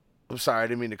 I'm sorry, I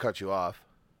didn't mean to cut you off.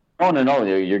 Oh no,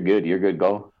 you're good. You're good.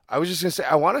 Go. I was just gonna say,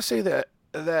 I want to say that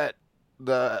the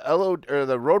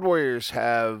Road Warriors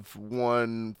have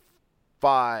won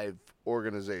 5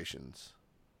 organizations.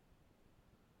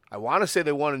 I want to say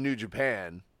they won in New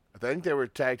Japan. I think they were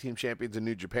tag team champions in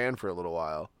New Japan for a little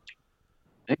while.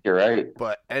 I think you're right.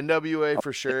 But NWA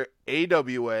for sure,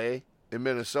 AWA in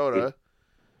Minnesota,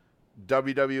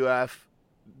 WWF,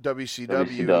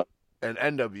 WCW, and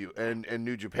NW and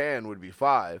New Japan would be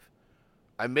 5.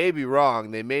 I may be wrong.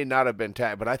 They may not have been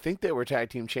tag, but I think they were tag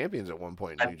team champions at one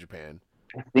point in New Japan.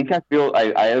 I think I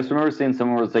just remember seeing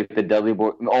someone was like the Dudley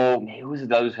Boy. Oh, maybe it was the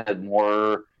Dudleys had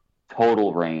more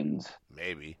total reigns.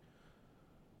 Maybe.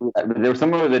 There was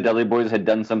somewhere where the Dudley Boys had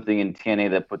done something in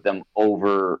TNA that put them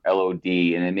over LOD,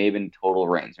 and it may have been total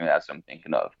reigns. Maybe that's what I'm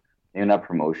thinking of. Maybe not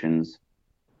promotions.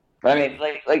 But I mean,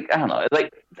 like I don't know.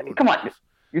 Like, come on,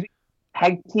 you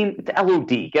tag team. It's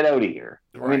LOD. Get out of here.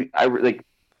 Right. I mean,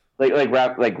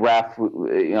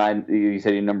 Raph. You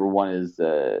said your number 1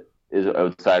 is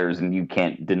Outsiders, and you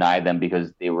can't deny them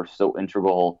because they were so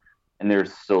integral and they're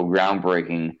so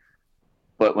groundbreaking.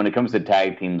 But when it comes to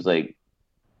tag teams, like,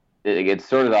 it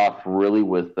started off really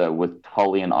with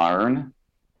Tully and Arn,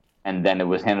 and then it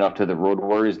was handed off to the Road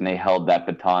Warriors, and they held that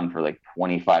baton for like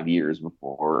 25 years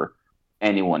before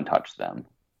anyone touched them.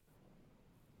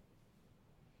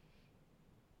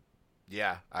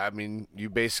 Yeah, I mean, you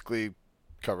basically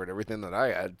covered everything that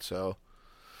I had, so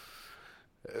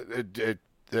it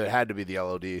had to be the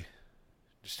LOD.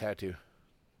 Just had to.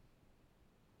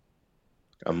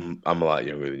 I'm a lot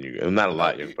younger than you guys. I'm not a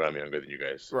lot younger, but I'm younger than you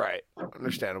guys. Right.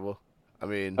 Understandable. I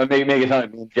mean, make it sound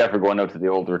like me and Jeff are going out to the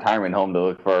old retirement home to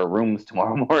look for our rooms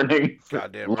tomorrow morning.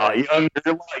 Goddamn right. A lot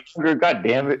younger. God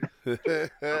damn it.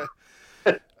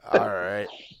 All right.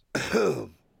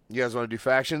 You guys want to do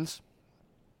factions?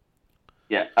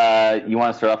 Yeah. You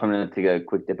want to start off? I'm going to take a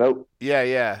quick dip out.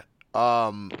 Yeah.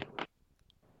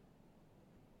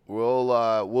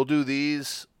 We'll do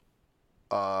these.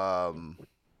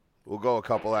 We'll go a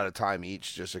couple at a time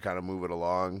each, just to kind of move it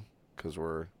along, because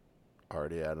we're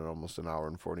already at almost an hour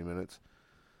and 40 minutes.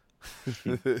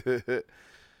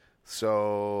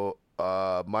 So,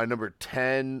 my number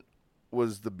 10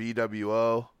 was the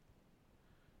BWO,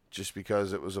 just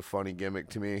because it was a funny gimmick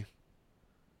to me,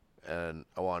 and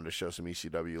I wanted to show some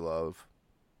ECW love.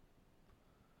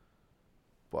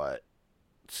 But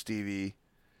Stevie,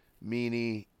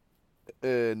 Meanie,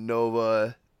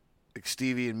 Nova. Like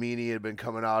Stevie and Meanie had been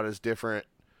coming out as different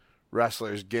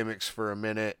wrestlers' gimmicks for a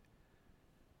minute.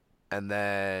 And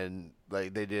then,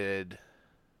 like, they did,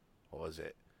 what was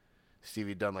it?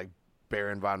 Stevie done, like,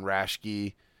 Baron Von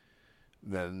Raschke.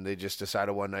 Then they just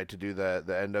decided one night to do the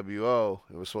NWO.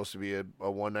 It was supposed to be a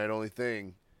one-night-only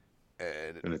thing.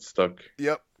 And it stuck.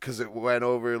 Yep, because it went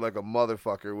over like a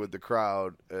motherfucker with the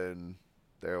crowd. And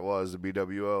there it was, the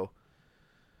BWO.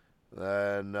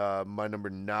 Then my number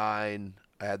 9,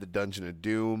 I had the Dungeon of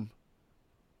Doom.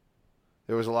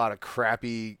 There was a lot of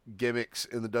crappy gimmicks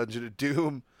in the Dungeon of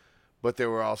Doom. But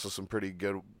there were also some pretty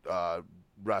good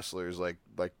wrestlers like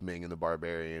Ming and the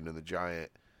Barbarian and the Giant.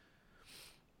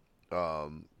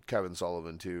 Kevin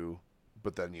Sullivan, too.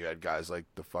 But then you had guys like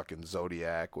the fucking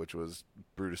Zodiac, which was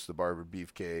Brutus the Barber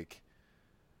Beefcake,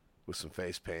 with some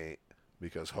face paint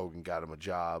because Hogan got him a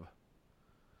job.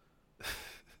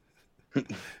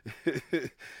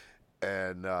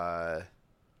 And oh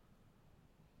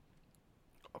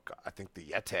God, I think the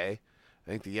Yeti.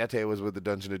 Was with the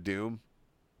Dungeon of Doom.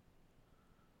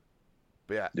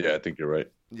 But Yeah, I think you're right.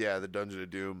 yeah, the Dungeon of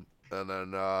Doom. And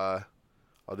then I'll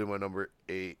do my number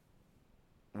 8,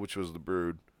 which was the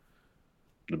Brood.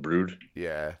 The Brood?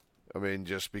 Yeah. I mean,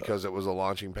 just because it was a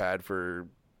launching pad for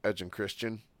Edge and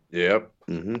Christian. Yep.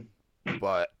 Mm-hmm.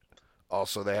 But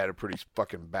also they had a pretty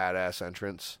fucking badass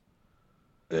entrance.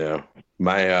 Yeah.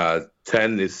 My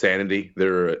 10 is Sanity.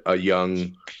 They're a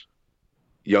young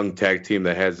tag team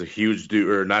that has a huge dude,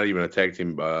 or not even a tag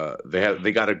team.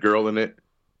 They got a girl in it.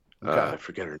 Okay. I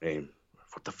forget her name.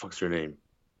 What the fuck's her name?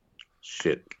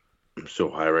 Shit. I'm so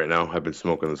high right now. I've been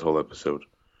smoking this whole episode.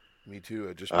 Me too.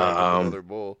 I just picked up another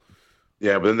bowl.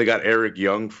 Yeah, but then they got Eric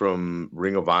Young from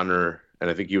Ring of Honor, and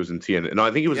I think he was in TNA. No,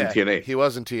 I think he was in TNA. He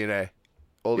was in TNA.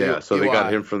 Yeah, so they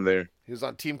got him from there. He was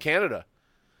on Team Canada.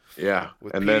 Yeah,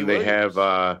 With and Petey then they Williams.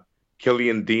 have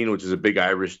Killian Dean, which is a big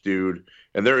Irish dude,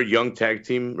 and they're a young tag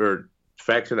team or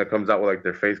faction that comes out with like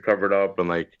their face covered up and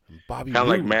like Bobby kind of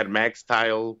like Roode. Mad Max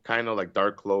style, kind of like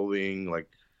dark clothing, like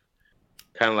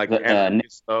kind of like Nick-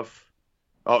 stuff.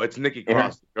 Oh, it's Nikki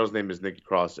Cross. The girl's name is Nikki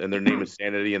Cross, and their name is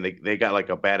Sanity, and they got like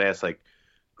a badass like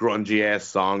grungy ass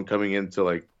song coming into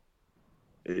like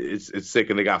it's sick,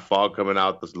 and they got fog coming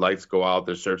out, the lights go out,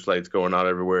 there's searchlights going out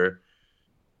everywhere,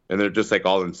 and they're just like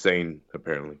all insane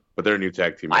apparently. But they're a new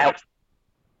tag team. I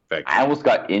almost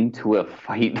got into a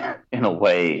fight in a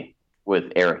way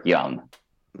with Eric Young.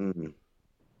 Mm-hmm.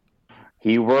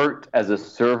 He worked as a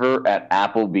server at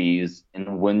Applebee's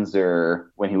in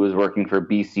Windsor when he was working for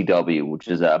BCW, which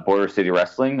is Border City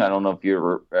Wrestling. I don't know if you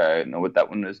ever know what that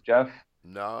one is, Jeff.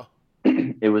 No.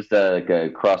 It was like a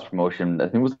cross promotion. I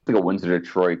think it was like a Windsor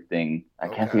Detroit thing. I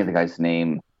can't think of the guy's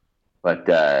name, but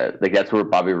like that's where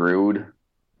Bobby Roode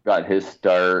got his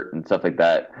start and stuff like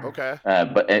that. Okay.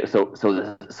 But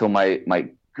so my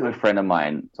good friend of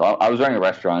mine. So I was running a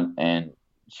restaurant and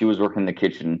she was working in the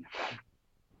kitchen,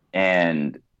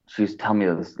 and she was telling me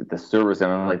the service,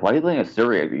 and I'm like, "Why are you letting us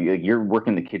serve you? You're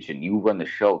working the kitchen. You run the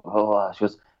show." Oh, she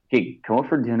goes, "Hey, come over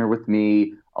for dinner with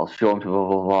me. I'll show him to blah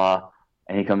blah blah."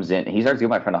 And he comes in and he starts giving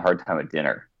my friend a hard time at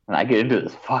dinner. And I get into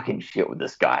this fucking shit with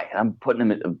this guy. And I'm putting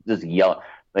him in, just yelling,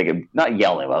 like not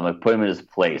yelling, but I'm like putting him in his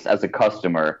place as a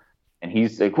customer. And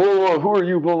he's like, "Whoa, who are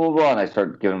you?" Blah blah blah. And I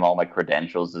start giving him all my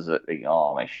credentials as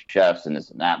all my chefs and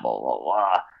this and that. Blah blah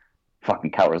blah.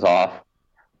 Fucking cowers off.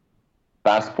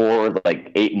 Fast forward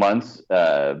like 8 months,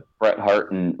 Bret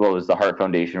Hart and it was the Hart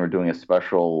Foundation were doing a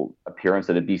special appearance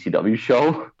at a BCW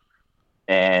show,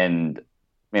 and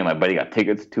me and my buddy got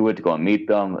tickets to it to go and meet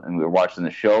them, and we were watching the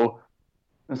show.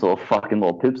 This little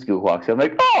pipsqueak walks in. I'm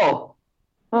like, "Oh,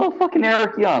 fucking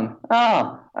Eric Young.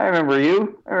 Oh, I remember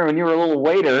you. I remember when you were a little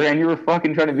waiter and you were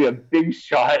fucking trying to be a big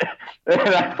shot, and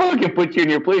I fucking put you in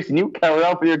your place and you covered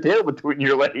up with your tail between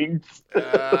your legs."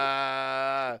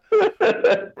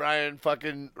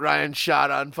 Ryan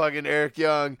shot on fucking Eric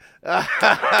Young.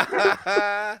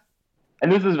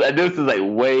 And this is like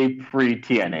way pre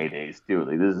TNA days too.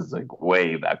 Like this is like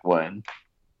way back when.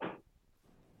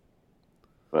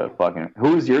 But fucking,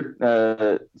 who's your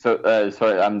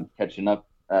sorry, I'm catching up.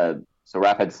 So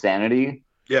Raph had Sanity.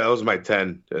 Yeah, that was my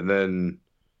 10, and then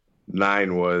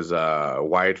 9 was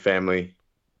Wyatt family.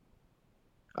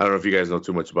 I don't know if you guys know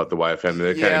too much about the Wyatt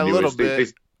family. They're kind of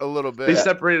newish. A little bit. They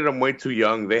separated them way too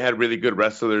young. They had really good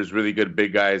wrestlers, really good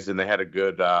big guys, and they had a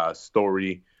good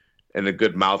story and a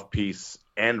good mouthpiece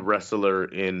and wrestler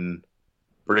in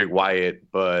Bray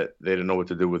Wyatt, but they didn't know what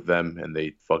to do with them, and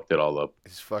they fucked it all up.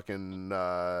 He's fucking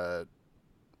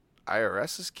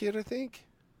IRS's kid, I think.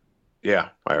 Yeah,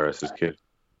 IRS's kid.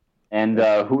 And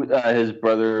who his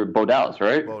brother Bo Dallas,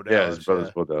 right? Bo Yeah, Dallas, his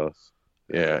brother's Bo Dallas.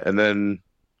 Yeah, and then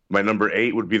my number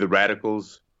 8 would be the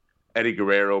Radicals: Eddie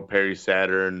Guerrero, Perry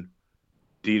Saturn,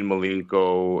 Dean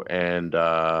Malenko, and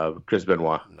Chris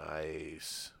Benoit.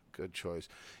 Nice, good choice.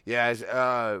 Yeah,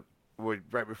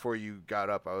 right before you got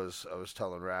up, I was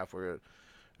telling Raph we're gonna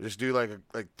just do like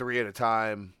 3 at a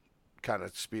time, kind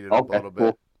of speed it up a little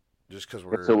bit, just because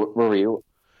we're. So where were you?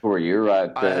 Where were you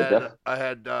at? I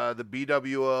had the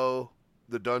BWO,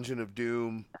 the Dungeon of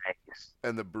Doom, Nice.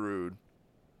 and the Brood.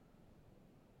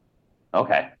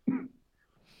 Okay.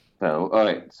 So all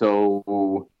right.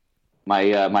 So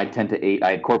my 10 to 8,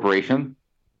 I had Corporation.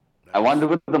 Nice. I wanted to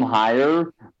put them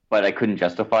higher, but I couldn't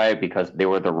justify it because they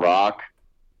were The Rock,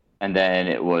 and then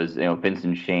it was Vince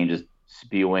and Shane just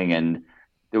spewing, and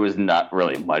there was not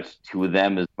really much to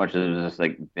them as much as it was just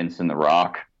like Vince and The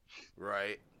Rock.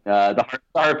 Right. The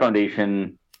Heart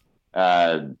Foundation,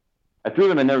 I threw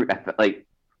them in there. Like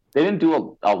they didn't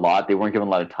do a lot. They weren't given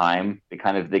a lot of time.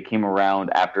 They came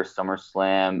around after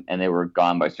SummerSlam, and they were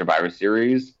gone by Survivor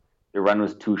Series. Their run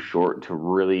was too short to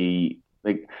really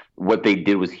like. What they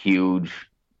did was huge.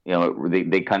 They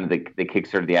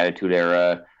kickstarted the Attitude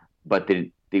Era, but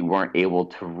they weren't able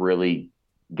to really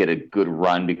get a good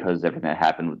run because everything that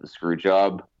happened with the screw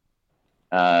job.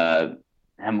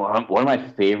 And one of my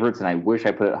favorites, and I wish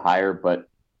I put it higher, but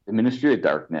the Ministry of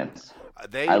Darkness.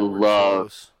 I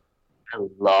love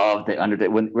the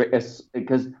Undertaker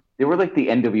because they were like the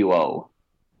NWO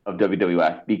of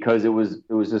WWF, because it was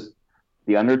just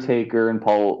the Undertaker and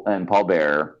Paul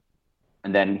Bearer,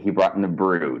 and then he brought in the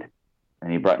Brood,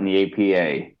 and he brought in the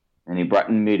APA, and he brought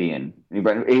in Midian, and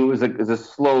it was a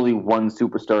slowly one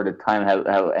superstar at a time,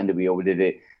 how NWO did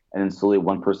it, and then slowly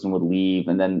one person would leave,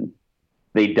 and then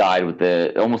they died with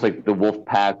almost like the Wolf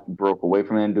Pack broke away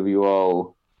from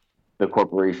NWO. The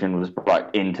Corporation was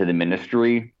brought into the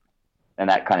Ministry, and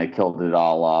that kind of killed it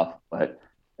all off. But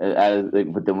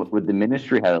with the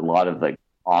Ministry, had a lot of like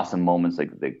awesome moments,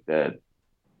 like the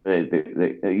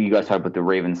you guys talked about the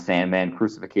Raven Sandman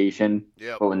crucifixion.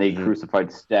 Yep. But when they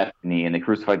crucified Stephanie and they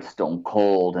crucified Stone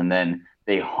Cold, and then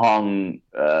they hung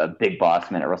Big Boss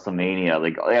Man at WrestleMania,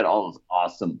 like they had all those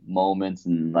awesome moments,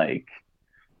 and like.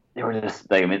 They were just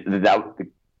like,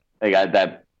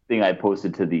 that thing I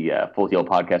posted to the Full Heel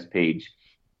podcast page.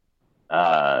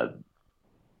 All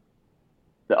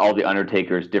the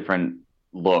Undertaker's different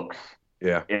looks.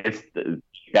 Yeah, it's the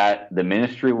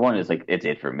Ministry one is like it's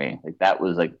it for me. Like that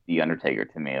was like the Undertaker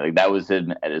to me. Like that was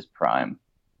him at his prime.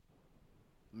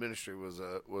 Ministry was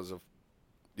a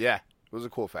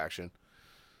cool faction.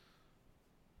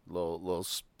 Little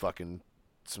fucking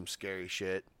some scary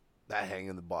shit. That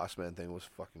hanging the Boss Man thing was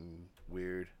fucking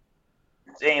weird.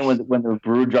 Same when the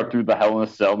Brood dropped through the Hell in a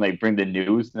Cell and they bring the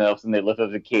news, and all of a sudden they lift up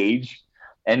the cage,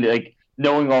 and like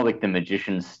knowing all like the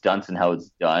magician's stunts and how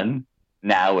it's done,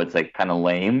 now it's like kind of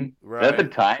lame. Right. But at the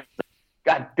time,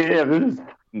 God damn, this is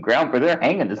fucking ground, but they're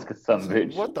hanging this son of a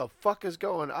bitch. What the fuck is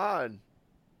going on?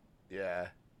 Yeah,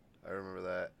 I remember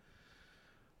that.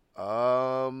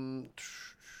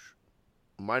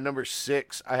 My number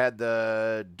 6, I had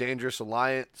the Dangerous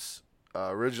Alliance.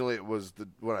 Originally, it was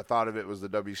when I thought of it was the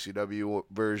WCW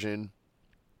version,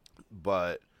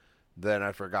 but then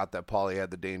I forgot that Paulie had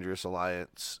the Dangerous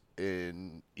Alliance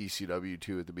in ECW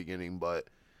too at the beginning. But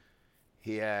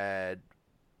he had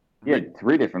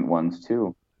 3 different ones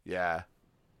too. Yeah.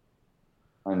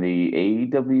 On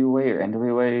the AWA or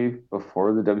NWA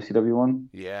before the WCW one.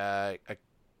 Yeah, I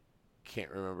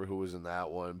can't remember who was in that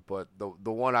one, but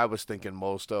the one I was thinking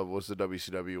most of was the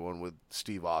WCW one with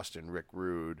Steve Austin, Rick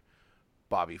Rude,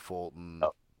 Bobby Fulton,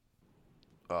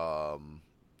 or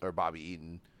Bobby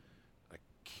Eaton. I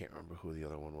can't remember who the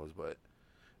other one was,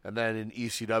 and then in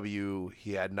ECW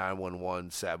he had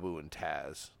 911, Sabu, and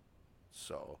Taz.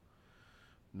 So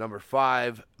number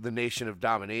 5, the Nation of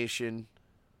Domination,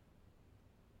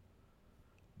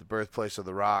 the birthplace of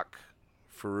The Rock,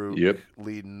 Farouk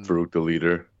leading. Farouk the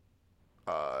leader.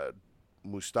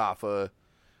 Mustafa,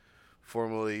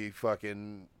 formerly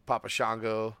fucking Papa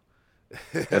Shango.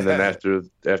 And then after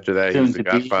that, he's the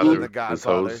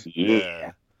Godfather. Host.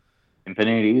 Yeah.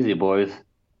 Infinity Easy, boys.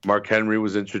 Mark Henry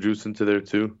was introduced into there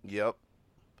too. Yep.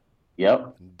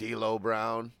 D'Lo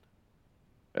Brown.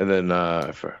 And then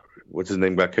what's his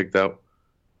name got kicked out?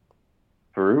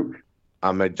 Farouk.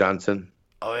 Ahmed Johnson.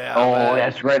 Oh yeah. Oh,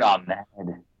 that's right, Ahmed.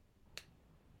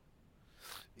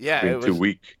 Yeah, it was too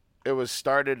weak. It was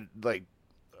started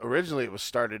originally it was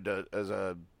started as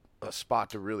a spot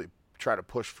to really try to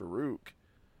push Farouk.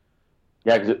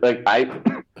 Yeah, because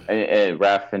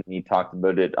Raph and he talked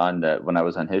about it when I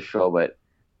was on his show, but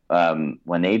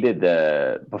when they did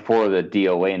before the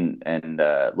DOA and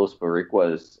Los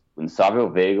Boricuas, when Savio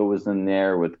Vega was in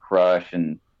there with Crush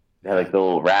and they had like the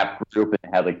little rap group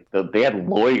and had like they had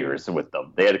lawyers with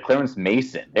them. They had Clarence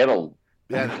Mason. They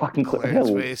had fucking Clarence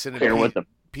Mason and with them.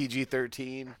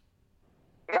 PG-13.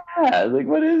 Yeah, like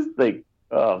what is like?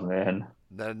 Oh man.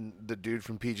 Then the dude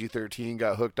from PG-13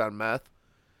 got hooked on meth.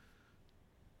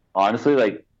 Honestly,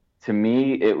 like to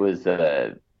me, it was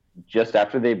just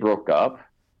after they broke up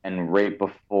and right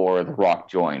before The Rock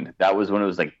joined. That was when it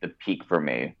was like the peak for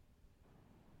me.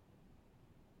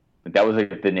 Like, that was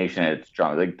like the nation at its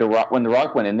strong. Like when The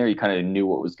Rock went in there, you kind of knew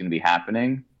what was going to be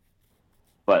happening,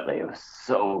 but like it was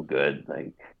so good.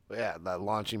 Like yeah, that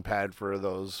launching pad for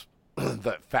those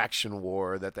that faction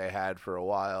war that they had for a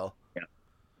while. Yeah.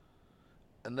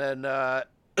 And then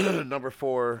number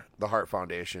 4, the Hart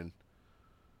Foundation.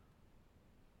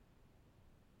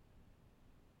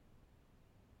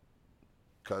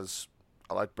 Because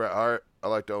I like Bret Hart, I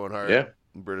liked Owen Hart, Yeah.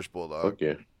 British Bulldog.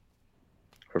 Okay.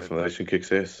 Hart Foundation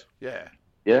kicks ass. Yeah.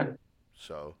 yeah,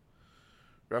 So,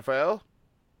 Raphael?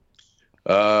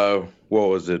 What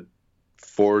was it?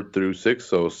 4 through 6.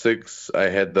 So 6, I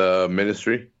had the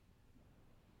Ministry.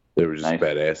 They were just Nice.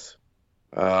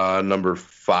 badass. Number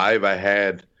 5, I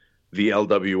had the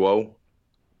LWO.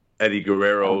 Eddie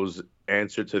Guerrero's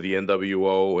answer to the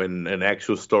NWO and an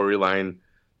actual storyline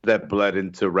that bled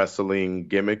into wrestling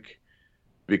gimmick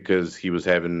because he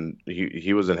wasn't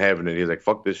having it. He's like,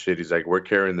 fuck this shit. He's like, we're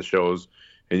carrying the shows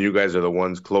and you guys are the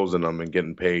ones closing them and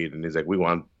getting paid. And he's like, we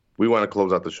want to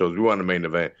close out the shows. We want a main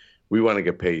event. We want to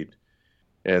get paid.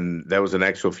 And that was an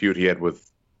actual feud he had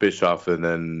with Bischoff. And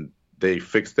then they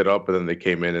fixed it up and then they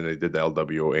came in and they did the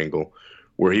LWO angle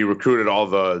where he recruited all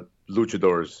the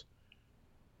luchadors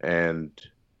and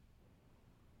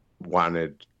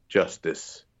wanted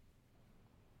justice.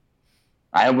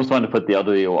 I almost wanted to put the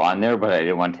LWO on there, but I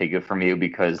didn't want to take it from you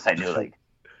because I knew like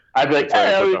I'd be like,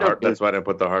 that's why I didn't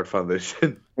put the Hart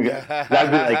Foundation. I'd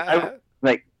be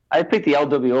like, I picked the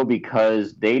LWO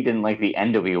because they didn't like the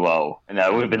NWO, and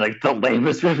that would have been like the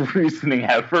lamest reasoning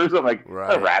ever. So I'm like,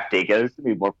 Right. a rap take it. This would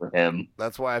be more for him.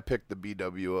 That's why I picked the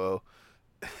BWO.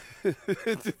 There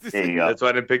you go. That's why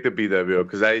I didn't pick the BWO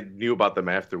because I knew about them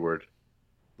afterward.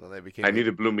 Well, they became I knew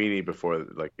the Blue Meanie before,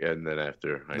 and then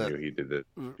after I knew he did the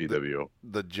BWO.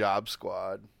 the Job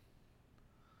Squad.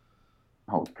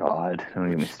 Oh God!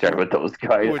 Don't even start with those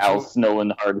guys. Which Al was- Snow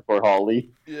and Hardcore Holly.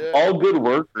 Yeah. All good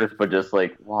workers, but just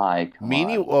like why? Come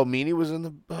Meanie. on. Well, Meanie was in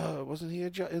the. Wasn't he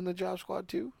in the Job Squad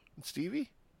too?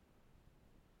 Stevie.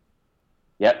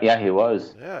 Yeah, he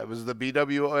was. Yeah, it was the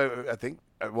BWO. I think.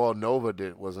 Well, Nova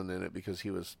wasn't in it because he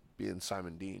was being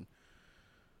Simon Dean.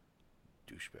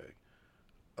 Douchebag.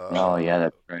 Oh yeah,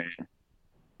 that's right.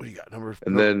 What do you got?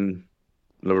 And then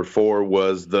number 4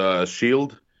 was the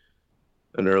Shield,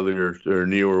 an earlier or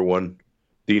newer one.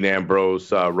 Dean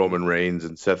Ambrose, Roman Reigns,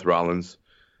 and Seth Rollins.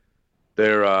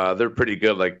 They're pretty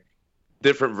good. Like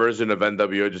different version of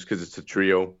NWO just because it's a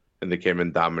trio and they came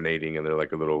in dominating and they're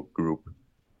like a little group.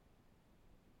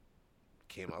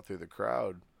 Came out through the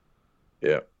crowd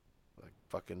Yeah. like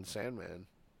fucking Sandman,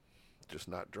 just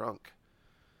not drunk.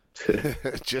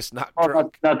 Just not Oh,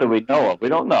 drunk. not that we know of. We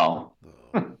don't know.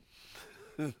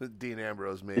 Dean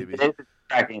Ambrose, maybe. It's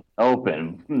cracking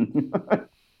open.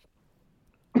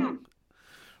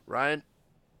 Ryan.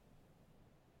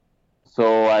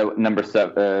 So number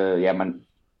 7.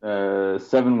 My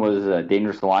 7 was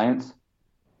Dangerous Alliance,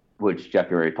 which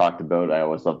Jeffy already talked about. I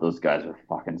always thought those guys were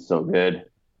fucking so good.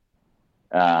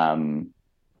 Number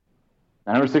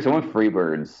 6, I went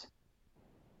Freebirds.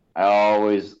 I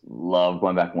always love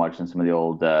going back and watching some of the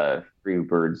old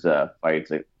Freebirds fights.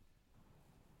 Like,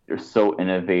 they're so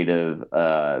innovative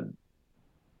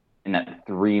in that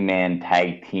 3-man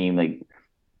tag team. Like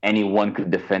anyone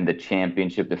could defend the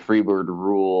championship. The Freebird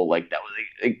rule, like that was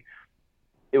like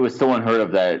it was so unheard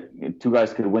of that 2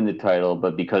 guys could win the title,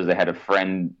 but because they had a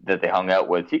friend that they hung out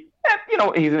with, he's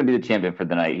going to be the champion for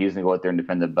the night. He's going to go out there and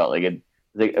defend the belt. Like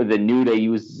the New Day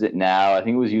uses it now. I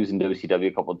think it was used in WCW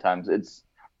a couple of times. It's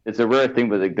a rare thing,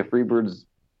 but like the Freebirds,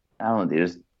 I don't know,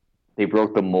 they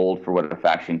broke the mold for what a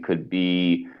faction could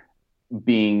be,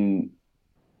 being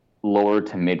lower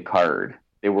to mid card.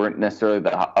 They weren't necessarily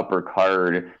the upper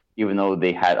card, even though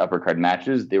they had upper card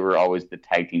matches. They were always the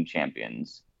tag team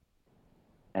champions.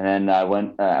 And then I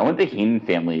went the Heenan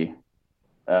family.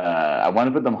 I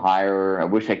wanted to put them higher. I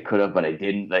wish I could have, but I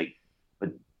didn't. But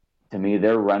to me,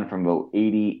 their run from about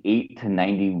 88 to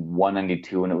 91,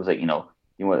 92, and it was like,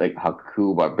 like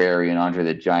Haku, Barbarian, Andre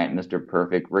the Giant, Mr.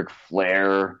 Perfect, Ric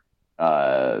Flair,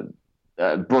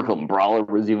 Brooklyn Brawler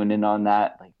was even in on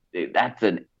that. Like that's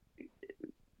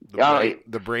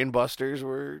The Brain Busters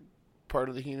were part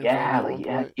of the Heenan family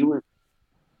at one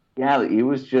point. He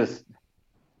was just,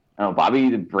 I don't know, Bobby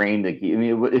the Brain. Like,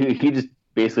 he just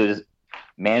basically just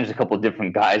managed a couple of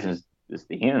different guys in just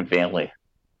the Heenan family.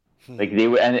 Like they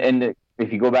were, and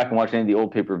if you go back and watch any of the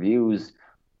old pay-per-views,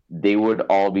 they would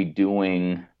all be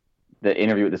doing the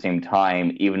interview at the same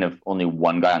time, even if only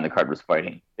one guy on the card was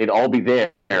fighting. They'd all be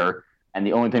there, and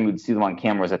the only time we'd see them on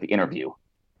camera was at the interview.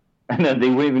 And then they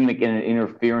wouldn't even make an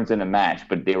interference in a match,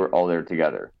 but they were all there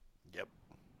together. Yep.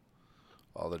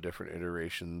 All the different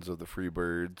iterations of the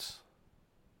Freebirds.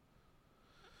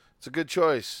 It's a good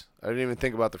choice. I didn't even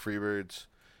think about the Freebirds.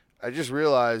 I just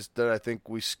realized that I think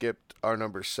we skipped our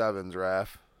number 7s,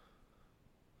 Raph.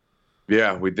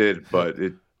 Yeah, we did, but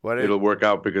it'll work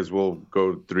out because we'll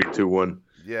go 3, 2, 1.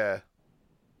 Yeah.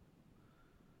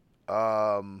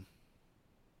 I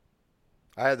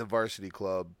had the Varsity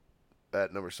Club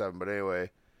at number 7, but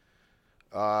anyway.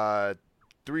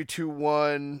 3, 2,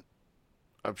 1.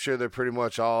 I'm sure they're pretty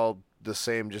much all the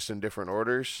same, just in different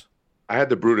orders. I had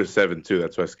the Brutus 7 too.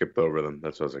 That's why I skipped over them.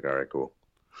 That's why I was like, all right, cool.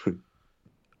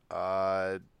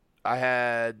 I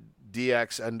had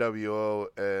DX, NWO,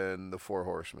 and the Four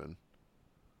Horsemen.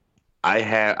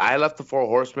 I left the Four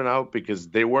Horsemen out because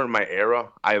they weren't my era.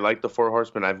 I like the Four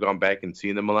Horsemen. I've gone back and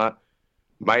seen them a lot.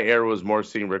 My era was more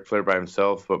seeing Ric Flair by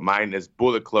himself, but mine is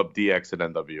Bullet Club, DX,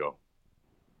 and NWO.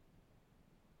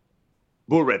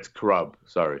 Bullet Club,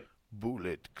 sorry.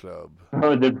 Bullet Club.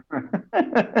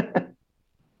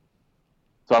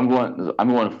 So I'm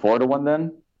going 4 to 1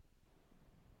 then.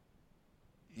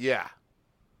 Yeah.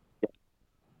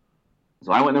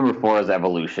 So I went number 4 as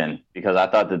Evolution because I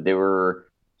thought that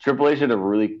Triple H had a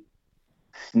really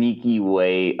sneaky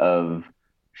way of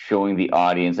showing the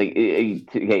audience.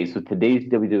 Okay, so today's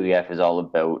WWF is all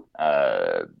about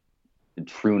the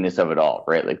trueness of it all,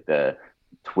 right? Like the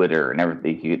Twitter and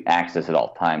everything, you could access at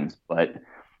all times. But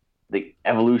the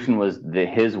Evolution was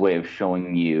his way of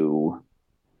showing you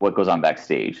what goes on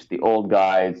backstage. The old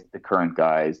guys, the current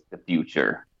guys, the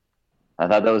future. I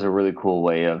thought that was a really cool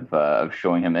way of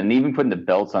showing him, and even putting the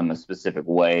belts on a specific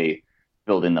way,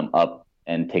 building them up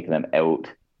and taking them out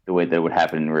the way that would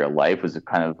happen in real life was a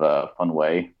kind of a fun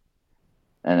way.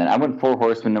 And then I went Four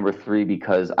Horsemen number 3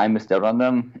 because I missed out on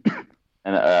them.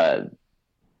 And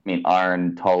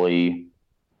Arn, Tully,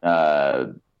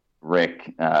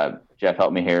 Rick, Jeff,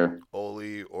 help me here.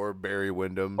 Ole or Barry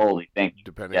Windham. Ole, thank you.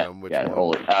 Depending on which one.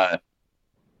 Ole.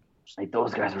 Like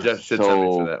those guys were Jeff should send me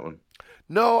for that one.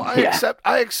 No,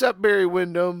 I accept Barry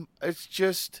Windham. It's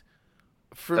just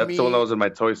for me. That's the one that was in my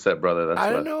toy set, brother.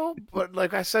 I don't know, but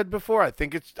like I said before, I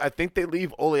think they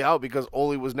leave Ole out because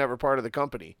Ole was never part of the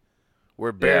company.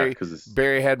 Where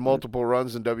Barry had multiple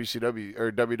runs in WCW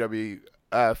or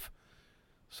WWF,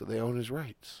 so they own his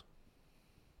rights.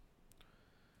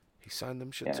 He signed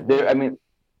them shits away.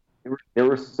 They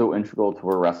were so integral to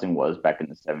where wrestling was back in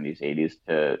the 70s, 80s,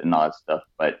 and all that stuff.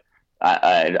 But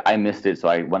I missed it, so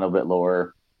I went a bit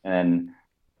lower. And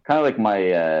kind of like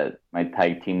my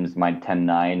tag teams, my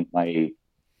 10-9, my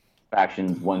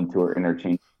factions 1, 2 are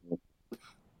interchangeable.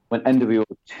 Went NWO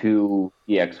 2,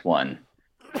 DX 1.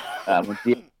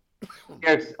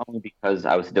 DX only because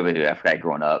I was a WWF guy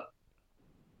growing up.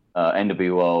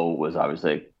 NWO was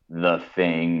obviously the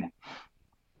thing.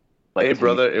 But hey,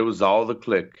 brother, it was all the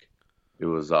click. It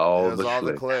was all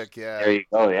the click, yeah. There you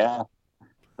go, yeah.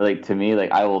 Like, to me,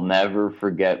 like, I will never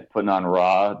forget putting on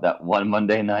Raw that one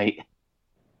Monday night.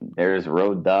 There's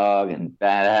Road Dogg and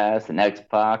Badass and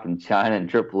X-Pac and China and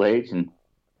Triple H. And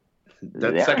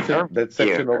that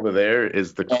section over there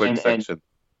is the click section.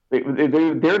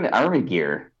 They're in army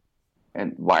gear.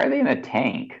 And why are they in a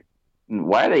tank? And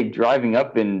why are they driving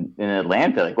up in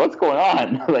Atlanta? Like, what's going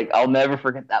on? Like, I'll never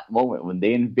forget that moment when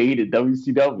they invaded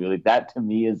WCW. Like, that to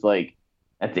me is like,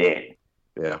 that's it.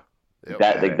 Yeah.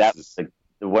 That's like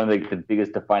one of the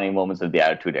biggest defining moments of the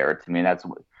Attitude Era to me. And that's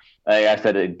what, like I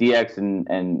said, DX and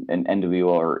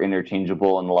NWO are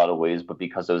interchangeable in a lot of ways, but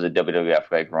because I was a WWF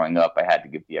guy growing up, I had to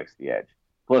give DX the edge.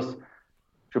 Plus,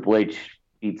 Triple H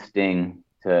beat Sting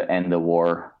to end the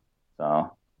war.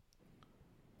 So,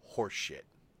 horseshit.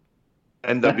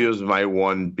 NWO is my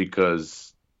one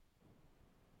because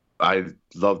I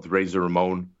loved Razor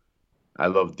Ramon. I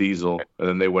loved Diesel. And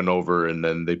then they went over and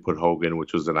then they put Hogan,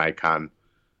 which was an icon.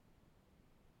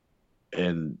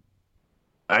 And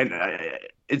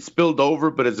it spilled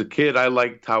over, but as a kid, I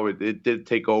liked how it did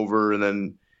take over. And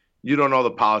then you don't know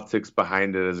the politics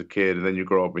behind it as a kid. And then you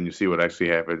grow up and you see what actually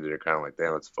happened. And you're kind of like,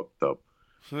 damn, it's fucked up.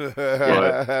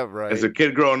 Right. As a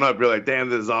kid growing up, you're like, damn,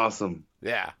 this is awesome.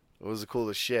 Yeah. It was the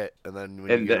coolest shit. And then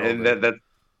when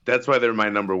that's why they're my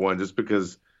number one, just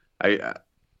because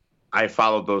I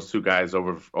followed those two guys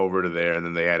over to there, and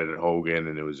then they added Hogan,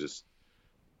 and it was just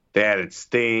they added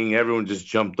Sting. Everyone just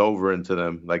jumped over into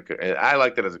them. Like I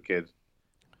liked it as a kid,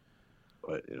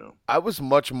 but I was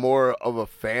much more of a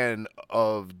fan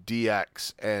of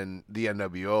DX and the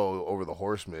NWO over the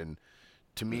Horsemen.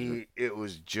 To me, it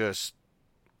was just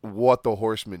what the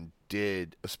Horsemen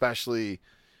did, especially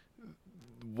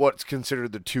what's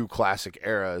considered the two classic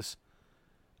eras.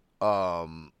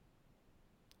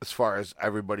 As far as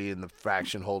everybody in the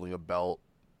faction holding a belt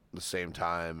at the same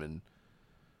time, and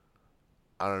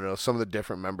I don't know, some of the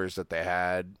different members that they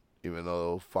had, even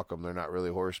though fuck them, they're not really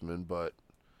Horsemen, but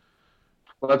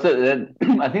Well, that's it.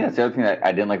 I think that's the other thing that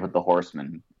I didn't like with the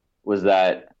Horsemen was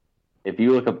that if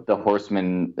you look up the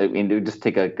Horsemen, I mean, just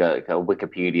take a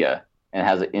Wikipedia and it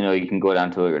has you can go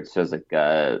down to it. It says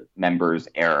members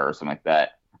era or something like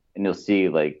that, and you'll see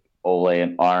like Ole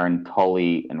and Arn,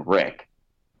 Tully, and Rick,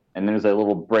 and there's a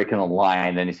little break in the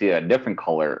line. Then you see a different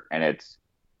color, and it's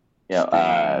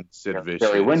Sid Vicious,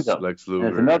 Barry Windham. Lex And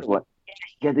there's Luger. another one.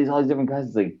 You get all these different guys.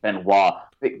 It's like Benoit.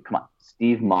 Wait, come on,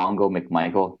 Steve Mongo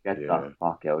McMichael. Get the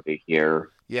fuck out of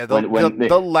here. yeah,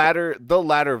 the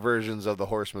latter versions of the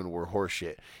Horsemen were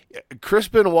horseshit. Chris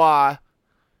Benoit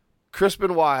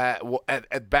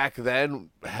at back then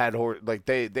had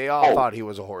they all thought he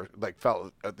was a horse, like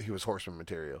felt he was Horseman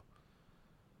material.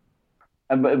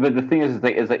 But the thing is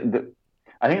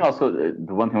I think also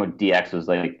the one thing with DX was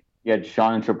like you had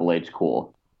Shawn and Triple H,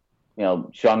 cool.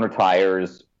 Shawn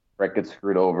retires, Rick gets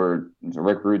screwed over,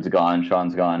 Rick Rude's gone,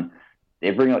 Shawn's gone.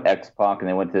 They bring out X-Pac and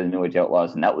they went to the New Age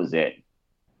Outlaws, and that was it.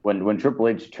 When Triple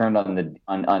H turned on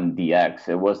DX,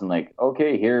 it wasn't like,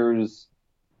 okay, here's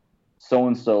so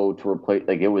and so to replace.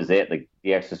 Like it was it. Like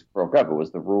DX just broke up. It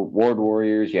was the Road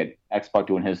Warriors. You had X-Pac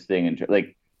doing his thing, and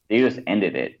like they just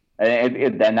ended it.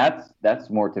 And that's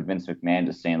more to Vince McMahon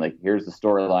just saying like, here's the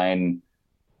storyline.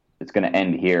 It's going to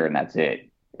end here, and that's it.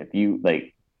 If you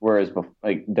like, whereas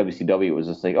like WCW it was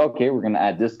just like, okay, we're going to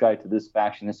add this guy to this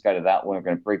faction, this guy to that one. We're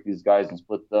going to break these guys and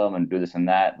split them and do this and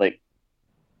that. Like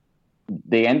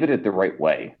they ended it the right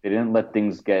way. They didn't let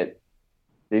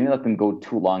them go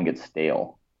too long, get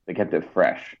stale. They kept it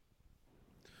fresh.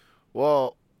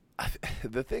 Well,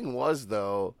 the thing was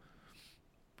though,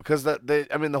 because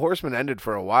the Horsemen ended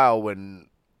for a while when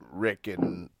Rick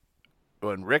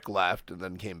left and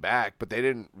then came back, but they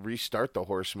didn't restart the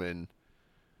Horsemen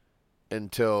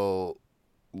until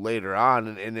later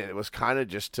on, and it was kind of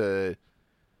just to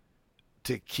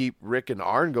keep Rick and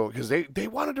Arn going, because they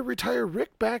wanted to retire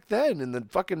Rick back then in the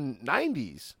fucking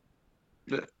 90s.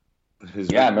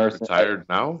 Retired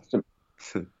now?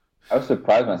 I was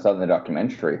surprised when I saw in the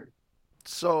documentary.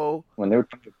 So when they were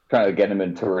trying to get him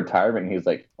into retirement, he's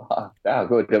like, "Fuck, I'll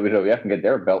go to WWF and get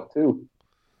their belt too."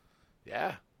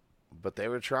 Yeah, but they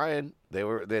were trying.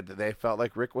 They felt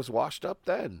like Rick was washed up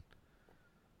then.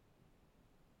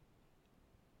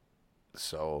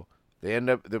 So they end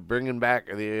up bringing back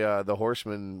the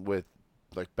Horsemen with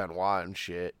like Benoit and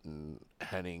shit and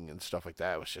Hennig and stuff like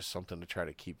that. It was just something to try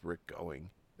to keep Rick going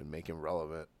and make him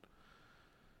relevant,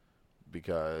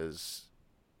 because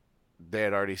they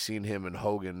had already seen him and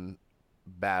Hogan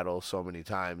battle so many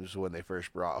times when they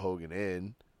first brought Hogan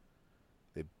in.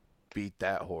 They beat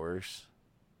that horse.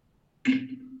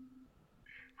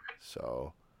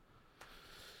 So,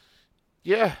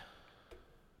 yeah.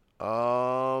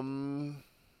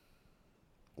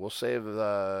 We'll save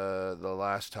the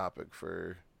last topic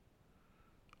for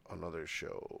another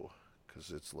show because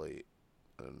it's late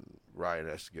and Ryan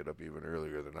has to get up even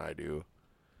earlier than I do.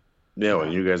 Yeah,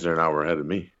 well, you guys are an hour ahead of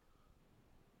me.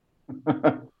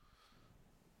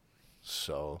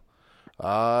 So,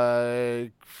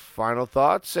 final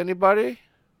thoughts, anybody?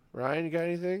 Ryan, you got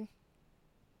anything?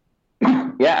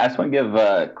 Yeah, I just want to give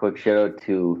a quick shout out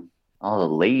to all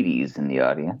the ladies in the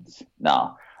audience.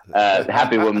 No,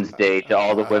 happy Women's Day to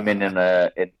all the women in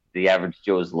the average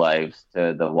Joe's lives,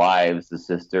 to the wives, the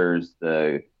sisters,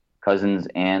 the cousins,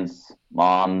 aunts,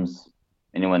 moms,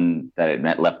 anyone that it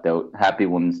meant left out. Happy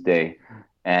Women's Day.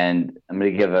 And I'm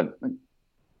going to give a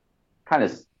kind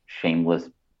of shameless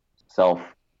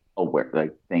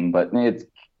self-aware thing, but it's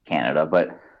Canada.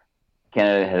 But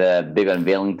Canada had a big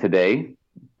unveiling today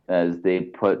as they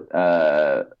put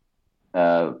Viola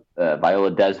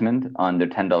Desmond on their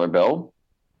 $10 bill.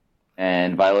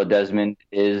 And Viola Desmond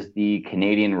is the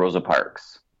Canadian Rosa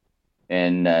Parks.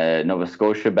 In Nova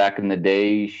Scotia back in the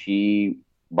day, she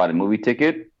bought a movie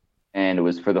ticket, and it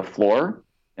was for the floor.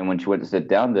 And when she went to sit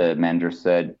down, the manager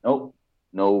said, "Nope,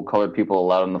 no colored people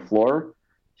allowed on the floor."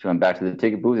 She went back to the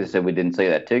ticket booth. They said, "We didn't say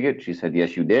that ticket." She said,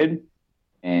 "Yes, you did."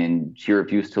 And she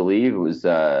refused to leave. It was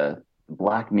the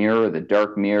Black Mirror, the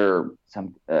Dark Mirror. I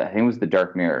think it was the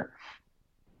Dark Mirror.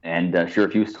 and she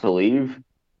refused to leave.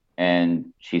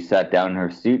 And she sat down in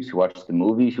her seat. She watched the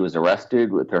movie. She was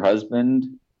arrested with her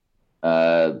husband.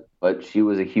 But she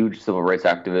was a huge civil rights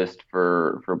activist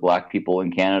for Black people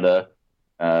in Canada.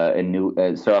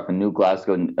 Started off in New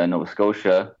Glasgow, Nova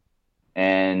Scotia.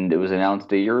 And it was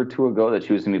announced a year or two ago that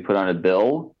she was going to be put on a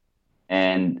bill.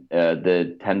 And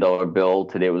the $10 bill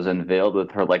today was unveiled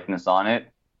with her likeness on it.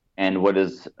 And what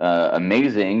is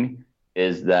amazing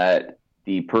is that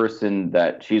the person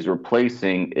that she's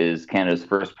replacing is Canada's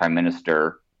first prime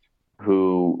minister,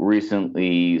 who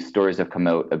recently stories have come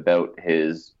out about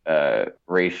his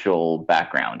racial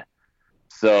background.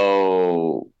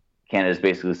 So Canada's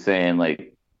basically saying, like,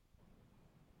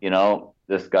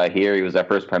 this guy here, he was our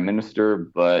first prime minister,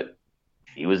 but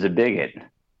he was a bigot.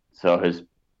 So his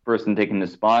person taking the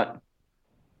spot,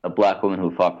 a Black woman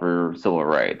who fought for civil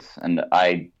rights. And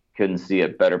I couldn't see a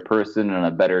better person and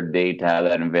a better day to have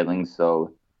that unveiling.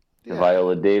 So to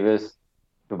Viola Davis,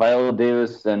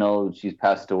 I know she's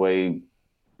passed away,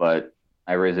 but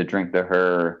I raise a drink to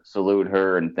her, salute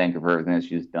her, and thank her for everything that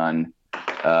she's done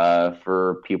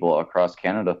for people across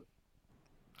Canada.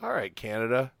 All right,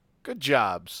 Canada, good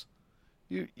jobs.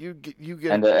 You get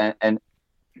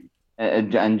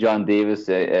and John Davis.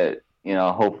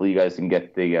 Hopefully you guys can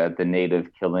get the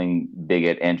native killing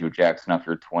bigot Andrew Jackson off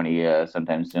your 20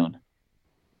 sometime soon.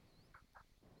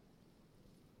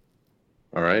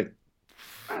 All right.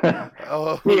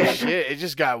 Oh shit! It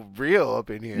just got real up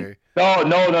in here. No.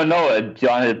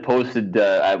 John had posted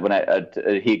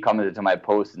he commented to my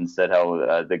post and said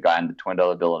how the guy on the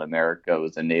 $20 bill in America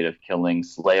was a native killing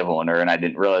slave owner, and I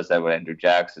didn't realize that with Andrew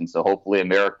Jackson. So hopefully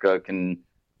America can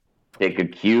take a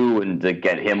cue and to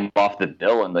get him off the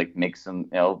bill and like make some,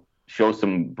 show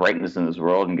some brightness in this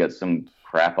world and get some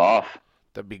crap off.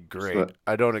 That'd be great.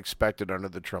 I don't expect it under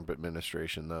the Trump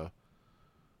administration, though.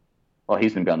 Well,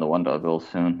 he's going to be on the $1 bill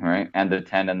soon, right? And the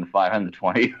 10 and the 5 and the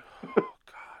 20. Oh, God.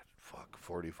 Fuck,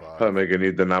 45. I'll make a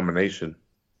new denomination.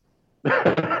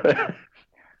 Fuck,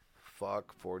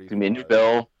 45. It's going to be a new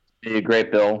bill. It's going to be a great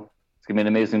bill. It's going to be an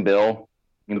amazing bill.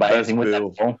 You can buy anything with that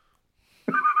bill.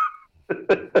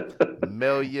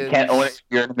 Millions. You can't own it if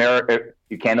you're in America.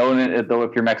 You can't own it, though,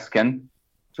 if you're Mexican.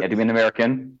 You have to be an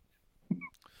American.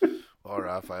 Oh,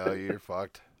 Raphael, you're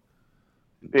fucked.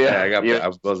 Yeah, I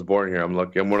was born here. I'm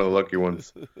lucky. I'm one of the lucky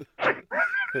ones.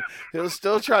 He'll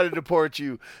still try to deport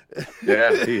you.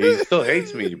 Yeah, he still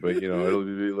hates me, but it'll be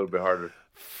a little bit harder.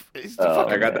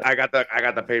 I got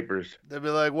the papers. They'll be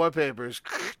like, "What papers?"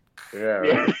 Yeah.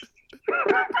 Right.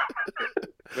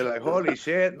 Be like, "Holy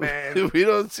shit, man! We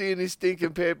don't see any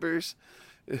stinking papers.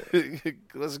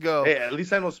 Let's go." Hey, at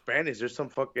least I know Spanish. There's some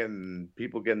fucking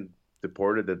people getting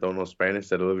deported that don't know Spanish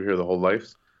that live here their whole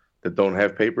lives that don't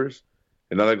have papers.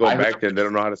 And now they're going back there and they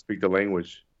don't know how to speak the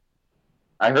language.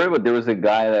 I heard there was a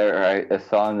guy there I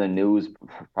saw in the news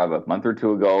probably a month or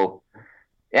two ago.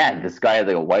 Yeah, this guy had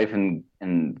like a wife and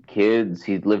kids.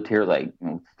 He'd lived here like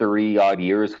 30-odd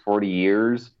years, 40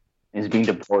 years. And he's being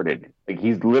deported. Like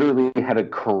he's literally had a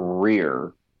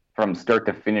career from start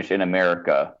to finish in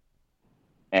America.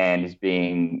 And he's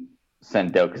being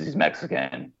sent out because he's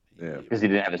Mexican. Yeah. Because he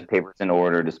didn't have his papers in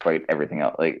order despite everything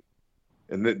else. Like,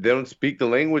 and they don't speak the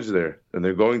language there, and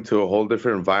they're going to a whole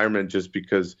different environment just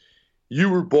because you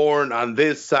were born on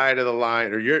this side of the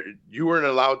line, or you weren't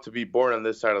allowed to be born on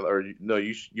this side of,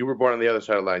 you were born on the other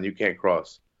side of the line. You can't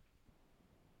cross.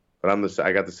 But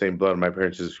I got the same blood. My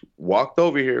parents just walked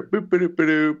over here, boop, boop,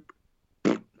 boop,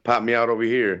 boop, popped me out over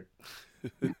here,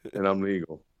 and I'm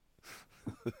legal.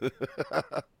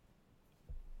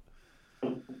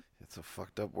 It's a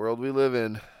fucked up world we live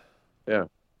in. Yeah.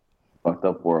 Fucked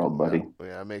up world, buddy. We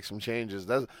gotta make some changes.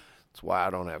 That's why I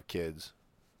don't have kids.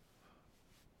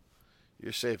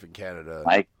 You're safe in Canada.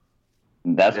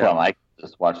 That's why I like to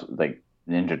just watch like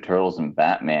Ninja Turtles and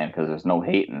Batman because there's no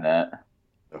hate in that.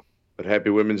 But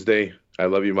happy Women's Day. I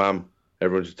love you, Mom.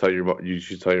 Everyone should tell you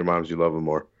should tell your moms you love them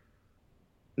more.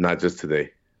 Not just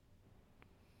today.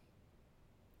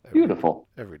 Beautiful.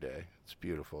 Every day. It's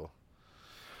beautiful.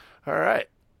 All right.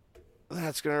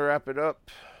 That's gonna wrap it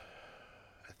up.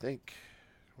 I think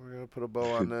we're going to put a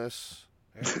bow on this.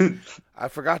 I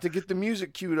forgot to get the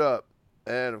music queued up.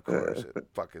 And, of course, it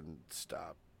fucking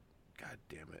stopped. God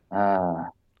damn it.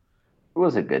 It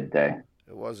was a good day.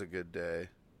 It was a good day.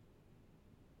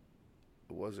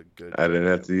 It was a good I didn't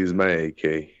have to use my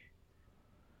AK.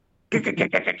 And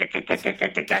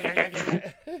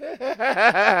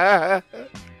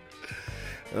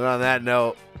on that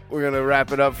note, we're going to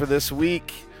wrap it up for this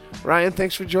week. Ryan,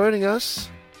 thanks for joining us.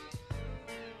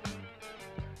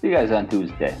 See you guys on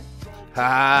Tuesday.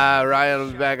 Ryan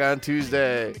will be back on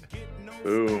Tuesday.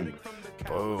 Boom.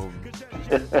 Boom.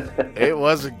 It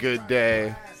was a good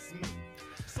day.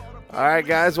 All right,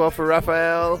 guys. Well, for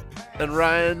Raphael and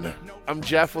Ryan, I'm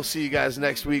Jeff. We'll see you guys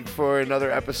next week for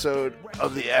another episode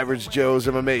of the Average Joe's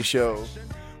MMA Show.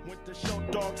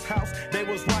 Dog's house, they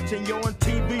was watching you on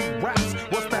TV raps.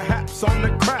 What's the haps on the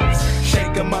craps?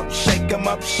 Shake 'em up, shake 'em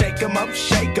up, shake 'em up,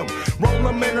 shake 'em. Roll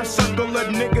 'em in a circle of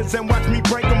niggas and watch me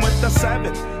break 'em with the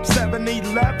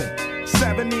 7-11.